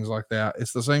U or things like that,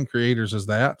 it's the same creators as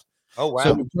that. Oh, wow.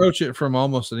 So approach it from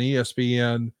almost an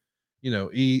ESPN,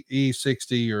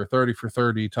 E60 or 30 for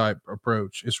 30 type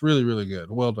approach. It's really, really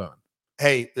good. Well done.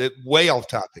 Hey, way off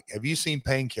topic. Have you seen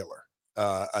Painkiller?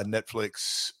 A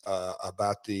Netflix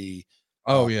about the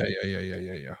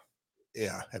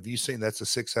yeah. Have you seen that's a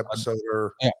 6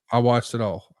 episoder? Yeah, I watched it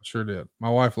all. I sure did. My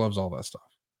wife loves all that stuff.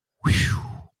 Whew,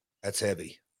 that's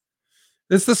heavy.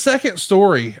 It's the second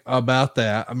story about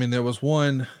that. I mean, there was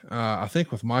one I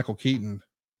think with Michael Keaton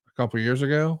a couple of years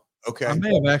ago. Okay. I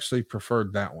may have actually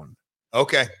preferred that one.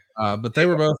 Okay. But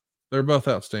they're both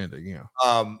outstanding, yeah.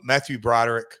 Matthew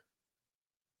Broderick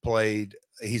played,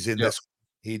 he's in this.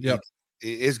 He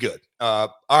is good.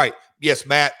 All right. Yes,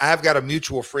 Matt, I've got a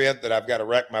mutual friend that I've got to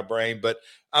rack my brain, but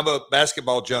I'm a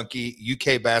basketball junkie,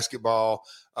 UK basketball.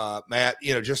 Matt,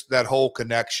 just that whole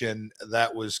connection,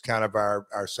 that was kind of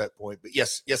our set point. But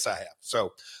yes, I have.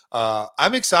 So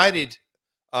I'm excited.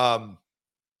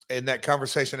 in that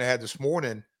conversation I had this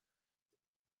morning,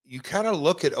 you kind of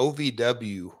look at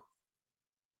OVW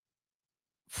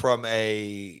from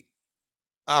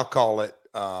I'll call it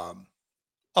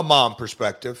a mom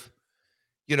perspective.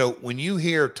 You know, when you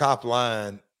hear top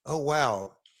line, oh,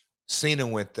 wow, Cena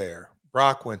went there,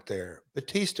 Brock went there,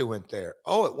 Batista went there.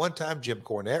 Oh, at one time, Jim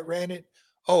Cornette ran it.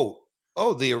 Oh,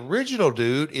 the original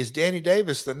dude is Danny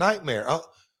Davis, the Nightmare. Oh,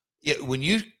 yeah, when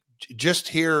you just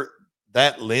hear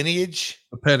that lineage,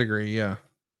 the pedigree, yeah,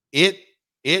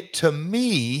 it to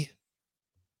me,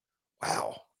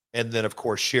 wow. And then of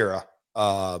course Shira,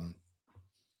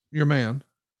 your man.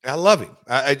 I love him.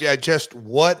 I just,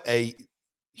 what a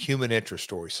human interest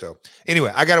story. So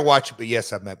anyway, I got to watch it, but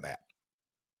yes, I've met Matt.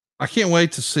 I can't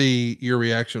wait to see your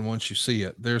reaction once you see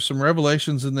it. There's some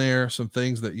revelations in there, some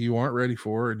things that you aren't ready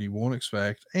for and you won't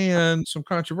expect, and some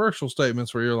controversial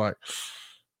statements where you're like,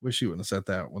 wish you wouldn't have said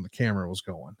that when the camera was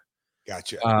going.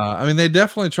 Gotcha. I mean, they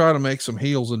definitely try to make some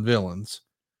heels and villains,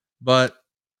 but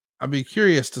I'd be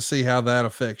curious to see how that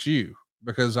affects you,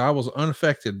 because I was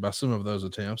unaffected by some of those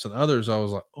attempts, and others I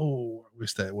was like, oh, I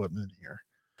wish that wasn't in here.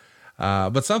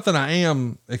 But something I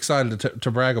am excited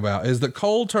to brag about is that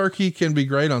cold turkey can be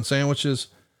great on sandwiches,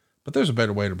 but there's a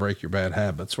better way to break your bad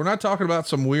habits. We're not talking about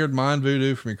some weird mind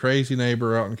voodoo from your crazy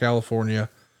neighbor out in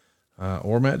California,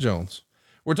 or Matt Jones.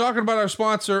 We're talking about our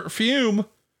sponsor, Fume,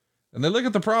 and they look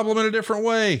at the problem in a different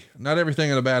way. Not everything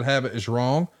in a bad habit is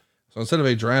wrong. So instead of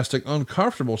a drastic,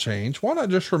 uncomfortable change, why not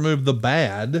just remove the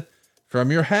bad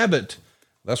from your habit?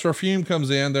 That's where Fume comes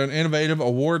in. They're an innovative,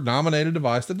 award-nominated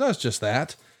device that does just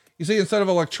that. You see, instead of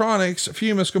electronics,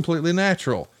 Fume is completely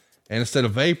natural. And instead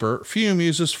of vapor, Fume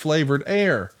uses flavored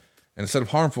air. And instead of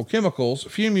harmful chemicals,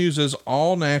 Fume uses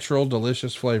all natural,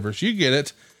 delicious flavors. You get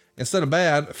it. Instead of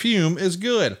bad, Fume is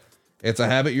good. It's a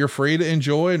habit you're free to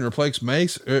enjoy and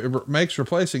makes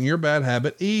replacing your bad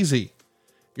habit easy.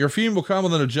 Your Fume will come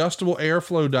with an adjustable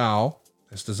airflow dial.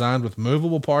 It's designed with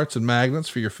movable parts and magnets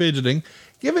for your fidgeting,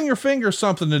 giving your fingers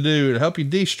something to do to help you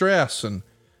de-stress and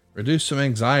reduce some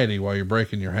anxiety while you're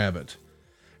breaking your habit.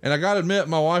 And I gotta admit,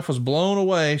 my wife was blown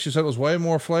away. She said it was way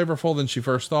more flavorful than she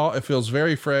first thought. It feels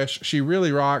very fresh. She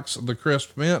really rocks the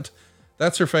crisp mint.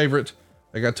 That's her favorite.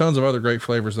 They got tons of other great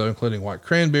flavors though, including white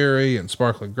cranberry and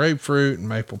sparkling grapefruit and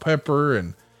maple pepper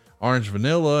and orange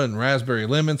vanilla and raspberry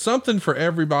lemon. Something for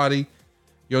everybody.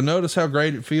 You'll notice how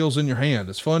great it feels in your hand.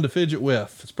 It's fun to fidget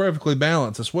with. It's perfectly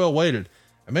balanced. It's well weighted.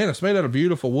 And man, it's made out of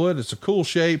beautiful wood. It's a cool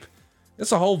shape.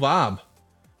 It's a whole vibe.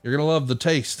 You're going to love the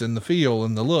taste and the feel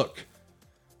and the look.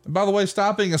 And by the way,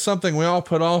 stopping is something we all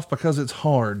put off because it's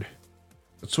hard.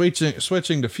 But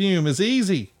switching to Fume is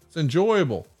easy. It's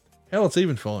enjoyable. Hell, it's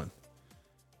even fun.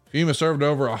 Fume has served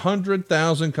over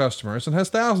 100,000 customers and has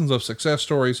thousands of success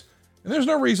stories. And there's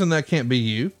no reason that can't be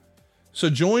you. So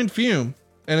join Fume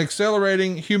in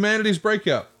accelerating humanity's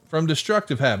breakup from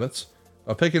destructive habits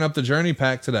by picking up the Journey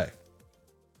Pack today.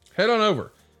 Head on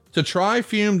over to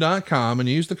tryfume.com and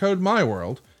use the code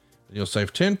MyWorld. You'll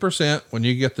save 10% when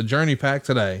you get the Journey Pack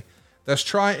today. That's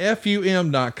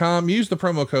tryfum.com. Use the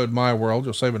promo code MyWorld.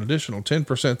 You'll save an additional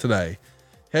 10% today.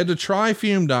 Head to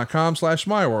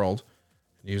tryfum.com/MyWorld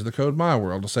and use the code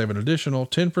MyWorld to save an additional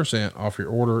 10% off your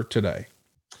order today.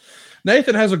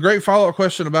 Nathan has a great follow-up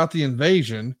question about the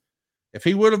invasion. If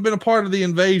he would have been a part of the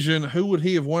invasion, who would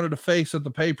he have wanted to face at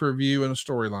the pay-per-view and a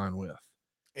storyline with?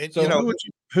 And, so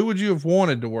who would you have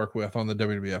wanted to work with on the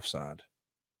WWF side?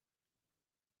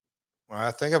 Well,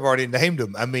 I think I've already named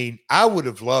him. I mean, I would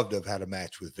have loved to have had a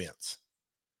match with Vince.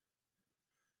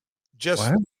 Just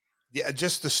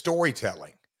the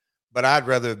storytelling. But I'd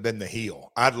rather have been the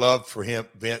heel. I'd love for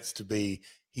Vince to be,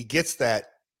 he gets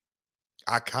that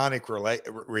iconic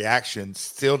reaction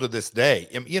still to this day.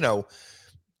 You know,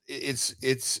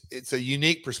 it's a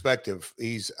unique perspective.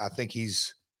 I think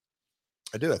he's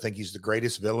the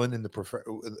greatest villain in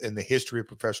the history of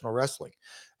professional wrestling.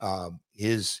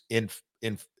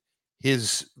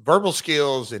 His verbal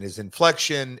skills and his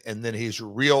inflection, and then his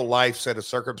real life set of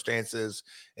circumstances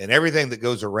and everything that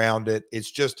goes around it.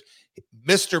 It's just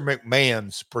Mr.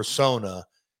 McMahon's persona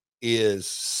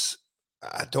is,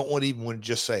 I don't want to even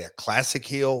just say a classic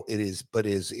heel. It's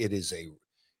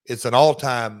an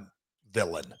all-time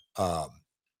villain.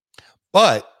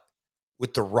 But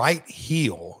with the right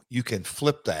heel, you can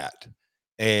flip that.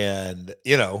 And,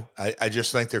 you know, I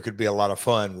just think there could be a lot of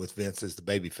fun with Vince as the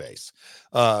babyface.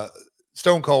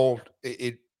 Stone Cold,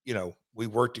 you know, we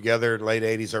worked together late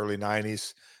 80s, early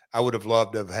 90s. I would have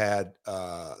loved to have had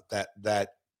that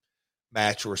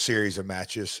match or a series of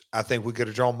matches. I think we could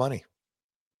have drawn money.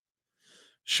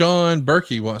 Sean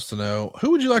Berkey wants to know,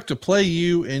 who would you like to play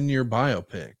you in your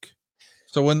biopic?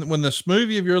 So when the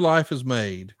smoothie of your life is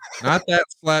made, not that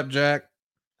slapjack.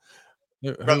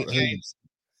 Brother James.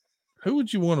 Who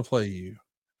would you want to play you?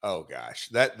 Oh gosh,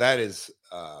 that is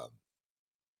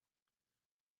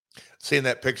seeing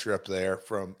that picture up there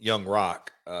from Young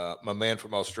Rock, my man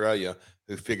from Australia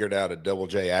who figured out a double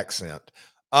J accent.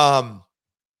 Danny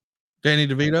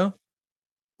DeVito.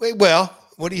 Wait, well,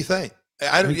 what do you think?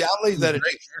 I'll leave that.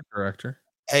 Director.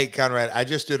 Hey, Conrad, I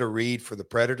just did a read for the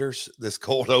Predators this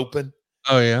cold open.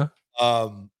 Oh yeah.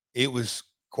 It was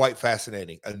quite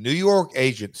fascinating. A New York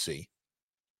agency,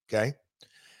 okay,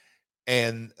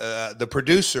 and the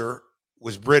producer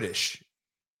was British,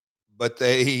 but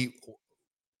they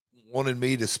wanted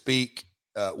me to speak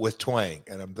with twang,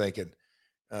 and I'm thinking,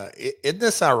 isn't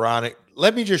this ironic?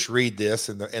 Let me just read this,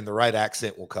 and the right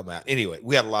accent will come out. Anyway,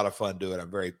 we had a lot of fun doing it. I'm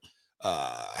very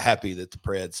happy that the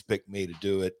Preds picked me to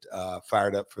do it.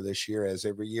 Fired up for this year as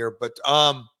every year, but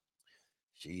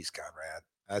geez, Conrad,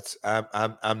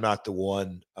 I'm not the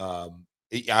one.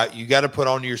 You got to put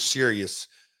on your serious,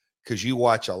 because you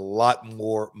watch a lot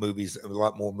more movies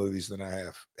than I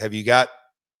have. Have you got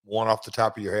one off the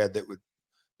top of your head that would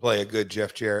play a good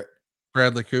Jeff Jarrett?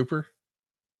 Bradley Cooper.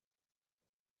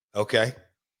 Okay.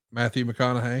 Matthew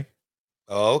McConaughey.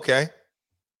 Oh, okay.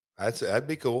 That'd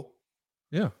be cool.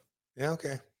 Yeah. Yeah.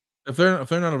 Okay. If they're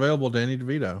not available, Danny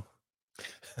DeVito.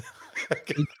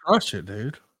 You crush it,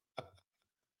 dude.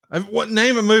 What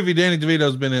name a movie Danny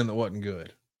DeVito's been in that wasn't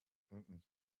good?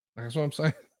 That's what I'm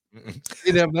saying.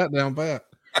 He'd have that down pat.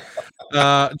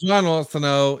 John wants to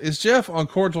know, is Jeff on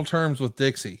cordial terms with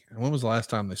Dixie? And when was the last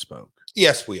time they spoke?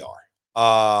 Yes, we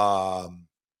are.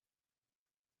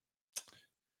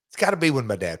 It's got to be when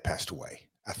my dad passed away,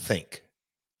 I think.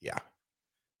 Yeah.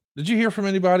 Did you hear from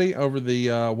anybody over the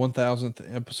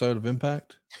 1000th episode of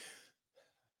Impact?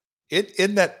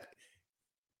 Isn't that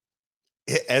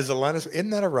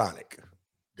ironic?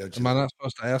 Am I not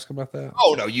supposed to ask about that?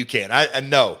 Oh no, you can't. I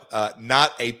no,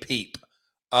 not a peep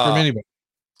from anybody.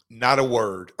 Not a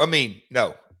word. I mean,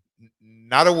 no,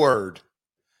 not a word.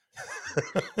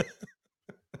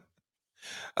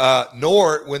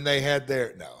 Nor when they had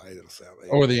their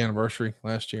or the anniversary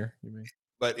last year. You mean?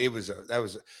 But it was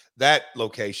that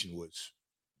location was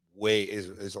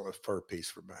is on a fur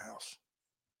piece from my house.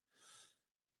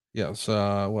 Yeah, it's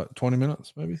 20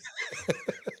 minutes maybe.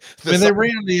 I mean, they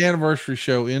ran the anniversary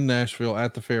show in Nashville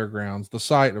at the fairgrounds, the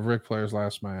site of Ric Flair's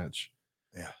last match.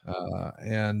 Yeah,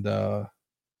 and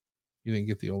you didn't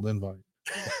get the old invite.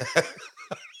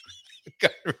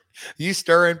 You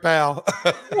stirring, pal?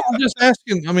 I'm just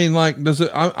asking. I mean, like, does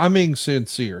it? I'm being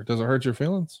sincere. Does it hurt your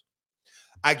feelings?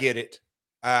 I get it.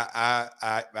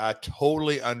 I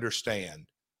totally understand.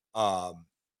 That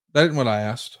isn't what I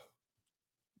asked.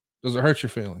 Does it hurt your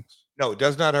feelings? No, it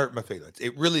does not hurt my feelings.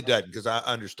 It really doesn't, because I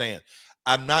understand.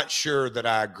 I'm not sure that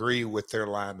I agree with their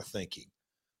line of thinking.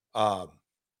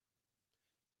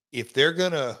 If they're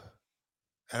gonna,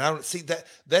 and I don't see that.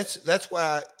 That's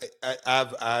why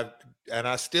I've and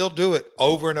I still do it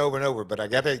over and over and over. But I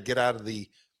got to get out of the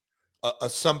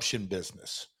assumption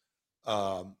business.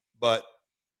 But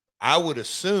I would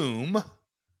assume.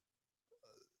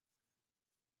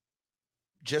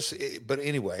 But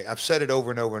anyway, I've said it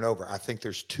over and over and over. I think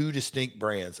there's two distinct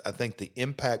brands. I think the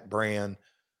Impact brand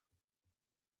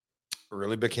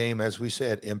really became, as we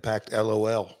said, Impact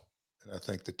LOL. And I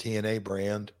think the TNA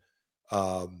brand,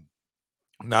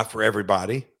 not for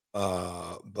everybody,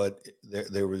 but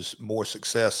there was more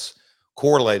success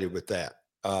correlated with that.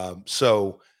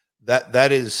 So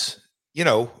that is,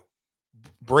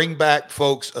 bring back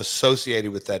folks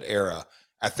associated with that era.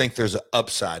 I think there's an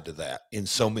upside to that in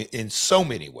so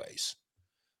many ways,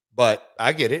 but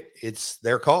I get it. It's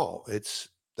their call. It's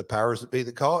the powers that be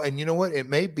that call. And you know what? It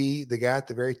may be the guy at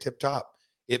the very tip top.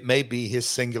 It may be his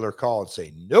singular call and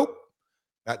say, nope,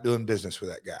 not doing business with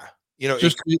that guy.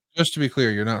 Just to be clear,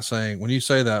 you're not saying, when you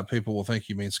say that, people will think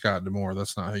you mean Scott D'Amore.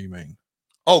 That's not who you mean.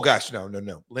 Oh gosh, no.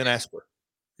 Lynn Asper.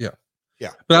 Yeah.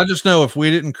 But I just know if we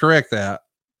didn't correct that.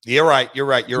 You're right.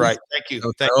 Thank you.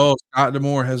 Scott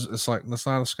D'Amore it's like, that's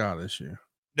not a Scott issue.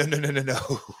 No.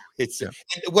 It's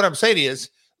what I'm saying is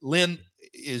Lynn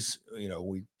is,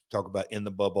 we talk about in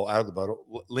the bubble, out of the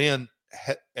bubble. Lynn,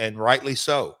 and rightly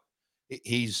so,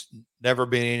 he's never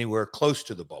been anywhere close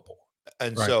to the bubble.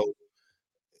 And so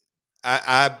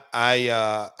I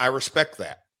respect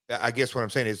that. I guess what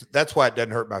I'm saying is that's why it doesn't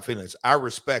hurt my feelings. I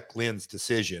respect Lynn's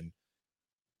decision.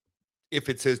 If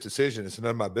it's his decision, it's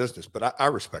none of my business, but I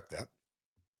respect that.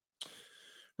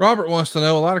 Robert wants to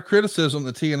know, a lot of criticism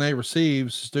that TNA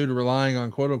receives is due to relying on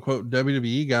quote unquote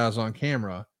WWE guys on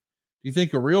camera. Do you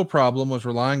think a real problem was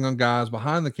relying on guys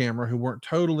behind the camera who weren't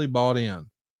totally bought in?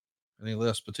 and he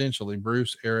lists potentially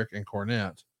Bruce, Eric, and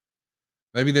Cornette.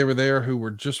 Maybe they were there who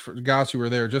were just for guys who were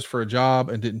there just for a job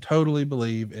and didn't totally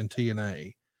believe in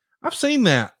TNA. I've seen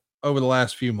that over the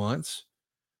last few months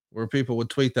where people would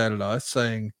tweet that at us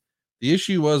saying the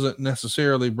issue wasn't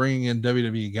necessarily bringing in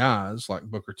WWE guys like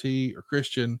Booker T or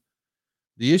Christian.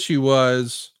 The issue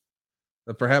was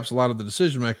that perhaps a lot of the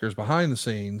decision makers behind the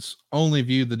scenes only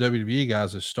viewed the WWE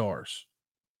guys as stars.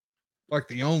 Like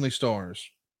the only stars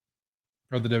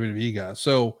are the WWE guys.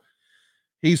 So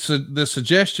the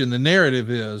suggestion, the narrative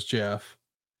is, Jeff,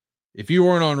 if you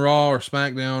weren't on Raw or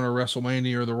SmackDown or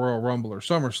WrestleMania or the Royal Rumble or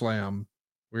SummerSlam,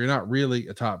 where you're not really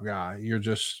a top guy, you're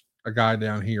just a guy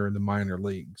down here in the minor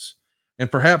leagues.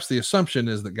 And perhaps the assumption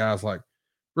is that guys like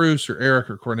Bruce or Eric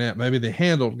or Cornette, maybe they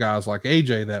handled guys like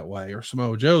AJ that way or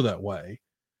Samoa Joe that way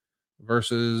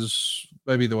versus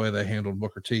maybe the way they handled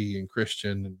Booker T and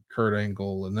Christian and Kurt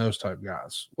Angle and those type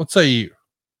guys. What say you? Is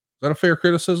that a fair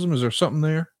criticism? Is there something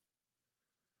there?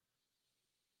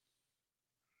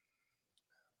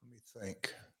 Let me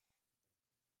think.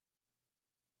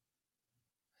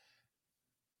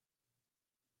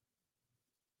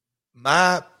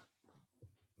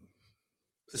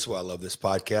 This is why I love this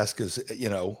podcast, because, you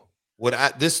know, would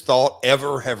this thought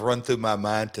ever have run through my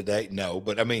mind today? No,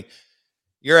 but I mean,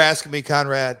 you're asking me,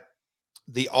 Conrad,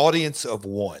 the audience of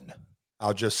one.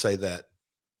 I'll just say that.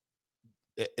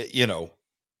 You know,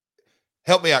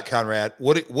 help me out, Conrad.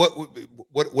 What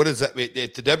does that mean?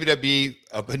 At the WWE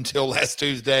up until last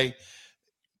Tuesday,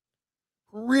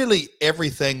 really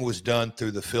everything was done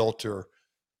through the filter.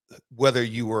 Whether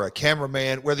you were a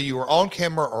cameraman, whether you were on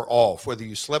camera or off, whether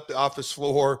you slept the office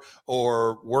floor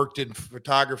or worked in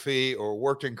photography or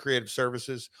worked in creative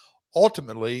services,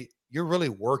 ultimately, you're really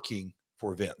working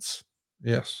for Vince.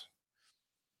 Yes.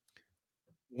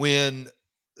 When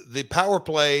the power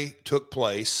play took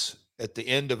place at the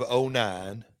end of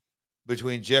 2009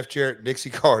 between Jeff Jarrett and Dixie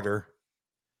Carter,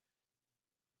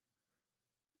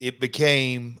 it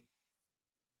became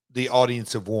the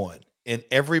audience of one. And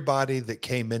everybody that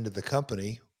came into the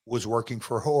company was working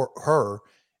for her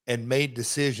and made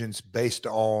decisions based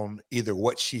on either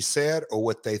what she said or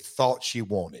what they thought she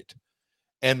wanted.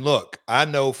 And look, I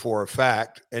know for a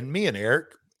fact, and me and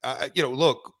Eric, you know,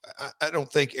 look, I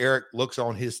don't think Eric looks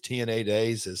on his TNA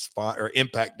days as fun, or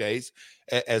Impact days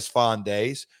as fond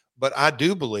days, but I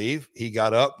do believe he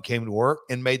got up, came to work,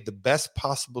 and made the best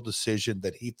possible decision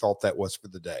that he thought that was for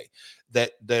the day.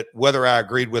 That whether I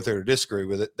agreed with it or disagreed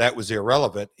with it, that was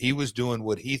irrelevant. He was doing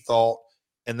what he thought,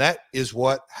 and that is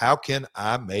how can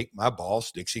I make my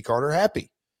boss, Dixie Carter,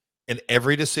 happy? And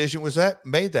every decision was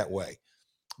made that way.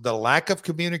 The lack of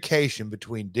communication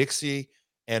between Dixie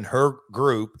and her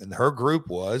group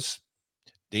was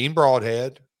Dean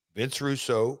Broadhead, Vince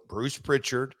Russo, Bruce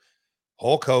Pritchard,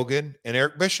 Hulk Hogan, and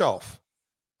Eric Bischoff.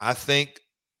 I think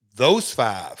those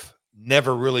five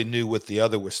never really knew what the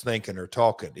other was thinking or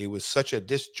talking. It was such a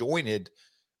disjointed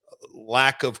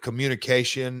lack of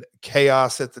communication,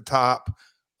 chaos at the top.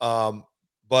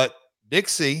 But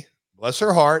Dixie, bless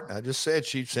her heart, I just said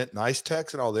she sent nice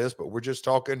texts and all this, but we're just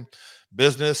talking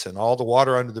business and all the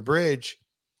water under the bridge.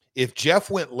 If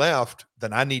Jeff went left,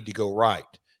 then I need to go right.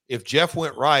 If Jeff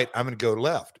went right, I'm going to go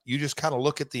left. You just kind of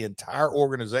look at the entire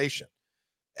organization.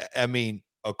 I mean,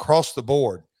 across the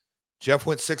board, Jeff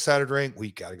went 6-sided ring.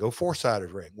 We got to go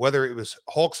 4-sided ring. Whether it was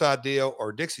Hulk's idea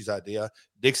or Dixie's idea,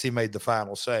 Dixie made the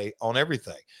final say on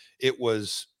everything. It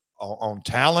was on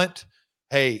talent.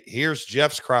 Hey, here's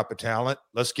Jeff's crop of talent.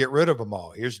 Let's get rid of them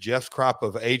all. Here's Jeff's crop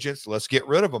of agents. Let's get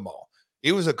rid of them all.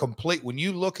 It was a complete, when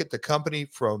you look at the company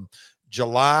from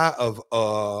July of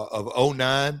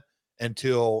 2009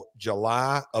 until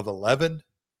July of 2011,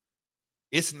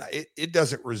 it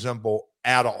doesn't resemble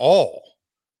at all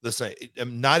the same.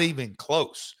 Not even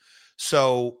close.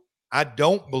 So I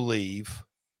don't believe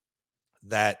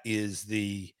that is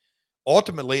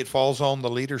ultimately it falls on the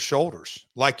leader's shoulders.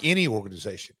 Like any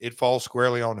organization, it falls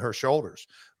squarely on her shoulders.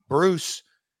 Bruce,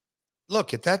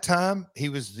 look, at that time, he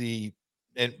was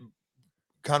and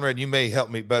Conrad, you may help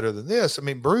me better than this. I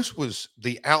mean, Bruce was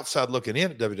the outside looking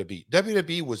in at WWE.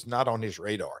 WWE was not on his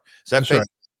radar. Is that fair? Right.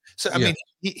 So, I mean,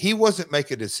 he wasn't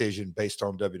making a decision based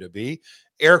on WWE.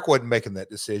 Eric wasn't making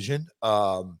that decision.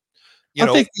 I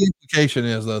think the implication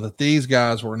is, though, that these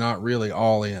guys were not really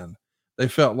all in. They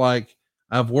felt like,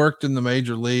 I've worked in the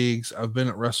major leagues. I've been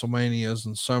at WrestleManias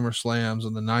and SummerSlams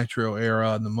and the Nitro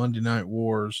era and the Monday Night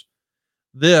Wars.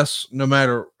 This, no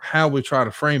matter how we try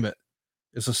to frame it,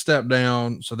 is a step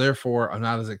down. So therefore, I'm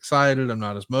not as excited. I'm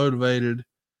not as motivated.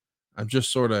 I'm just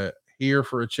sort of here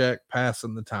for a check,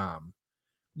 passing the time.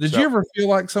 Did you ever feel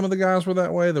like some of the guys were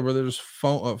that way? That were just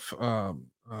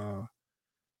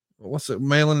what's it,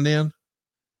 mailing it in?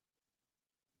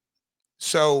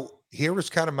 So here was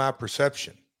kind of my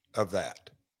perception of that.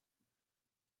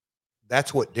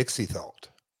 That's what Dixie thought.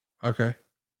 Okay.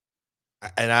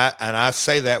 And I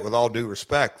say that with all due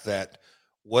respect, that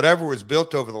whatever was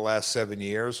built over the last 7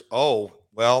 years, oh,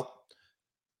 well,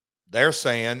 they're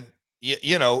saying,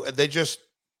 you know, they just,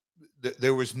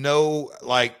 there was no,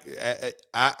 like,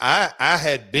 I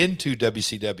had been to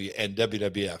WCW and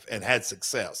WWF and had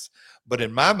success, but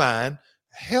in my mind,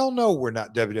 hell no, we're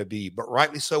not WWE, but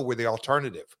rightly so, we're the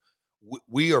alternative.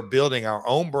 We are building our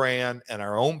own brand and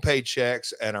our own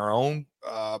paychecks and our own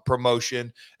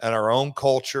promotion and our own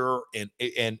culture,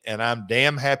 and I'm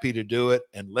damn happy to do it.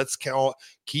 And let's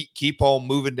keep on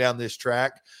moving down this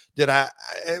track.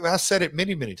 I said it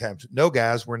many times. No,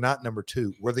 guys, we're not number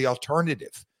two. We're the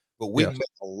alternative. But we make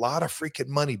a lot of freaking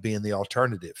money being the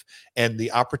alternative, and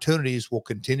the opportunities will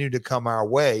continue to come our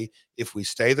way if we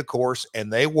stay the course.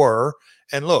 And they were.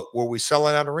 And look, were we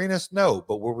selling out arenas? No.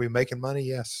 But were we making money?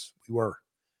 Yes, we were.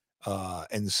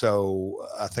 And so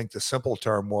I think the simple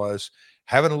term was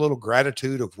having a little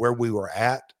gratitude of where we were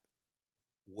at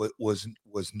was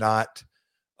not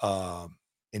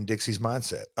in Dixie's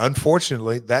mindset.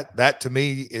 Unfortunately, that to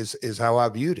me is how I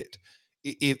viewed it.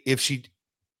 If she,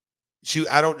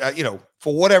 I don't, you know,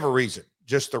 for whatever reason,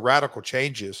 just the radical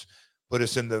changes put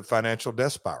us in the financial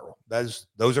death spiral. Those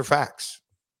are facts.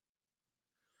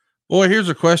 Boy, here's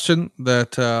a question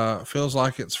that feels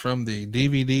like it's from the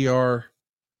DVDR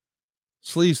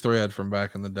sleaze thread from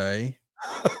back in the day.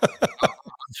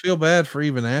 I feel bad for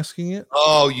even asking it.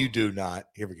 Oh, you do not.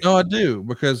 Here we go. No, I do,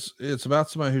 because it's about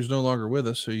somebody who's no longer with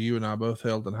us, who you and I both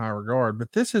held in high regard.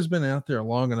 But this has been out there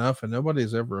long enough, and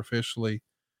nobody's ever officially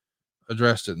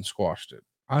addressed it and squashed it.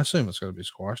 I assume it's going to be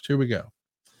squashed. Here we go.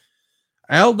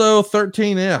 Aldo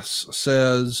 13S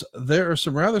says there are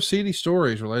some rather seedy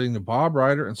stories relating to Bob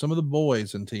Ryder and some of the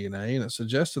boys in TNA, and it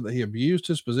suggested that he abused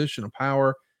his position of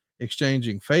power,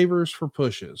 exchanging favors for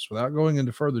pushes. Without going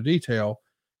into further detail,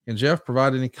 can Jeff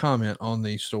provide any comment on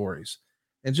these stories?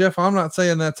 And Jeff, I'm not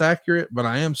saying that's accurate, but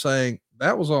I am saying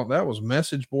that was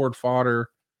message board fodder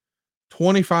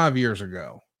 25 years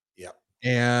ago. Yep.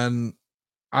 And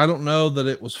I don't know that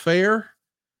it was fair,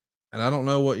 and I don't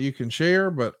know what you can share,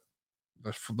 but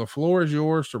the floor is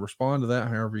yours to respond to that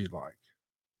however you'd like.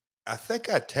 I think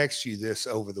I texted you this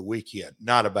over the weekend,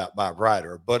 not about Bob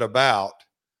Ryder, but about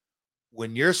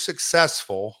when you're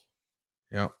successful.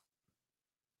 Yeah.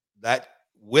 That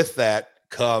with that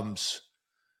comes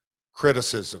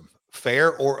criticism,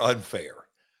 fair or unfair.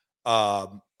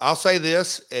 I'll say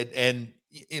this, and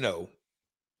you know,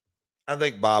 I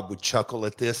think Bob would chuckle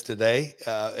at this today,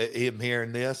 him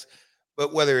hearing this.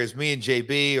 But whether it's me and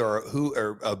JB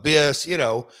or Abyss, you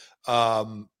know,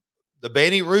 the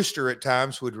Banny Rooster at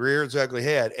times would rear its ugly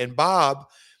head. And Bob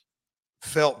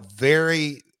felt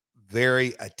very,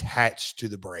 very attached to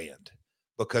the brand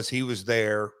because he was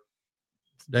there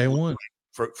day one,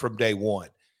 from day one.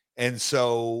 And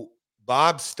so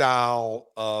Bob's style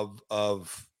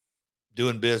of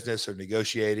doing business or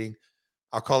negotiating,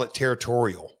 I'll call it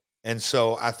territorial. And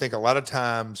so I think a lot of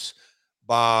times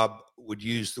Bob would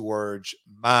use the words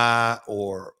my,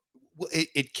 or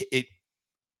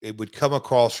it would come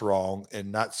across wrong,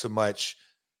 and not so much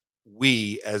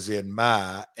we as in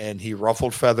my, and he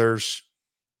ruffled feathers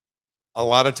a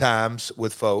lot of times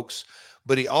with folks,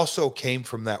 but he also came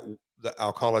from that,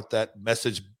 I'll call it that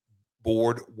message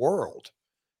board world.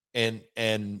 And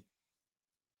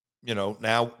you know,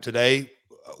 now today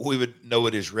we would know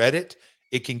it as Reddit.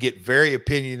 It can get very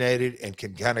opinionated and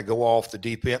can kind of go off the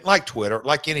deep end, like Twitter,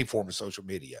 like any form of social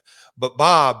media. But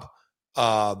Bob,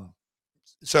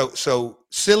 so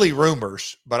silly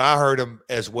rumors, but I heard them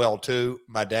as well too.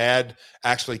 My dad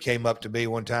actually came up to me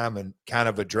one time and kind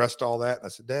of addressed all that. I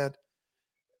said, Dad,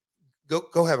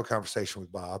 go have a conversation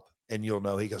with Bob and you'll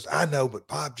know. He goes, I know, but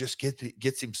Bob just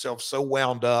gets himself so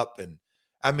wound up. And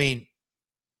I mean,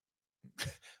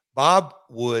 Bob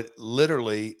would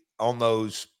literally, on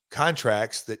those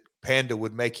contracts that Panda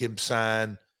would make him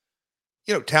sign,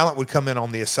 you know, talent would come in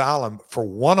on the asylum for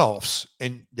one-offs,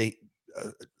 and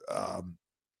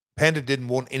Panda didn't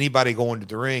want anybody going to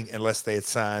the ring unless they had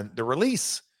signed the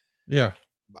release. Yeah.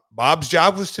 Bob's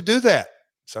job was to do that.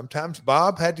 Sometimes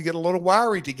Bob had to get a little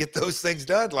wiry to get those things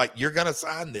done. Like, you're going to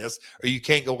sign this or you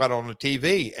can't go out on the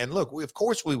TV. And look, of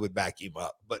course we would back him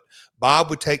up, but Bob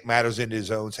would take matters into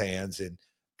his own hands and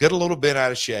get a little bit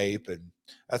out of shape. And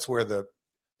that's where the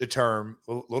term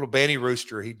little Banny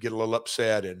Rooster, he'd get a little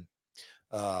upset and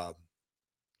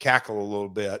cackle a little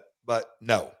bit, but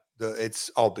no, it's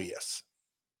all BS.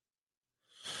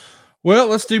 Well,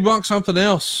 let's debunk something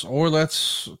else, or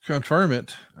let's confirm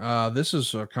it. This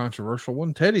is a controversial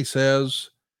one. Teddy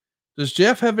says, does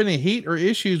Jeff have any heat or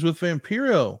issues with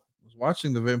Vampiro? I was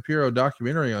watching the Vampiro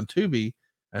documentary on Tubi,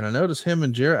 and I noticed him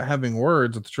and Jarrett having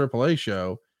words at the AAA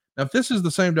show. Now, if this is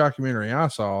the same documentary I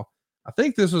saw, I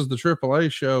think this is the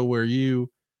AAA show where I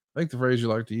think the phrase you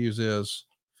like to use is,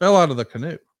 fell out of the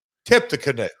canoe. Tip the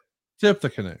canoe. Tip the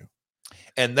canoe.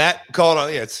 And that called on,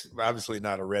 it's obviously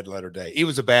not a red letter day. It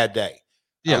was a bad day.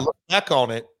 Yeah. I look back on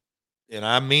it, and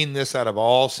I mean this out of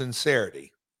all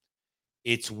sincerity.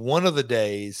 It's one of the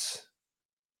days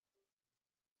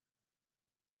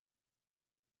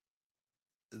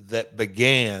that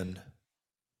began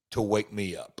to wake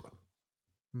me up.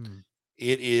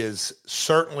 It is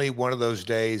certainly one of those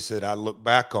days that I look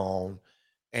back on,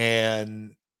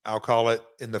 and I'll call it,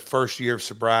 in the first year of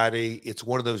sobriety, it's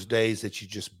one of those days that you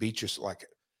just beat yourself, like,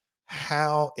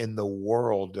 how in the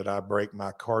world did I break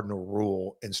my cardinal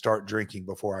rule and start drinking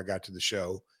before I got to the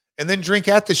show and then drink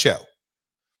at the show?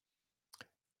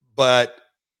 But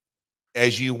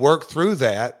as you work through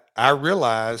that, I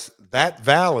realized that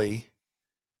valley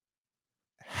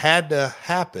had to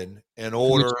happen in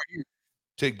order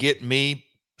to get me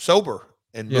sober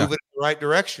and move it in the right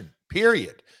direction,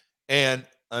 period. And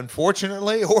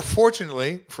unfortunately, or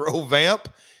fortunately for old Vamp,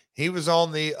 he was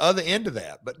on the other end of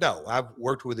that. But no, I've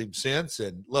worked with him since.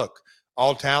 And look,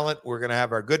 all talent, we're going to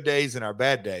have our good days and our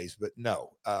bad days. But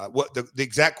no, what the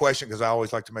exact question, because I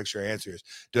always like to make sure I answer is,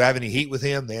 do I have any heat with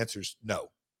him? The answer is no.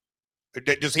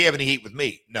 Does he have any heat with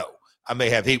me? No. I may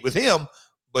have heat with him,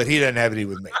 but he doesn't have any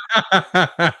with me.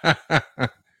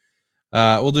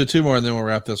 We'll do two more and then we'll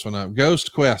wrap this one up.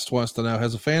 Ghost Quest wants to know,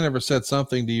 has a fan ever said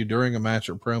something to you during a match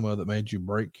or promo that made you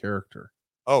break character?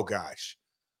 Oh gosh.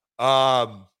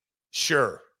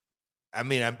 Sure. I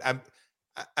mean,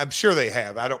 I'm sure they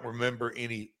have. I don't remember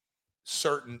any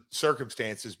certain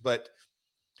circumstances, but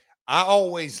I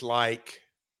always like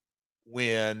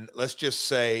when, let's just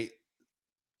say,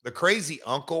 the crazy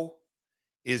uncle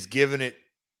is giving it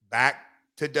back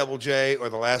to Double J or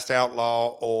the Last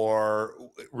Outlaw, or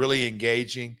really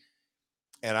engaging,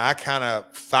 and I kind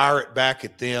of fire it back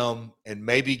at them and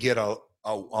maybe get a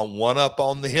one up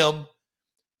on him,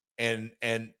 and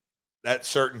that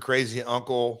certain crazy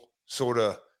uncle sort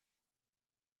of,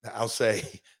 I'll say,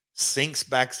 sinks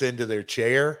back into their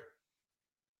chair,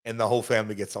 and the whole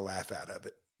family gets a laugh out of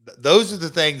it. Those are the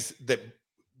things that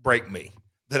break me,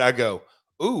 that I go,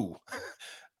 ooh,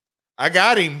 I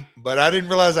got him, but I didn't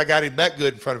realize I got him that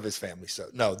good in front of his family. So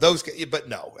no, but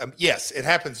no, yes, it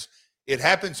happens. It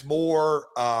happens more.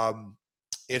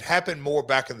 It happened more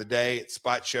back in the day at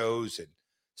spot shows and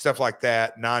stuff like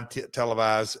that,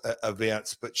 non-televised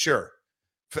events. But sure,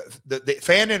 the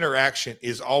fan interaction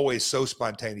is always so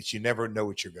spontaneous. You never know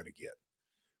what you're going to get.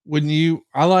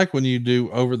 I like when you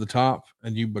do over the top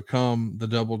and you become the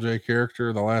Double J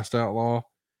character, the Last Outlaw.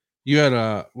 You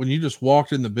had when you just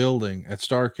walked in the building at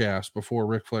StarCast before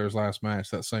Ric Flair's last match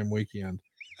that same weekend,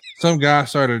 some guy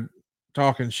started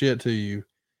talking shit to you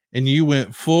and you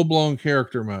went full blown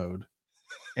character mode.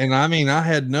 And I mean, I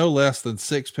had no less than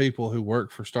 6 people who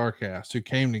worked for StarCast who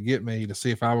came to get me to see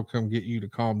if I would come get you to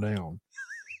calm down.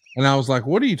 And I was like,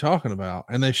 what are you talking about?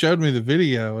 And they showed me the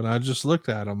video and I just looked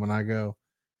at them and I go,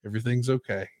 everything's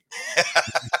okay.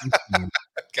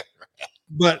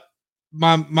 But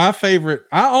my favorite,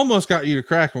 I almost got you to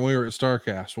crack when we were at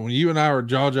StarCast, when you and I were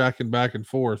jaw jacking back and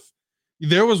forth.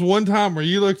 There was one time where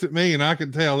you looked at me and I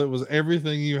could tell it was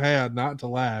everything you had not to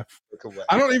laugh.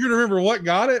 I don't even remember what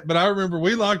got it, but I remember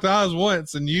we locked eyes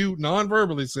once and you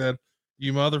non-verbally said,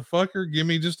 you motherfucker, give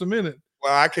me just a minute.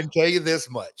 Well, I can tell you this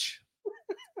much.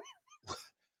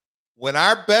 When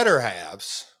our better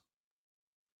halves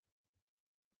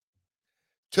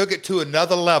took it to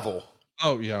another level.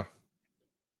 Oh yeah.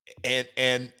 And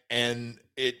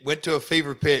it went to a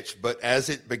fever pitch, but as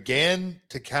it began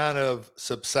to kind of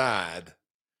subside,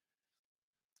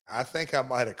 I think I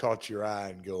might have caught your eye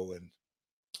and going,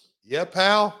 yeah,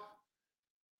 pal,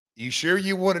 you sure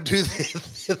you want to do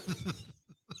this?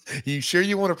 You sure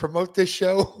you want to promote this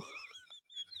show?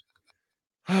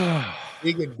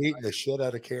 Egan beating the shit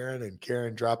out of Karen and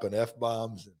Karen dropping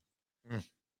F-bombs.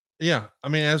 Yeah, I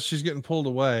mean, as she's getting pulled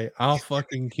away, I'll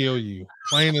fucking kill you.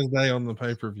 Plain as day on the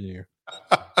pay-per-view.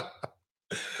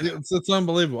 It's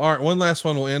unbelievable. All right, one last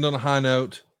one. We'll end on a high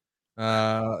note.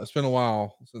 It's been a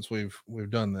while since we've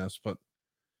done this, but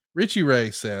Richie Ray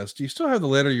says, do you still have the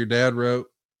letter your dad wrote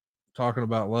talking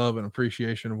about love and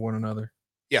appreciation of one another?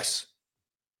 Yes.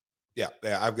 Yeah,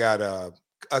 I've got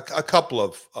a couple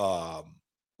of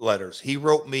letters. He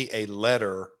wrote me a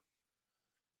letter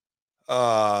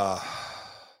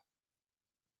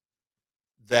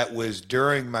that was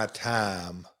during my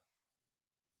time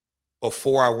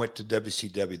before I went to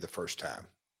WCW the first time.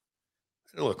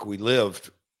 Look, we lived,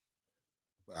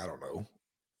 I don't know,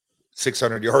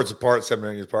 600 yards apart,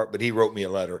 700 yards apart, but he wrote me a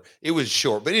letter. It was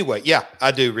short. But anyway, yeah,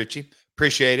 I do, Richie.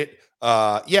 Appreciate it.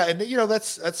 Yeah, and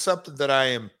that's something that I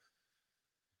am.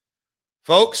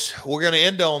 Folks, we're going to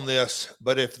end on this,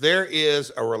 but if there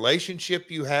is a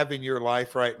relationship you have in your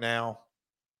life right now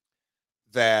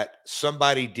that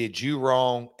somebody did you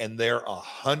wrong and they're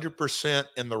 100%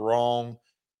 in the wrong,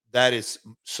 that is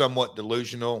somewhat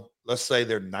delusional. Let's say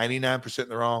they're 99% in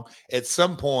the wrong. At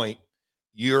some point,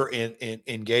 you're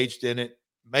engaged in it.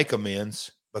 Make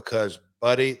amends, because,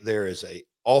 buddy, there is a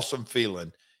awesome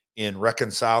feeling in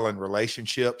reconciling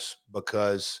relationships,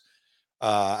 because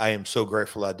I am so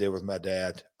grateful I did with my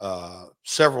dad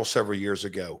several years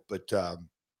ago. But, I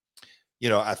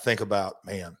think about,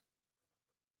 man,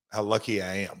 how lucky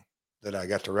I am that I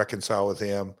got to reconcile with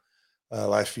him.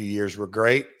 Last few years were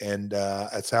great, and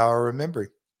that's how I remember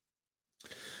him.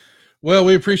 Well,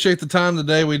 we appreciate the time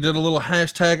today. We did a little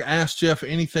hashtag Ask Jeff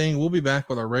Anything. We'll be back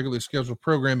with our regularly scheduled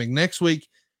programming next week.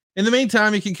 In the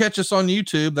meantime, you can catch us on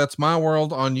YouTube. That's My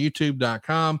World on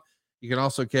YouTube.com. You can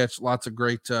also catch lots of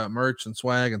great merch and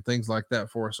swag and things like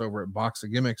that for us over at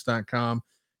boxofgimmicks.com.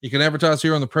 You can advertise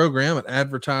here on the program at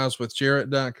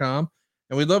advertisewithjarrett.com.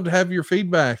 And we'd love to have your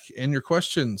feedback and your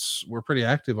questions. We're pretty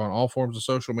active on all forms of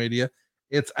social media.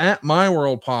 It's at My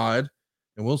World Pod.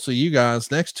 And we'll see you guys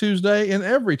next Tuesday and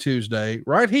every Tuesday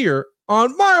right here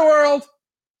on My World.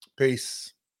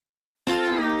 Peace.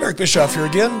 Eric Bischoff here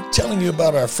again, telling you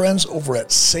about our friends over at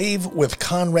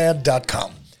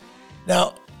SaveWithConrad.com.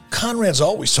 Now, Conrad's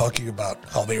always talking about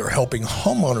how they are helping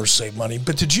homeowners save money,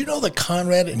 but did you know that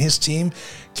Conrad and his team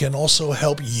can also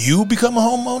help you become a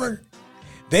homeowner?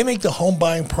 They make the home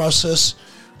buying process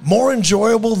more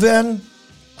enjoyable than,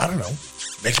 I don't know,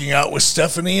 making out with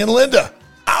Stephanie and Linda.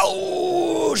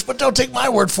 Ouch! But don't take my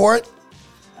word for it.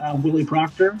 I'm Willie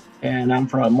Proctor, and I'm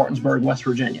from Martinsburg, West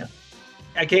Virginia.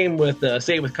 I came with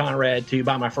Save with Conrad to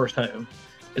buy my first home.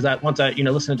 Once I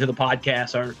listened to the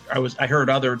podcast, I heard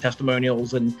other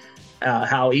testimonials and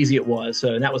how easy it was.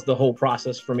 So, and that was the whole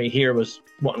process for me here, was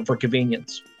wanting for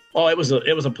convenience. Oh, it was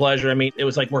a pleasure. I mean, it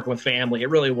was like working with family. It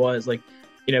really was. Like,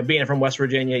 being from West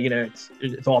Virginia,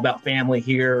 it's all about family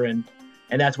here, and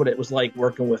that's what it was like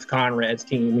working with Conrad's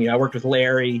team. I worked with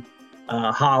Larry,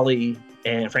 Holly,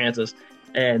 and Francis,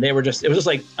 and it was just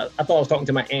like, I thought I was talking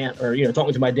to my aunt or,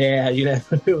 talking to my dad.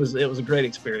 It was a great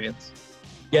experience.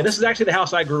 Yeah, this is actually the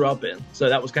house I grew up in. So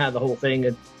that was kind of the whole thing.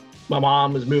 And my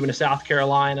mom was moving to South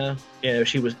Carolina.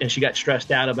 She got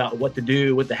stressed out about what to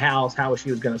do with the house, how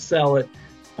she was going to sell it,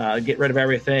 get rid of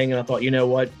everything. And I thought, you know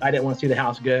what, I didn't want to see the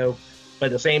house go. But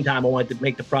at the same time, I wanted to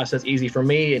make the process easy for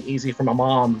me and easy for my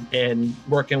mom. And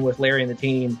working with Larry and the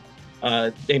team,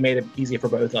 they made it easy for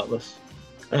both of us.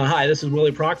 Hi, this is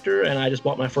Willie Proctor, and I just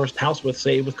bought my first house with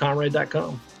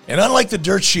SaveWithConrad.com. And unlike the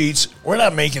dirt sheets, we're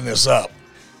not making this up.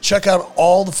 Check out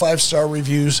all the 5-star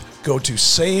reviews. Go to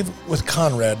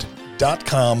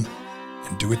SaveWithConrad.com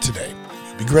and do it today.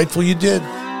 You'll be grateful you did.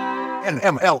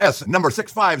 NMLS number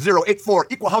 65084,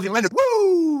 Equal Housing Lender.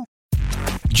 Woo!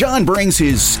 John brings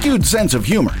his skewed sense of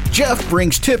humor. Jeff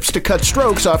brings tips to cut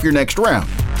strokes off your next round.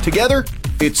 Together,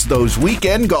 it's those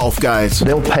weekend golf guys.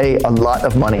 They'll pay a lot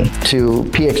of money to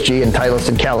PXG and Titleist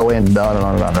and Callaway and on and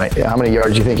on and on, right? How many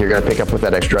yards do you think you're going to pick up with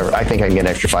that extra driver? I think I can get an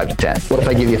extra 5 to 10. What if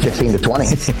I give you 15 to 20?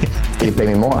 You pay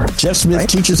me more. Jeff Smith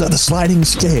teaches on a sliding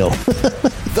scale.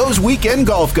 Those Weekend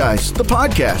Golf Guys, the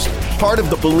podcast, part of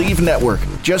the Believe Network.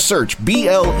 Just search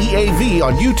BLEAV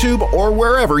on YouTube or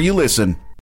wherever you listen.